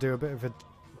might have to do a bit of a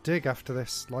dig after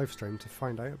this live stream to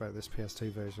find out about this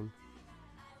PS2 version.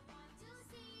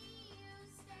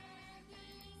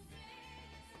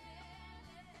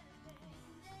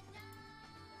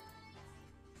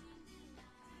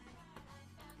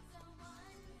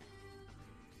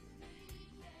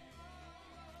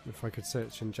 If I could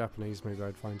search in Japanese, maybe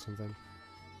I'd find something.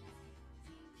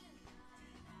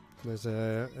 There's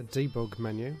a debug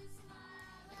menu.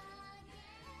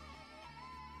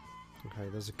 Okay,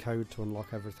 there's a code to unlock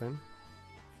everything.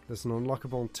 There's an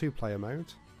unlockable 2-player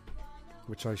mode,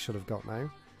 which I should have got now.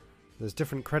 There's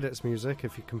different credits music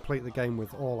if you complete the game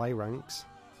with all A ranks.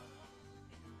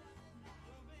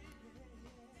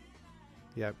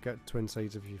 Yep, get twin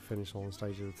seeds if you finish all the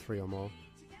stages with 3 or more.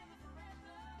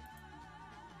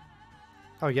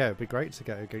 Oh yeah, it'd be great to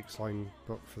get a Geeks Line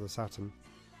book for the Saturn.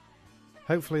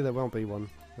 Hopefully there will be one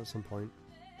at some point.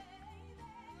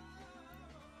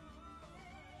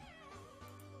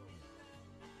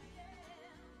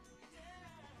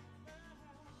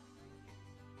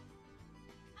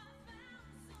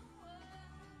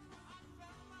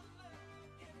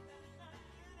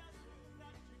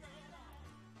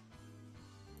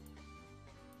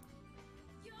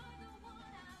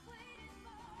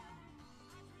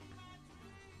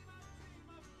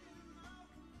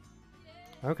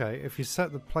 Okay, if you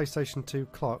set the PlayStation 2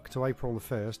 clock to April the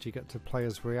 1st, you get to play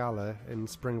as Riala in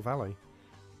Spring Valley.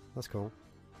 That's cool.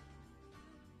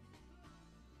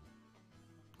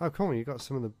 Oh, cool! You got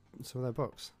some of their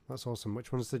books. That's awesome.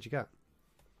 Which ones did you get?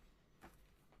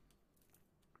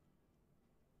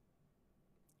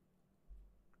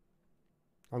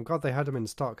 I'm glad they had them in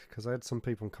stock because I had some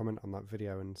people comment on that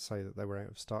video and say that they were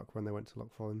out of stock when they went to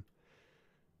look for them,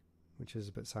 which is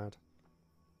a bit sad.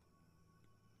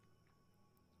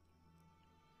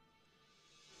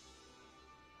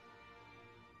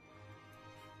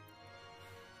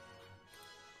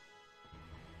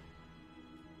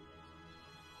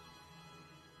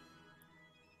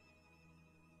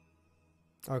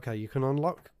 Okay, you can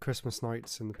unlock Christmas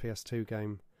nights in the PS2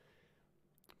 game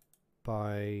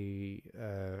by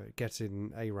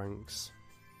getting A ranks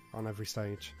on every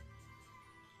stage.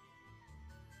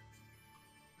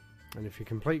 And if you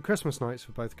complete Christmas nights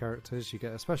for both characters, you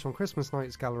get a special Christmas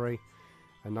nights gallery,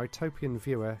 a Nighttopian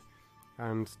viewer,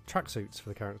 and tracksuits for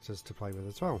the characters to play with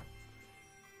as well.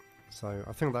 So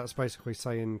I think that's basically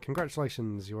saying,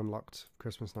 congratulations, you unlocked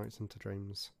Christmas nights into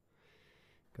Dreams.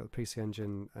 Got the PC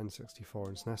Engine, N64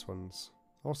 and SNES ones.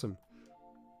 Awesome.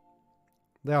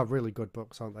 They are really good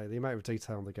books, aren't they? The amount of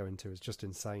detail they go into is just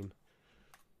insane.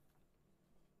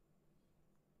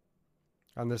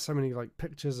 And there's so many like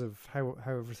pictures of how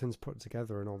everything's put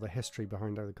together and all the history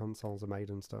behind how the consoles are made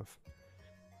and stuff.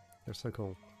 They're so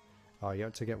cool. Oh, you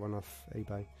had to get one off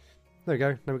eBay. There we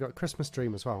go. Now we've got Christmas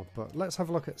Dream as well. But let's have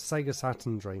a look at Sega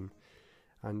Saturn Dream.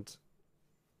 And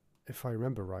if I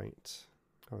remember right...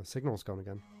 Oh, the signal's gone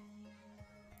again.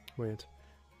 Weird.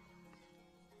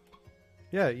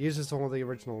 Yeah, it uses all the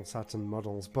original Saturn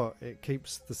models, but it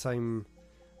keeps the same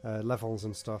levels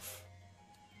and stuff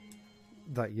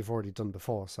that you've already done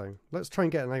before. So let's try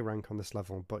and get an A rank on this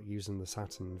level, but using the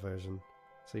Saturn version.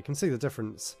 So you can see the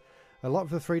difference. A lot of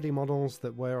the 3D models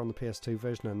that were on the PS2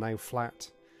 version are now flat,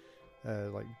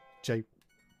 like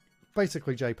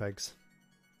basically JPEGs.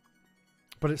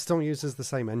 But it still uses the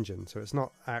same engine, so it's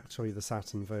not actually the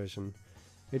Saturn version.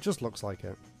 It just looks like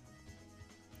it.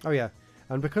 Oh yeah,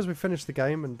 and because we've finished the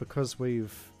game and because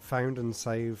we've found and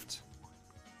saved...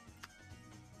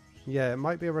 Yeah, it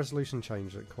might be a resolution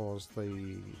change that caused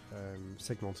the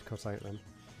signal to cut out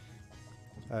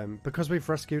then. Because we've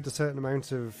rescued a certain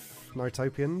amount of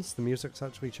Nighttopians, the music's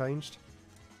actually changed.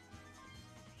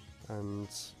 And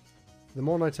the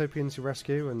more Nighttopians you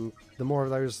rescue and the more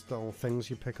of those little things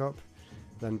you pick up,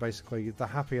 then basically the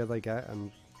happier they get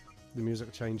and the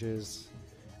music changes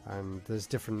and there's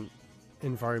different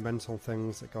environmental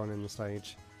things that go on in the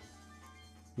stage.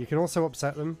 You can also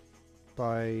upset them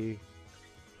by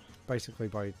basically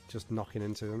by just knocking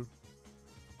into them,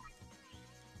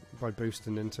 by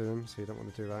boosting into them, so you don't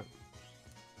want to do that.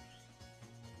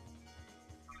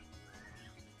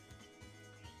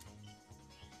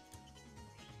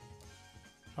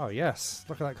 Oh yes,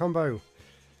 look at that combo!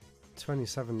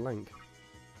 27 Link.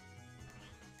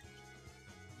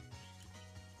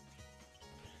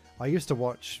 I used to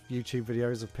watch YouTube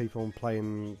videos of people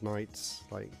playing Knights,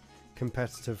 like,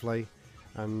 competitively,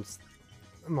 and,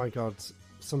 oh my god,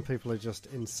 some people are just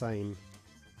insane.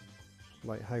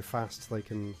 Like, how fast they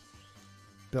can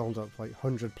build up, like,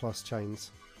 100+ chains.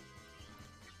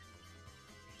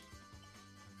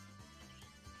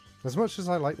 As much as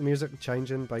I like the music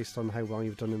changing based on how well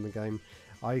you've done in the game,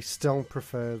 I still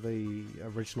prefer the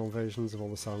original versions of all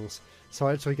the songs. So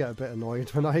I actually get a bit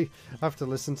annoyed when I have to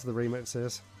listen to the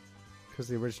remixes, because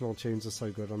the original tunes are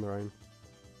so good on their own.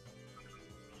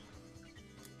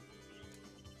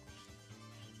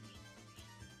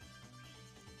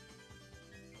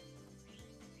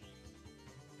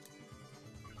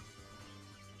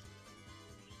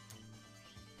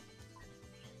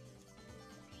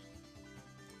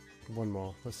 One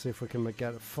more. Let's see if we can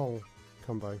get a full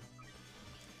combo.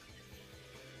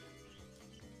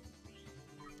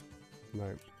 No.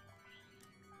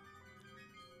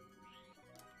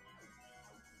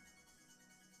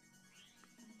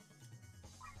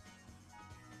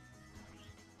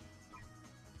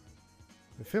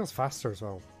 It feels faster as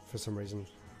well, for some reason.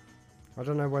 I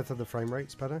don't know whether the frame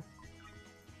rate's better.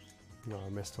 No, I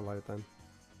missed a load then.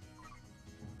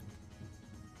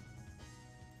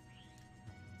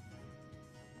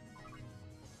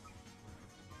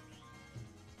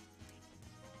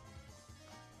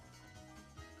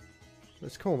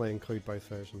 It's cool they include both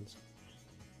versions.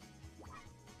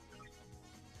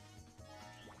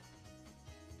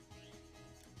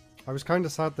 I was kind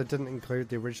of sad they didn't include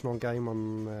the original game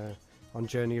on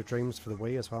Journey of Dreams for the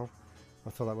Wii as well. I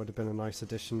thought that would have been a nice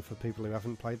addition for people who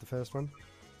haven't played the first one.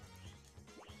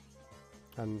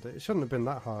 And it shouldn't have been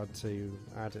that hard to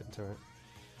add it to it.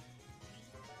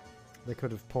 They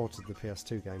could have ported the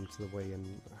PS2 game to the Wii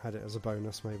and had it as a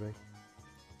bonus maybe.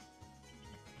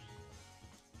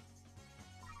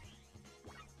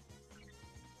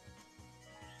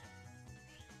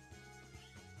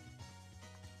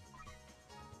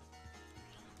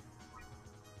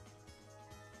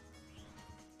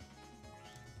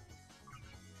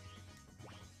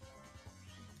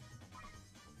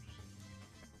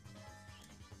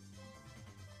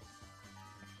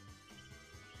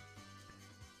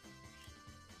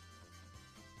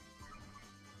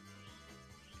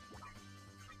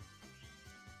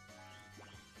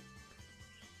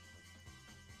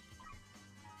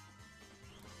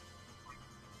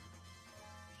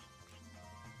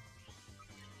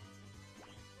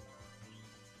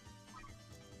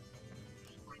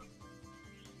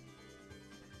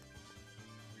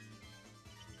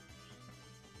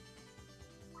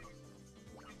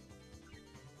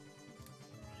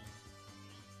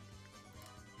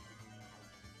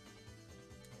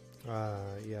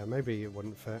 Yeah, maybe it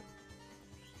wouldn't fit.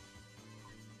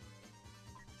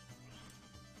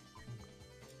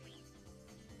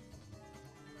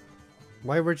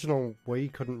 My original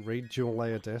Wii couldn't read dual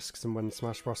layer discs, and when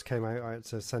Smash Bros came out I had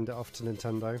to send it off to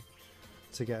Nintendo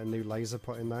to get a new laser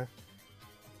put in there.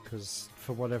 Because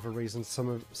for whatever reason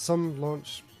some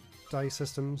launch day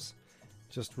systems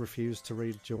just refused to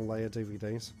read dual layer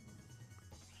DVDs.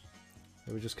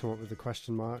 They would just come up with a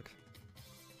question mark.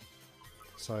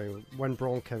 So when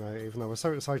Brawl came out, even though I was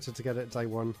so excited to get it day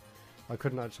one, I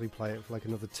couldn't actually play it for like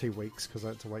another 2 weeks because I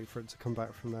had to wait for it to come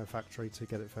back from their factory to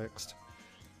get it fixed.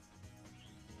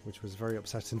 Which was very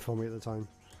upsetting for me at the time.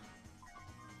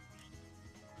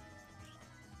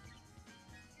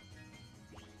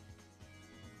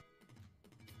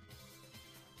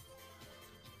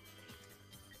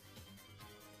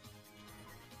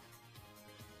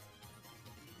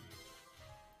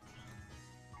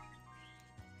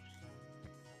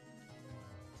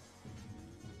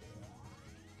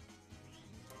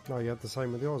 Oh, you had the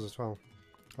same with yours as well.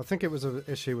 I think it was an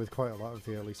issue with quite a lot of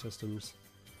the early systems.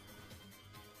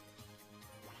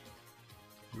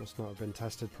 It must not have been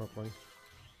tested properly.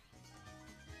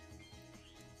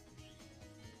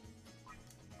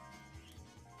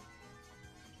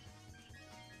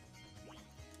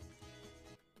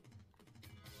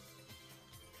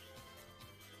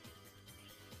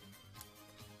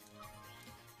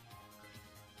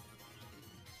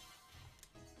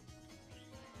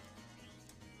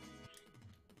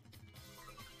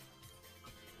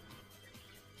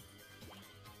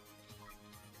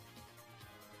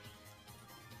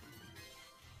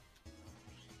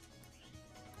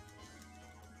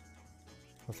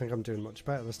 I think I'm doing much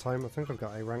better this time. I think I've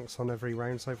got A ranks on every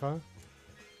round so far.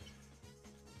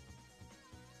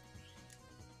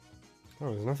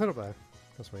 Oh, there's nothing up there.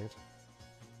 That's weird.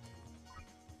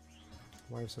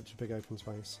 Why have such a big open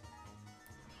space?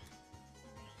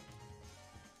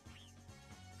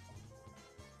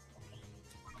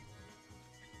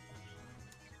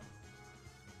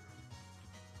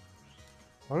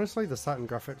 Honestly, the satin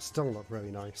graphics still look really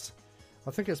nice.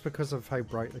 I think it's because of how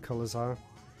bright the colours are.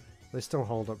 They still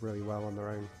hold up really well on their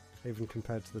own, even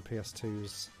compared to the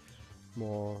PS2's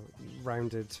more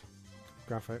rounded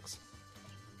graphics.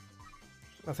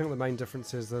 I think the main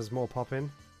difference is there's more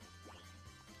pop-in,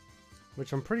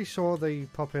 which I'm pretty sure the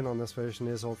pop-in on this version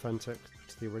is authentic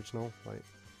to the original, like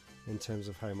in terms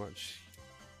of how much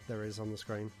there is on the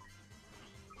screen.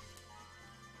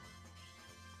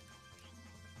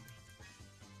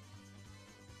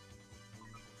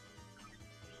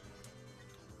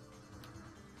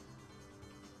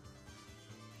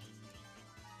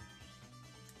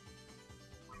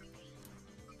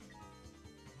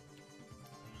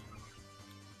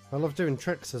 I love doing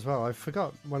tricks as well. I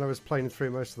forgot when I was playing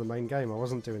through most of the main game I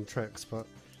wasn't doing tricks, but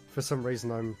for some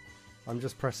reason I'm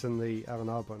just pressing the L and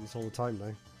R buttons all the time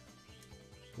now.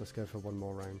 Let's go for one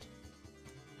more round.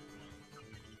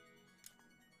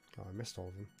 Oh, I missed all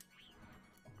of them.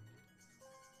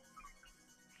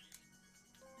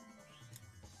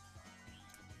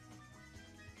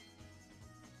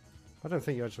 I don't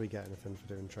think you actually get anything for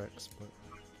doing tricks, but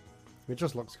it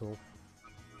just looks cool.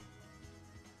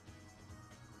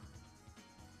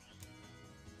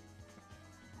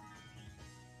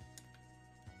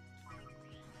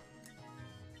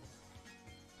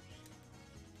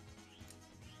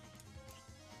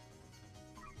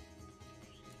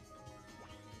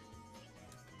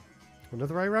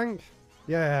 Another A rank?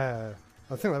 Yeah!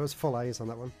 I think that was full A's on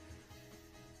that one.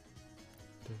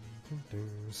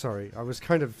 Sorry, I was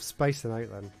kind of spacing out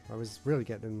then. I was really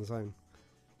getting in the zone.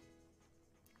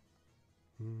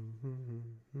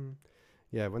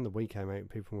 Yeah, when the Wii came out,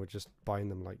 people were just buying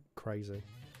them like crazy.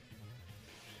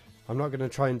 I'm not going to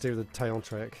try and do the tail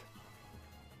trick.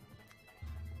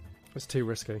 It's too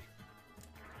risky.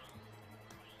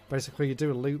 Basically, you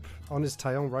do a loop on his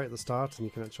tail right at the start, and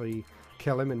you can actually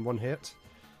kill him in one hit.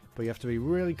 But you have to be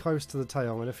really close to the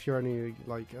tail, and if you're only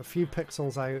like a few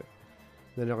pixels out,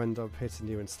 then he'll end up hitting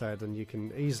you instead, and you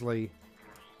can easily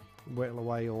whittle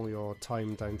away all your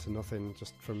time down to nothing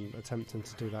just from attempting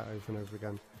to do that over and over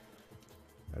again.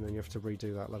 And then you have to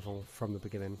redo that level from the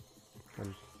beginning.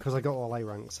 And because I got all A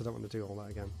ranks, I don't want to do all that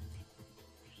again.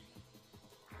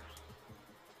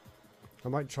 I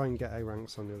might try and get A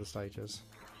ranks on the other stages,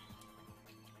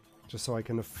 just so I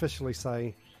can officially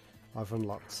say I've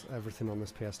unlocked everything on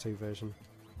this PS2 version.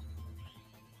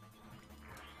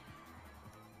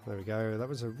 There we go, that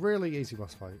was a really easy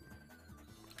boss fight.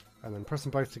 And then press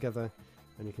them both together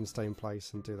and you can stay in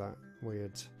place and do that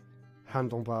weird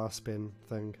handlebar spin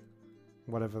thing,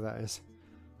 whatever that is.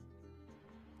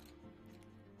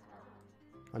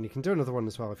 And you can do another one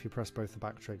as well if you press both the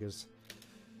back triggers.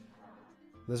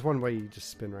 There's one where you just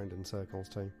spin around in circles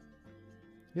too.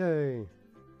 Yay!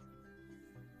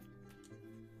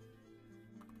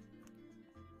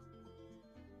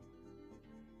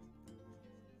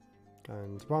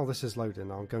 And while this is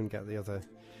loading, I'll go and get the other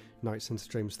Nights into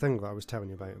Dreams thing that I was telling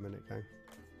you about a minute ago.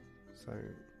 So,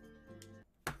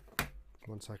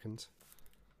 1 second.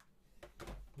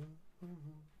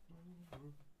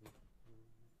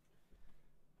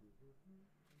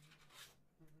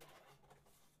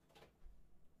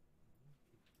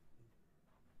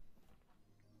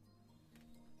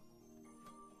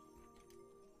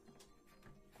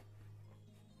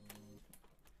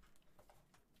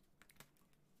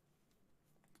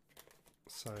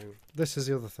 So this is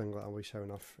the other thing that I'll be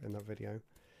showing off in that video.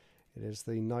 It is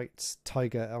the Knights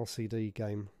Tiger LCD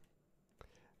game.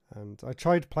 And I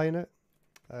tried playing it.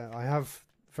 I have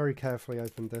very carefully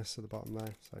opened this at the bottom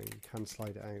there, so you can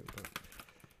slide it out, but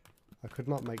I could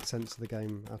not make sense of the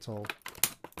game at all.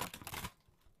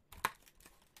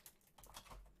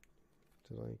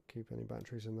 Did I keep any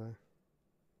batteries in there?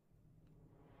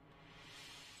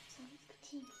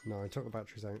 No, I took the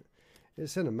batteries out.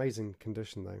 It's in amazing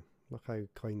condition though. Look how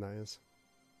clean that is.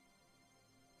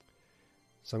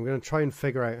 So I'm going to try and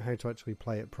figure out how to actually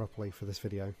play it properly for this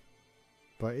video.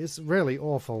 But it's really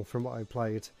awful from what I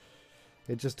played.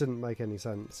 It just didn't make any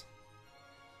sense.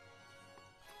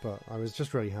 But I was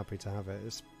just really happy to have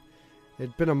it.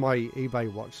 It'd been on my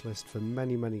eBay watch list for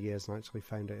many, many years and I actually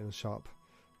found it in a shop.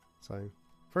 So,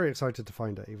 very excited to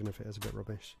find it, even if it is a bit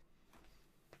rubbish.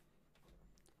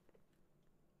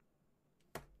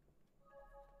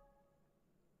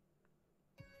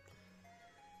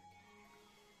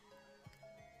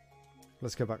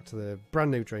 Let's go back to the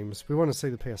brand new Dreams. We want to see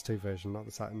the PS2 version, not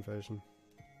the Saturn version.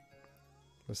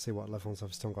 Let's see what levels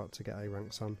I've still got to get A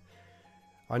ranks on.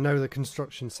 I know the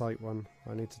construction site one.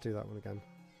 I need to do that one again.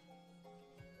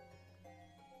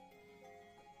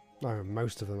 No,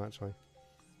 most of them actually.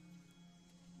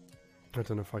 I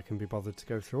don't know if I can be bothered to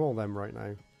go through all them right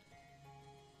now.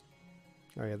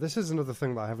 Oh yeah, this is another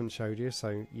thing that I haven't showed you,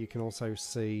 so you can also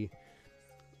see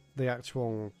the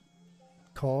actual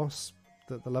course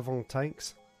that the level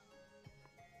takes.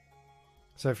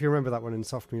 So if you remember that one in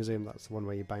Soft Museum, that's the one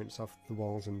where you bounce off the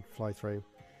walls and fly through.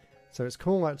 So it's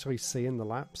cool actually seeing the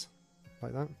laps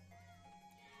like that.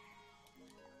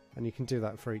 And you can do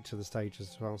that for each of the stages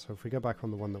as well. So if we go back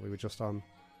on the one that we were just on,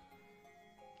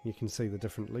 you can see the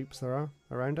different loops there are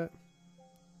around it.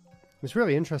 It's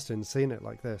really interesting seeing it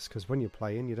like this, because when you're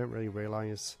playing you don't really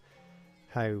realise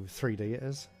how 3D it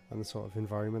is and the sort of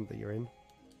environment that you're in.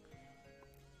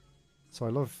 So I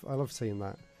love seeing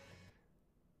that.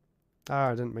 Ah,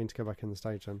 I didn't mean to go back in the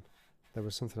stage then. There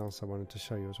was something else I wanted to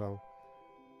show you as well.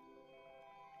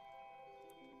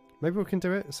 Maybe we can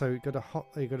do it. So you got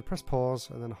to press pause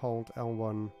and then hold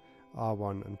L1,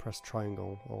 R1 and press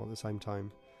triangle all at the same time.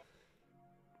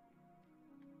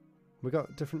 We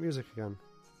got different music again.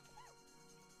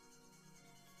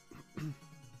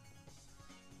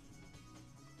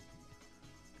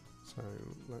 So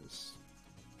let's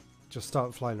just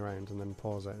start flying around and then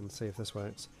pause it and see if this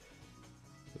works.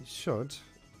 It should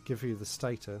give you the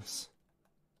status.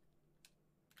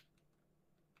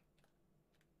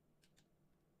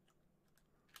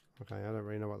 Okay, I don't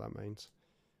really know what that means.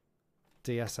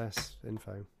 DSS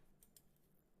info.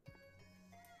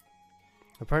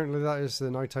 Apparently that is the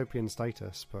Nightopian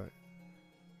status, but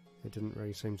it didn't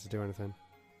really seem to do anything.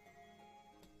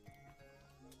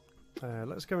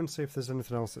 Let's go and see if there's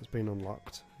anything else that's been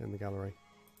unlocked in the gallery.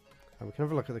 And we can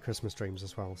have a look at the Christmas dreams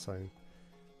as well, so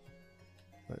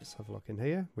let's have a look in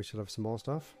here. We should have some more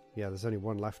stuff. Yeah, there's only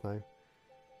one left now.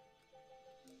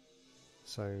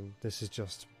 So this is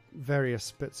just various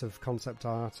bits of concept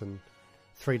art and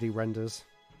 3D renders.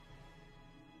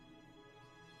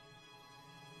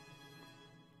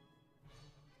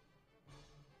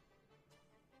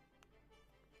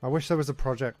 I wish there was a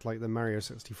project like the Mario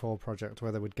 64 project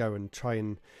where they would go and try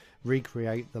and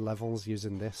recreate the levels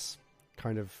using this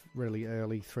kind of really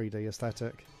early 3D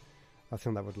aesthetic. I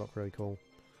think that would look really cool.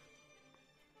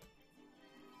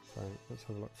 So let's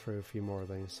have a look through a few more of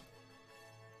these.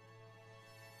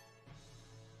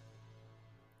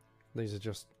 These are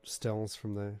just stills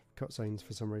from the cutscenes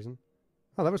for some reason.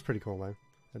 Oh, that was pretty cool though.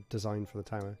 A design for the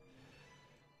tower.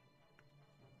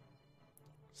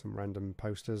 Some random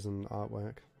posters and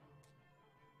artwork.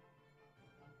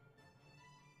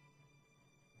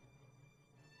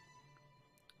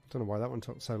 Don't know why that one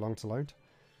took so long to load.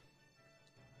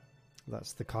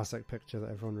 That's the classic picture that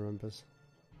everyone remembers.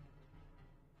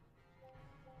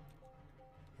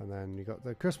 And then you got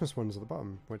the Christmas ones at the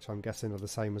bottom, which I'm guessing are the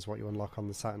same as what you unlock on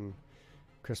the Saturn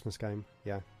Christmas game.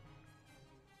 Yeah.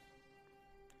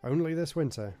 Only this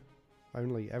winter.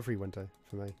 Only every winter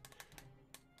for me.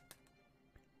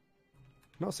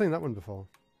 Not seen that one before.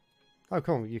 Oh,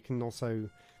 cool. You can also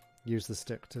use the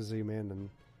stick to zoom in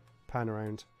and pan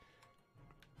around.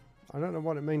 I don't know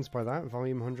what it means by that.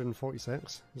 Volume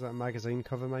 146. Is that a magazine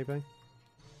cover, maybe?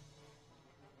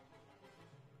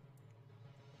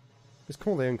 It's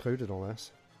cool they included all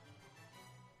this.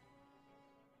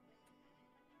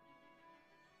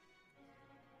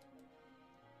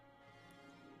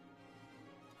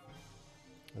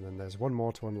 And then there's one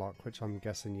more to unlock, which I'm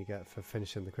guessing you get for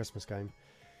finishing the Christmas game.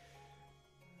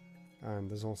 And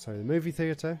there's also the movie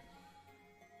theatre.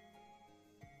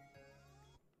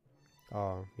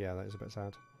 Oh, yeah, that is a bit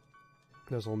sad.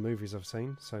 Those are all movies I've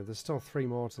seen, so there's still 3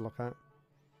 more to look at.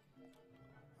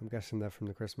 I'm guessing they're from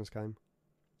the Christmas game.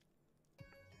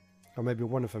 Or maybe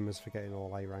one of them is for getting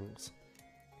all A ranks.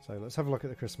 So let's have a look at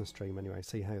the Christmas stream anyway,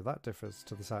 see how that differs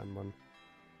to the Saturn one.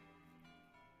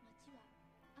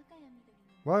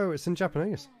 Whoa, it's in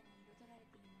Japanese.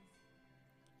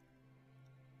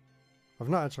 I've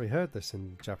not actually heard this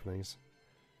in Japanese.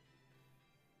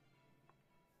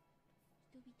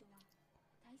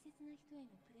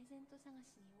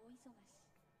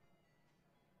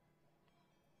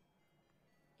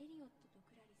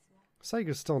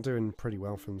 Sega's still doing pretty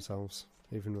well for themselves,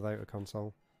 even without a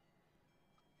console.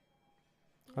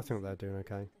 I think they're doing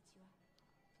okay.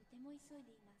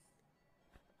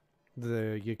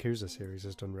 The Yakuza series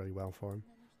has done really well for them.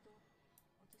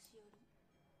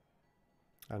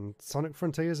 And Sonic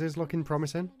Frontiers is looking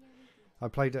promising. I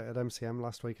played it at MCM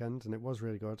last weekend and it was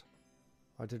really good.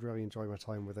 I did really enjoy my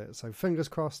time with it, so fingers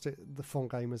crossed the full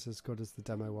game is as good as the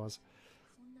demo was.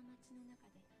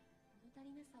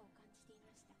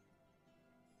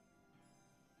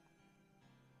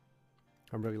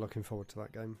 I'm really looking forward to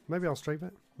that game. Maybe I'll stream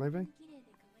it, maybe?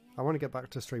 I want to get back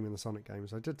to streaming the Sonic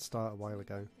games. I did start a while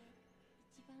ago.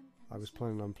 I was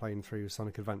planning on playing through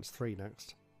Sonic Advance 3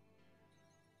 next.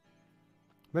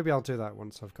 Maybe I'll do that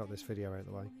once I've got this video out of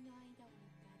the way.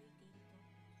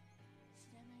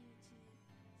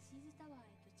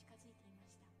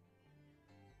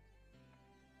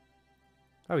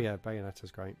 Oh yeah,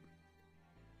 Bayonetta's great.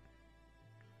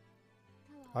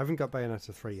 I haven't got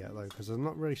Bayonetta 3 yet though, because I'm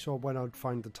not really sure when I'd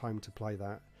find the time to play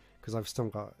that, because I've still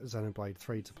got Xenoblade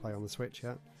 3 to play on the Switch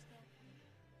yet.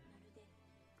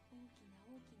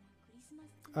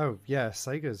 Oh yeah,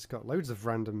 Sega's got loads of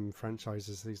random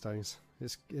franchises these days.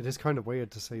 It is kind of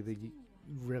weird to see the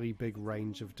really big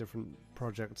range of different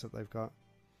projects that they've got.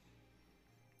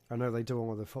 I know they do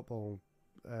all of the football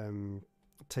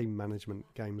team management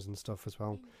games and stuff as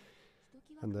well,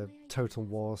 and the Total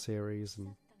War series,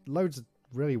 and loads of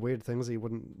really weird things that you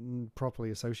wouldn't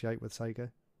properly associate with Sega.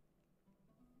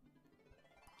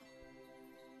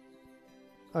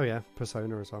 Oh yeah,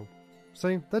 Persona as well.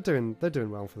 See, they're doing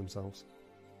well for themselves.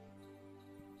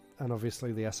 And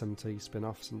obviously the SMT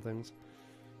spin-offs and things.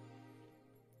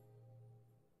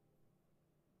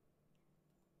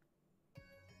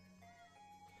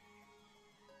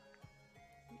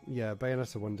 Yeah,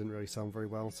 Bayonetta 1 didn't really sound very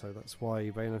well, so that's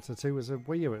why Bayonetta 2 was a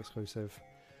Wii U exclusive,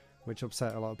 which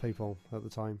upset a lot of people at the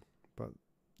time. But,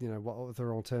 you know, what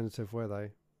other alternative were they?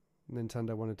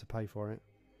 Nintendo wanted to pay for it.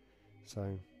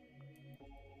 So,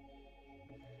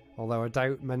 although I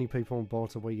doubt many people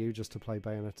bought a Wii U just to play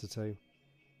Bayonetta 2.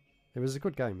 It was a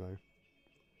good game though.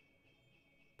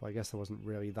 But I guess there wasn't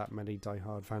really that many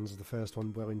die-hard fans of the first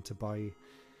one willing to buy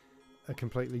a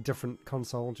completely different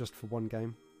console just for one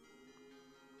game.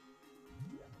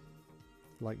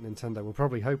 Like Nintendo were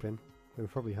probably hoping. They were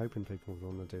probably hoping people would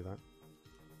want to do that.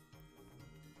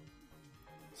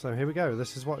 So here we go.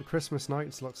 This is what Christmas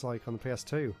Nights looks like on the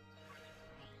PS2.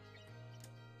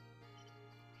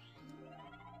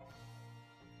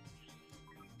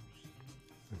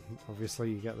 Obviously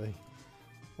you get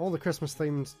all the Christmas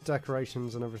themed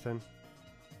decorations and everything.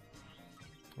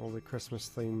 All the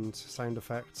Christmas themed sound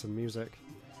effects and music.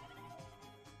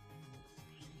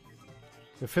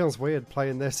 It feels weird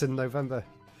playing this in November.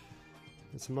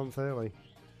 It's a month early.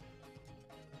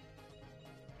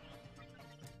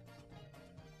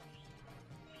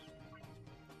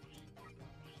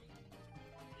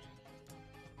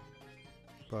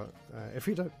 But if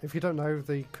you don't know,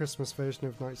 the Christmas version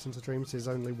of Nights into Dreams is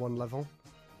only one level.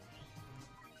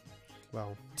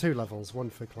 Well, 2 levels, one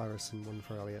for Clarice and one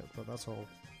for Elliot, but that's all.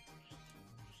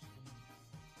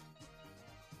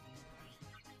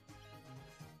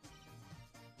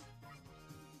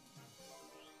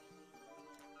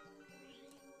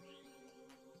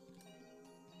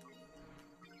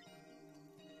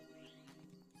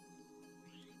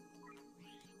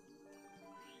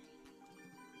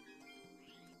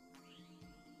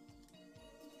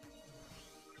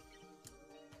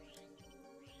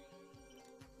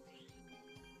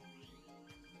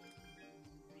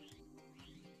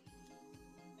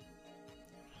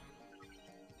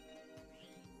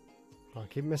 Oh, I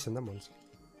keep missing them ones.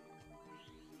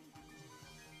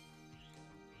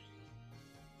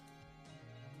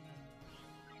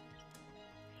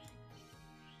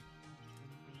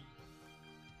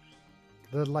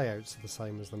 The layouts are the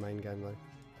same as the main game though.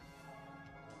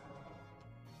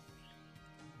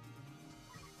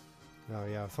 Oh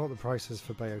yeah, I thought the prices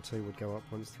for Bayo 2 would go up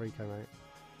once 3 came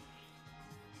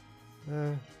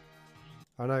out.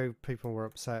 I know people were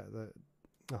upset that...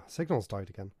 Oh, Signal's died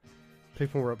again.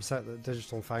 People were upset that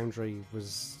Digital Foundry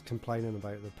was complaining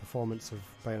about the performance of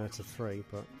Bayonetta 3,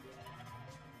 but...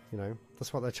 You know,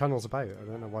 that's what their channel's about. I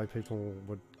don't know why people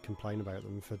would complain about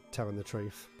them for telling the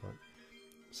truth, but...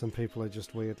 Some people are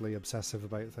just weirdly obsessive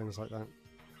about things like that.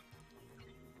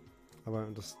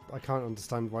 I can't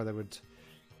understand why they would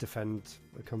defend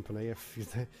a company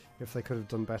if they could have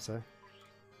done better.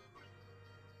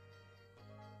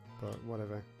 But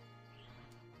whatever.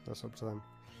 That's up to them.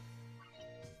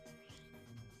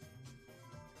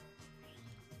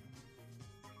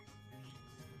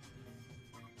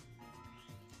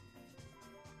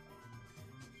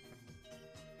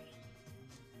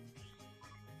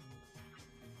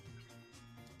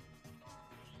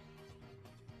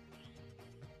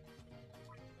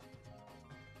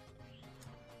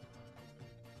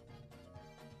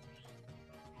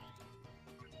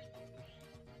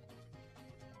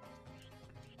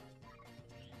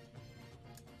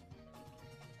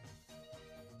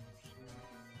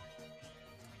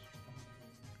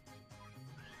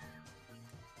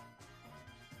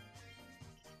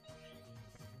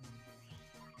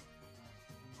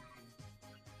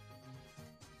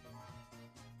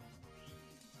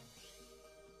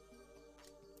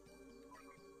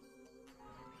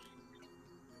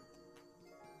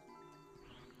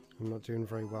 I'm not doing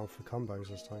very well for combos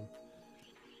this time.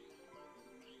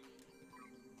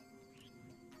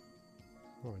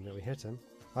 Oh, I nearly hit him.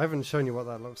 I haven't shown you what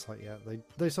that looks like yet.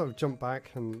 They sort of jump back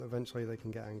and eventually they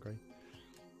can get angry.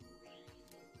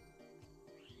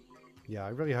 Yeah, I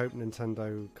really hope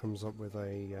Nintendo comes up with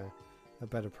a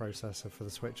better processor for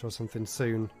the Switch or something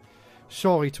soon.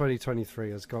 Surely 2023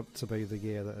 has got to be the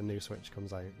year that a new Switch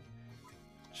comes out.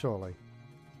 Surely.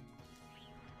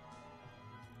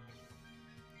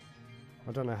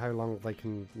 I don't know how long they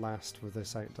can last with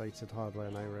this outdated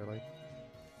hardware now, really.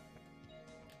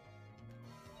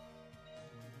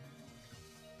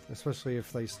 Especially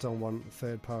if they still want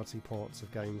third-party ports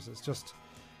of games. It's just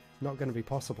not going to be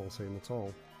possible soon at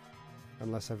all.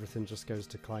 Unless everything just goes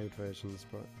to cloud versions,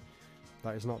 but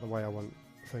that is not the way I want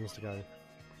things to go.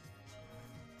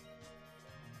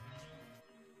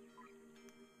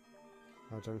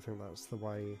 I don't think that's the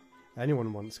way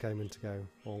anyone wants gaming to go,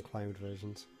 all cloud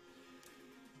versions.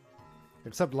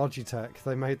 Except Logitech,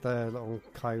 they made their little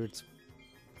cloud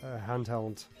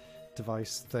handheld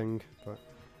device thing, but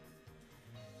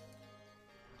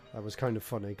that was kind of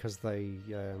funny because they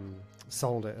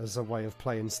sold it as a way of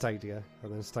playing Stadia,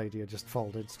 and then Stadia just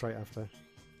folded straight after.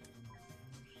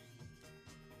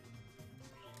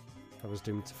 That was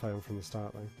doomed to fail from the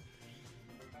start though.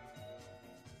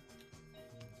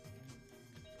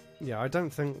 Yeah, I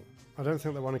don't think they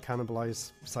want to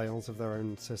cannibalise sales of their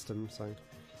own system, so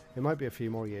it might be a few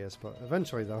more years, but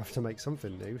eventually they'll have to make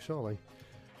something new, surely.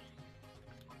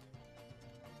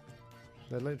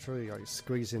 They're literally like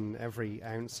squeezing every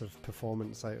ounce of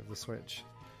performance out of the Switch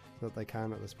that they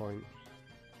can at this point.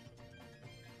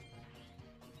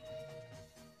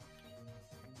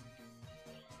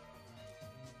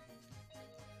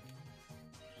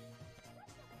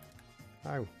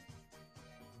 Ow.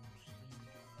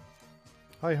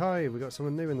 Hi, we got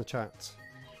someone new in the chat.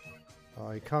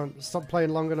 I can't stop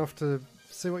playing long enough to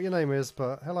see what your name is,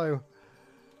 but hello.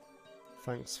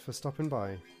 Thanks for stopping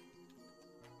by.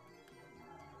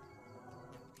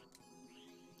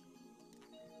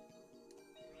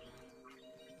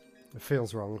 It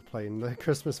feels wrong playing the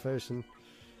Christmas version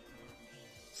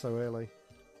so early.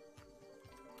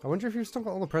 I wonder if you've still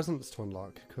got all the presents to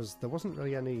unlock, because there wasn't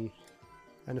really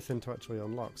anything to actually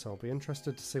unlock, so I'll be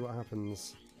interested to see what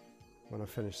happens when I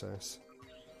finish this.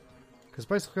 Because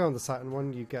basically on the Saturn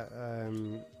one you get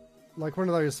like one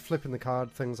of those flipping the card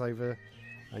things over,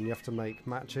 and you have to make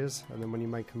matches, and then when you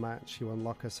make a match you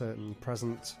unlock a certain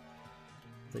present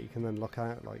that you can then look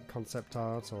at, like concept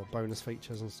art or bonus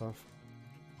features and stuff.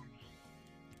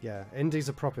 Yeah, indies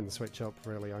are propping the Switch up,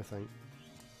 really, I think.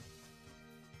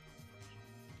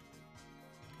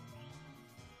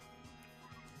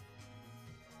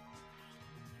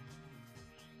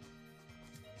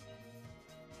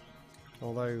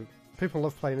 Although, people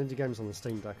love playing indie games on the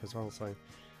Steam Deck as well, so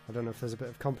I don't know if there's a bit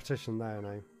of competition there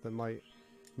now that might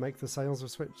make the sales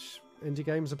of Switch indie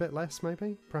games a bit less,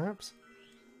 maybe? Perhaps?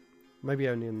 Maybe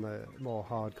only in the more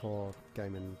hardcore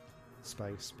gaming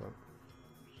space, but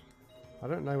I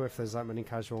don't know if there's that many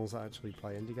casuals that actually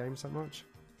play indie games that much.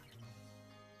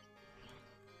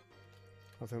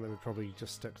 I think they would probably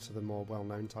just stick to the more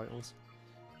well-known titles.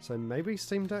 So maybe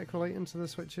Steam Deck relating to the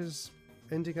Switch's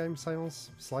indie game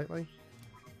sales slightly.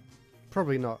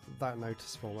 Probably not that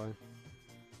noticeable though.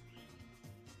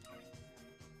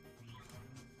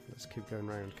 Let's keep going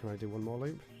round. Can I do one more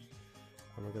loop?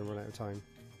 Or am I going to run out of time?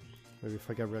 Maybe if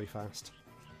I go really fast.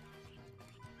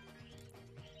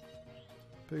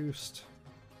 Boost.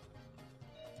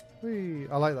 Whee!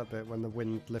 I like that bit when the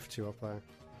wind lifts you up there.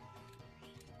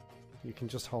 You can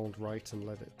just hold right and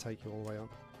let it take you all the way up.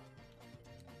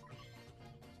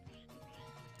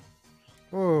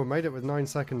 Oh, made it with 9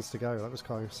 seconds to go. That was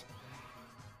close.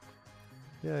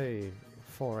 Yay.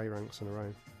 4 A ranks in a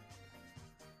row.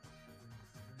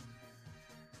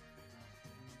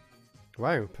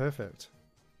 Wow, perfect.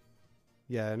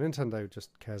 Yeah, Nintendo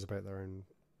just cares about their own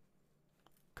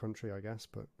country, I guess,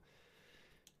 but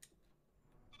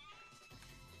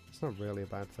it's not really a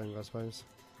bad thing, I suppose.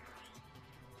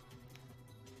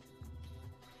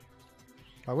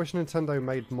 I wish Nintendo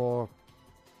made more,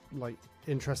 like,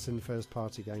 interesting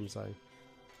first-party games, though.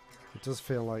 It does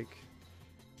feel like...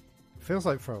 feels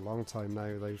like for a long time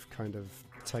now they've kind of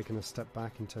taken a step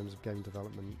back in terms of game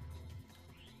development.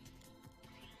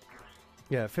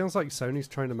 Yeah, it feels like Sony's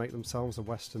trying to make themselves a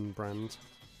Western brand,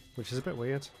 which is a bit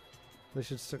weird. They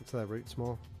should stick to their roots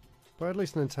more. But at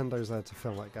least Nintendo's there to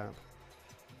fill that gap.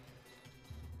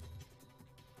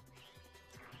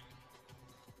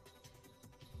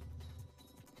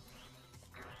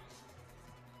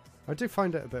 I do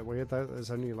find it a bit weird though that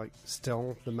there's only like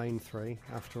still the main 3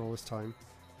 after all this time.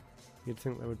 You'd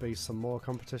think there would be some more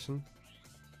competition.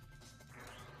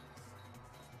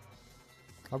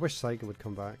 I wish Sega would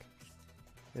come back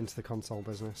into the console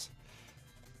business.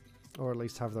 Or at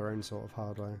least have their own sort of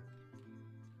hardware.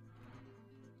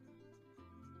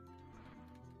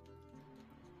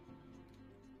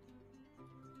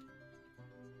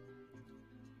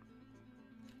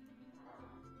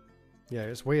 Yeah,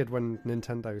 it's weird when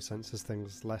Nintendo senses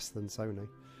things less than Sony.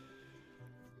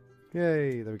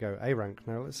 Yay, there we go, A rank.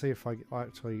 Now let's see if I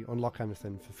actually unlock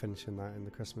anything for finishing that in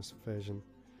the Christmas version.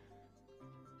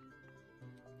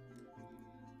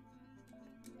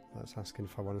 That's asking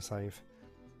if I want to save.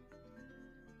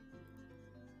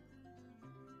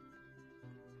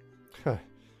 Huh.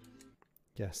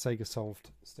 Yeah, Sega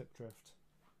solved Stick Drift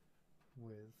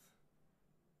with...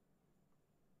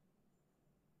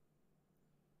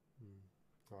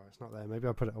 Alright, it's not there. Maybe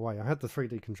I put it away. I had the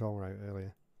 3D controller out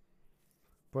earlier.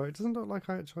 But it doesn't look like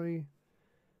I actually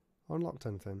unlocked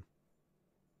anything.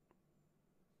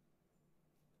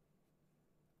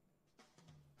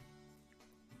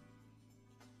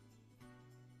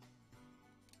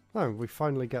 Oh, we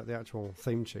finally get the actual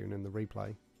theme tune in the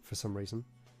replay for some reason.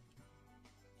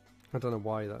 I don't know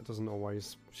why that doesn't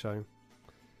always show.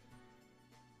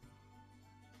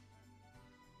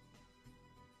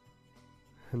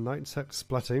 A Night Six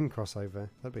Splatoon crossover.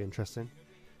 That'd be interesting.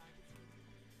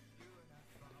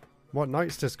 What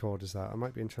Knights Discord is that? I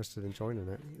might be interested in joining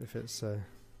it if it's a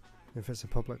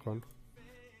public one.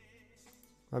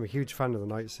 I'm a huge fan of the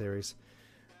Knight series.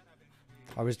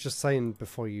 I was just saying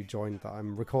before you joined that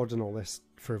I'm recording all this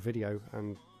for a video,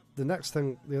 and the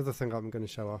other thing I'm going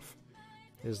to show off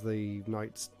is the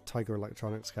Knights Tiger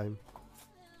Electronics game.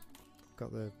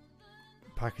 Got the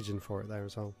packaging for it there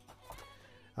as well.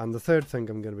 And the third thing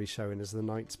I'm going to be showing is the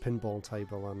Knights pinball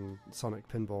table and Sonic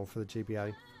Pinball for the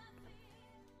GBA.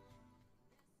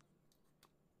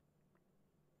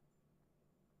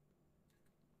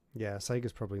 Yeah,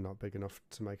 Sega's probably not big enough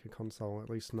to make a console, at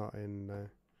least not in a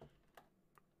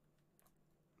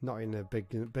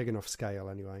big enough scale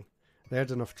anyway. They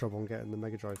had enough trouble getting the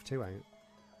Mega Drive 2 out.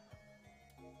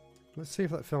 Let's see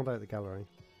if that filled out the gallery.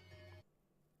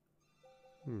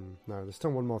 No, there's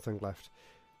still one more thing left.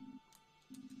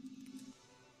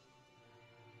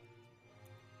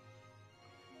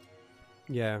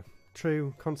 Yeah,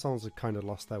 true. Consoles have kind of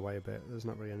lost their way a bit. There's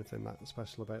not really anything that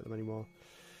special about them anymore.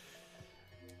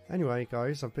 Anyway,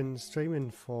 guys, I've been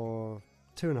streaming for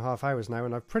 2.5 hours now,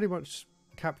 and I've pretty much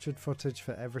captured footage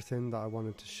for everything that I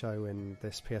wanted to show in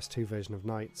this PS2 version of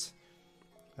Knights.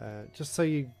 Just so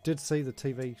you did see the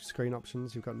TV screen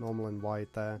options, you've got normal and wide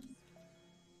there.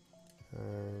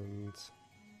 And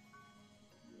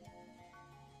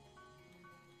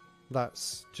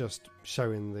that's just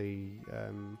showing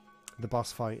the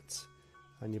boss fights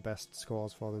and your best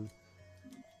scores for them.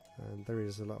 And there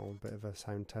is a little bit of a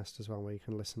sound test as well where you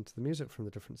can listen to the music from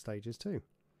the different stages too.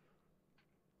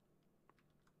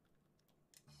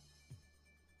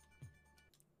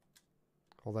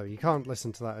 Although you can't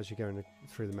listen to that as you're going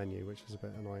through the menu, which is a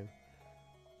bit annoying.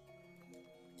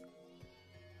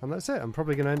 And that's it. I'm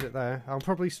probably going to end it there. I'll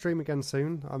probably stream again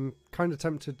soon. I'm kind of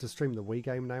tempted to stream the Wii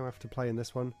game now after playing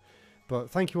this one. But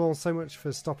thank you all so much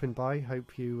for stopping by.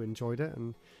 Hope you enjoyed it.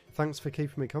 And thanks for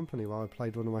keeping me company while I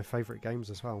played one of my favourite games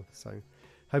as well. So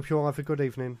hope you all have a good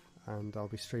evening. And I'll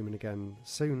be streaming again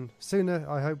soon. Sooner,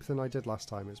 I hope, than I did last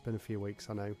time. It's been a few weeks,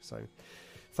 I know. So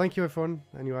thank you, everyone,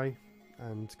 anyway.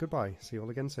 And goodbye. See you all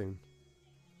again soon.